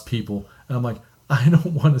butts people. And I'm like, I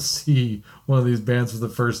don't want to see one of these bands for the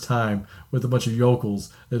first time with a bunch of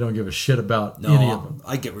yokels that don't give a shit about any of them.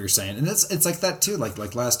 I get what you're saying. And it's like that too. Like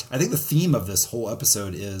I think the theme of this whole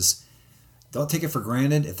episode is don't take it for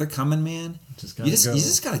granted. If they're coming, man, you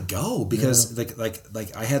just gotta go, because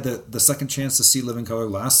like I had the second chance to see Living Color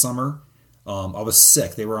last summer. I was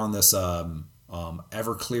sick. They were on this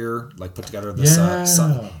Everclear, like put together this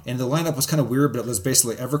and the lineup was kind of weird, but it was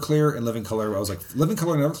basically Everclear and Living Color. I was like, Living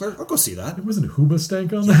Color and Everclear, I'll go see that. It wasn't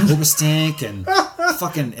Hoobastank on that? Hoobastank and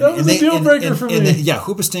fucking that was a deal breaker for me.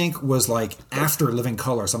 Hoobastank was like after Living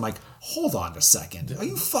Color, so I'm like, hold on a second, are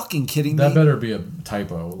you fucking kidding me? That better be a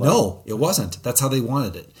typo. No, it wasn't. That's how they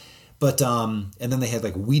wanted it. But and then they had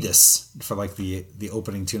like Wheatus for like the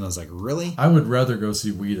opening tune. I was like, really? I would rather go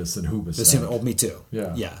see Wheatus than Hoobastank. Oh, me too.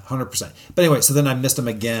 Yeah, 100%. But anyway, so then I missed them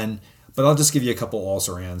again. But I'll just give you a couple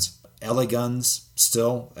also-rans. LA Guns,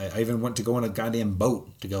 still. I even went to go in a goddamn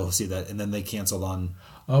boat to go see that, and then they canceled on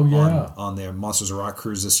their Monsters of Rock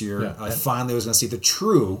cruise this year. Yeah. I finally was going to see the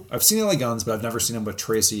true. I've seen LA Guns, but I've never seen them with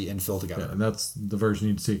Tracy and Phil together. Yeah, and that's the version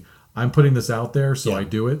you need to see. I'm putting this out there, so I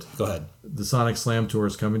do it. Go ahead. The Sonic Slam Tour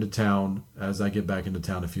is coming to town as I get back into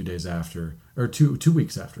town a few days after, or two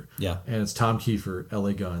weeks after. Yeah. And it's Tom Kiefer,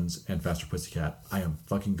 LA Guns, and Faster Pussycat. I am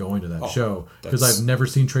fucking going to that show because I've never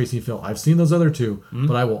seen Tracy and Phil. I've seen those other two,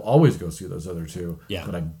 but I will always go see those other two. Yeah.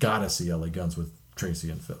 But I gotta see LA Guns with Tracy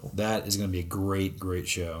and Phil. That is going to be a great, great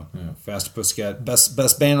show. Yeah. Faster Pussycat,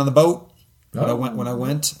 best band on the boat. When I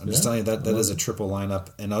went, I'm just telling you that is a triple lineup.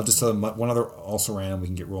 And I'll just tell you one other also ran, we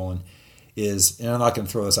can get rolling, is, and I'm not going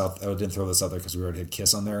to throw this out, I didn't throw this out there because we already had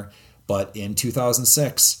Kiss on there, but in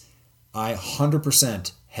 2006, I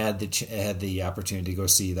 100% had the opportunity to go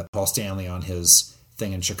see that Paul Stanley on his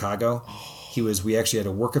thing in Chicago. We actually had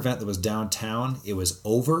a work event that was downtown. It was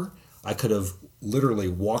over. I could have literally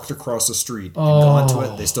walked across the street and gone to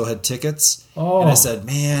it. They still had tickets. And I said,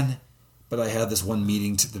 man... But I had this one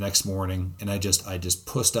meeting the next morning, and I just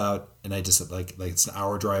pussed out, and I just like it's an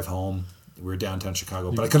hour drive home. We were downtown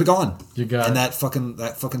Chicago, but I could have gone. That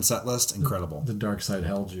fucking set list, incredible. The dark side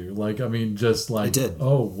held you. Like, I mean, just like it did.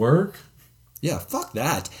 Oh, work. Yeah, fuck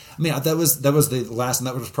that. I mean, that was the last, and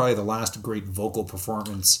that was probably the last great vocal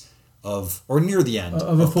performance or near the end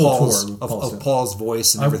of a full tour of Paul's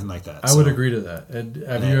voice and everything like that. I would agree to that. And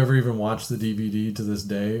have you ever even watched the DVD to this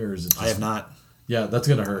day, or is it? I have not. Yeah, that's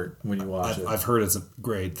going to hurt when you watch it. I've heard it's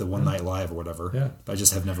great, the One Night Live or whatever. Yeah. But I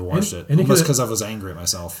just have never watched it. And almost because I was angry at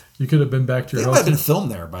myself. You could have been back to your house. It might have been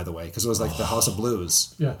filmed there, by the way, because it was like the House of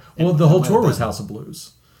Blues. Yeah. Well, the whole tour was House of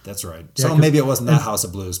Blues. That's right. Yeah, so maybe it wasn't that House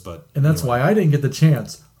of Blues, but... And that's why I didn't get the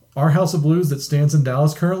chance. Our House of Blues that stands in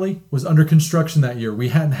Dallas currently was under construction that year. We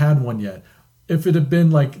hadn't had one yet. If it had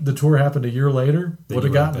been like the tour happened a year later, would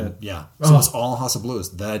have gotten it. Yeah. So it's all House of Blues.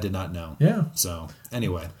 That I did not know. Yeah. So,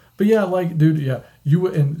 anyway... But yeah, like, dude, yeah,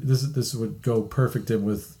 and this would go perfect in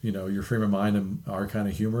with, your frame of mind and our kind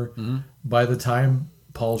of humor. Mm-hmm. By the time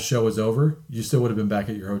Paul's show was over, you still would have been back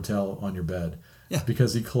at your hotel on your bed. Yeah.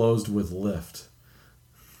 Because he closed with Lift.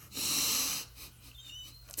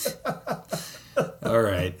 All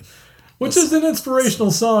right. Which is an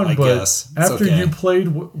inspirational song, I guess. After you played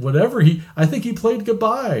whatever I think he played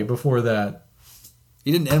Goodbye before that.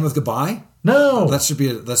 He didn't end with goodbye? No. That should be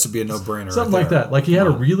a no-brainer. Something right like there. that. Like he had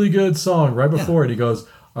a really good song right before it. He goes,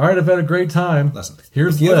 all right, I've had a great time. Listen,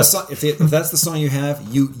 Here's if, Lift. if that's the song you have,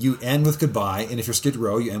 you end with goodbye, and if you're Skid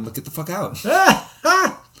Row, you end with get the fuck out.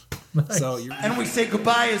 Nice. So And we say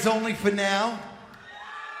goodbye is only for now.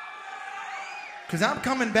 Because I'm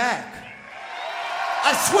coming back.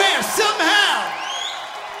 I swear, somehow.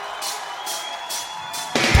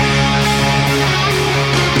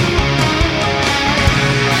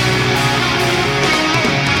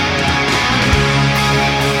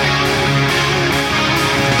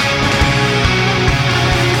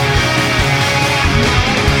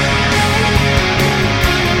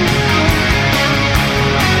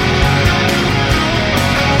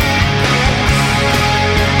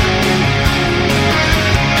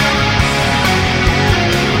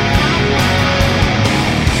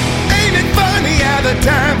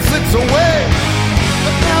 Time slips away,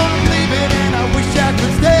 but now I'm leaving and I wish I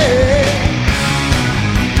could stay.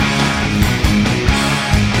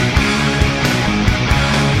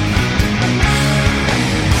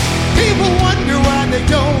 People wonder why they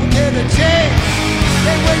don't get a chance.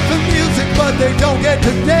 They wait for music but they don't get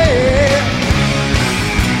to dance.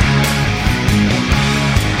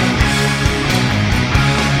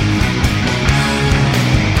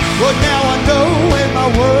 But now I know when my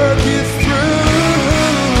work is through,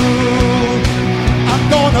 I'm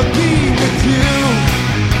gonna be with you.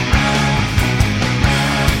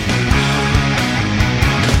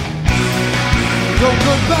 So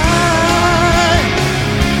goodbye,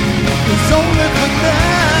 it's only for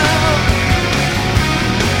now.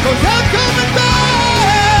 'Cause I'm coming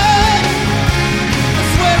back, I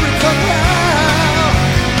swear it's somehow.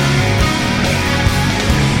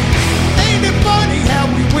 Ain't it funny how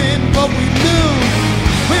we win but we lose?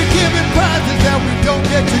 We're giving prizes that we don't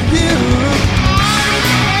get to use.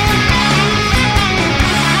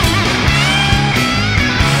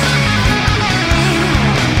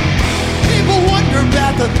 People wonder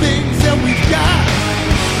about the things that we've got.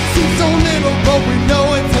 Seem so little, but we know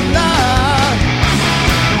it's a lie.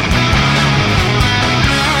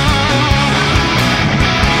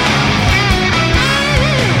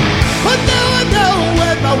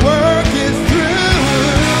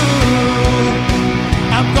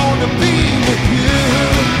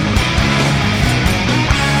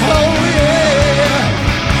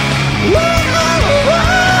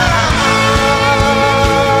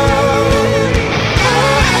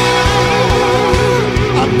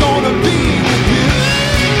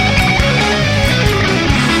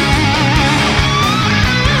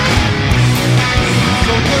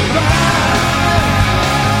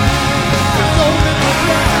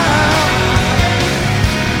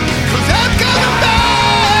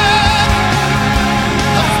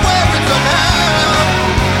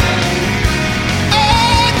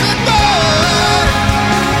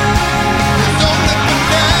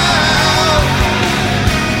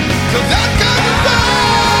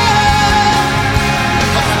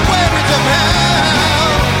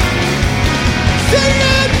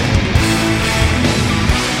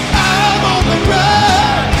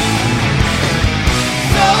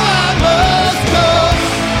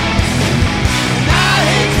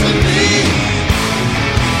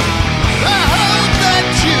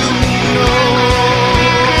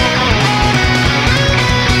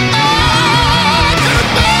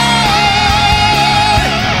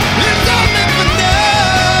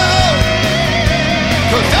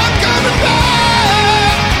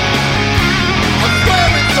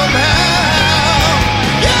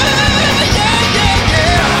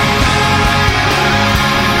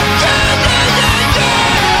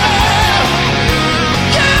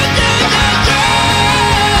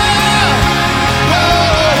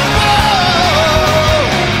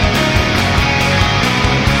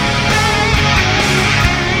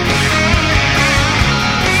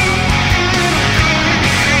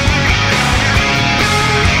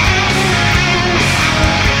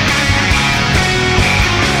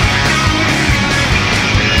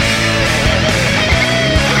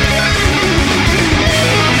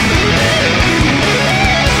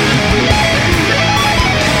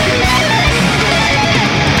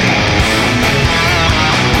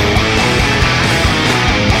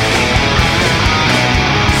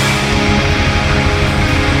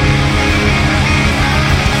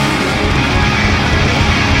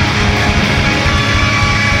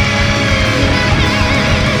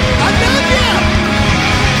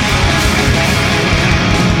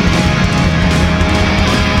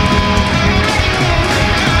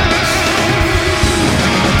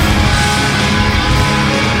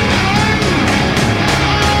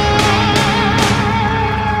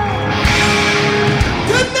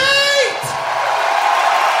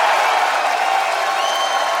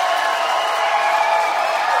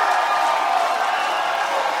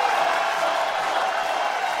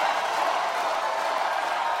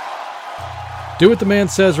 Do what the man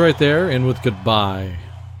says right there, and with goodbye.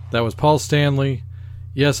 That was Paul Stanley.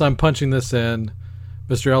 Yes, I'm punching this in.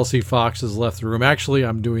 Mr. L.C. Fox has left the room. Actually,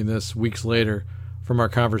 I'm doing this weeks later from our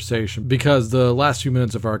conversation because the last few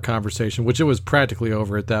minutes of our conversation, which it was practically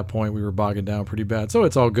over at that point, we were bogging down pretty bad. So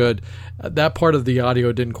it's all good. That part of the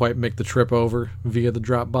audio didn't quite make the trip over via the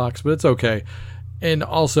Dropbox, but it's okay. And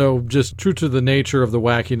also just true to the nature of the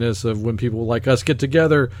wackiness of when people like us get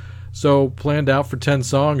together. So planned out for 10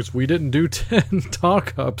 songs. We didn't do 10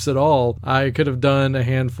 talk-ups at all. I could have done a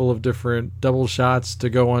handful of different double shots to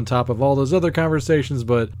go on top of all those other conversations,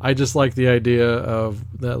 but I just like the idea of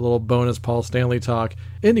that little bonus Paul Stanley talk,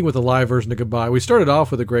 ending with a live version of Goodbye. We started off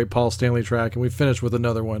with a great Paul Stanley track, and we finished with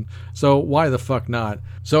another one. So why the fuck not?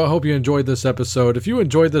 So I hope you enjoyed this episode. If you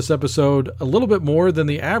enjoyed this episode a little bit more than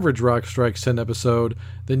the average Rock Strikes 10 episode,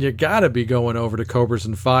 then you gotta be going over to Cobras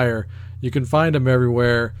and Fire. You can find them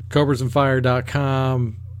everywhere,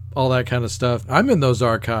 cobrasandfire.com, all that kind of stuff. I'm in those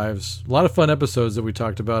archives. A lot of fun episodes that we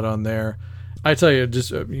talked about on there. I tell you,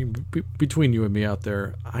 just between you and me out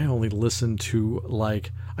there, I only listen to,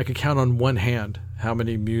 I could count on one hand how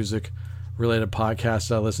many music-related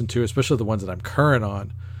podcasts I listen to, especially the ones that I'm current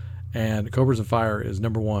on. And Cobras and Fire is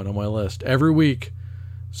number one on my list every week.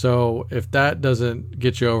 So if that doesn't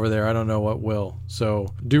get you over there, I don't know what will.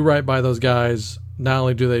 So do right by those guys. Not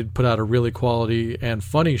only do they put out a really quality and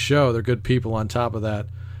funny show, they're good people on top of that.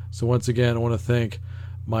 So once again, I want to thank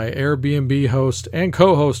my Airbnb host and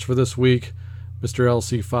co-host for this week, Mr.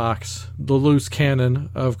 L.C. Fox, the loose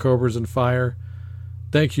cannon of Cobras and Fire.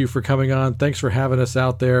 Thank you for coming on. Thanks for having us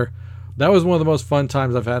out there. That was one of the most fun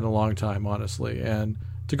times I've had in a long time, honestly. And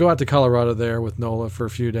to go out to Colorado there with Nola for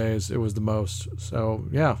a few days, it was the most. So,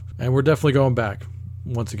 yeah. And we're definitely going back.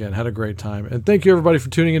 Once again, had a great time. And thank you, everybody, for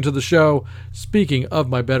tuning into the show. Speaking of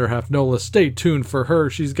my better half, Nola, stay tuned for her.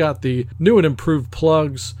 She's got the new and improved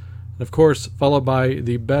plugs. And, of course, followed by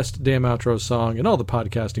the best damn outro song in all the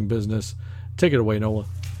podcasting business. Take it away, Nola.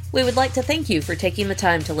 We would like to thank you for taking the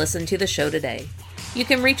time to listen to the show today. You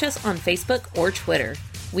can reach us on Facebook or Twitter.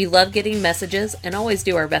 We love getting messages and always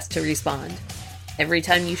do our best to respond. Every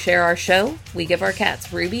time you share our show, we give our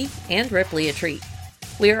cats Ruby and Ripley a treat.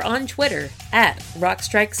 We are on Twitter at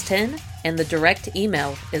rockstrikes10, and the direct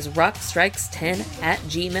email is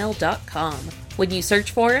rockstrikes10@gmail.com. When you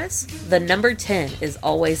search for us, the number 10 is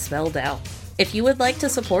always spelled out. If you would like to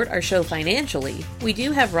support our show financially, we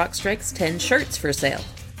do have Rock Strikes 10 shirts for sale.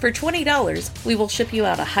 For $20, we will ship you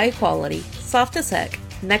out a high-quality, soft-as-heck,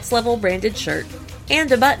 next-level branded shirt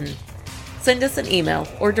and a button. Send us an email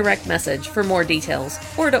or direct message for more details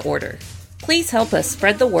or to order. Please help us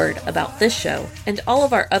spread the word about this show and all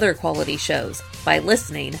of our other quality shows by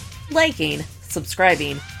listening, liking,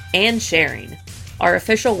 subscribing, and sharing. Our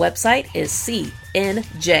official website is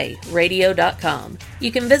cnjradio.com.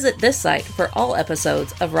 You can visit this site for all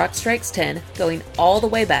episodes of Rock Strikes 10 going all the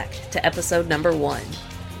way back to episode number 1.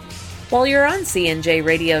 While you're on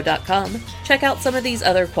cnjradio.com, check out some of these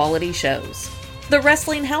other quality shows. The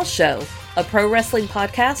Wrestling House Show, a pro wrestling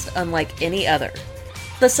podcast unlike any other.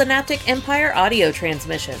 The Synaptic Empire audio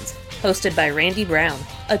transmissions, hosted by Randy Brown,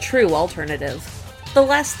 a true alternative. The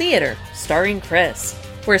Last Theater, starring Chris,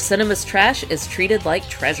 where cinema's trash is treated like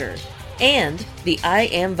treasure. And the I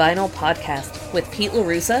Am Vinyl podcast with Pete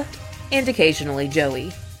LaRussa and occasionally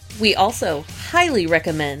Joey. We also highly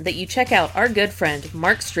recommend that you check out our good friend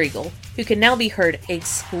Mark Striegel, who can now be heard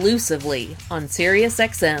exclusively on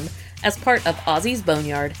SiriusXM as part of Ozzy's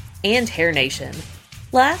Boneyard and Hair Nation.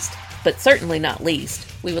 Last, but certainly not least,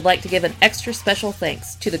 we would like to give an extra special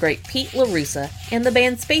thanks to the great Pete LaRussa and the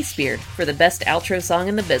band Spacebeard for the best outro song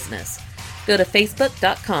in the business. Go to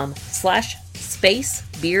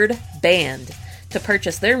facebook.com/SpaceBeardBand to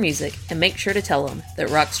purchase their music and make sure to tell them that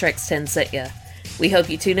Rock Strikes 10 sent ya. We hope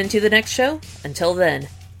you tune into the next show. Until then,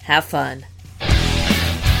 have fun.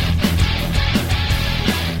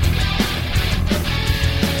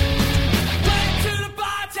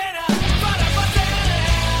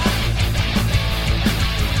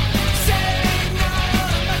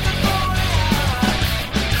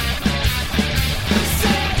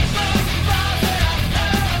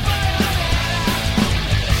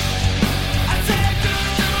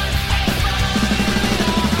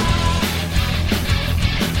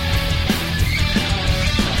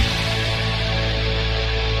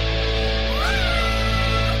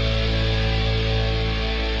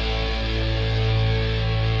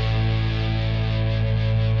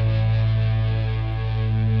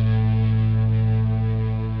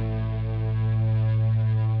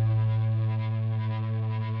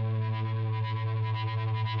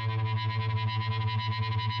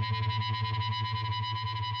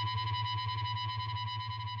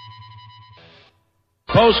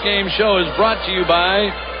 post-game show is brought to you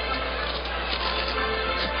by...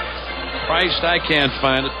 Christ, I can't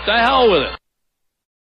find it. The hell with it.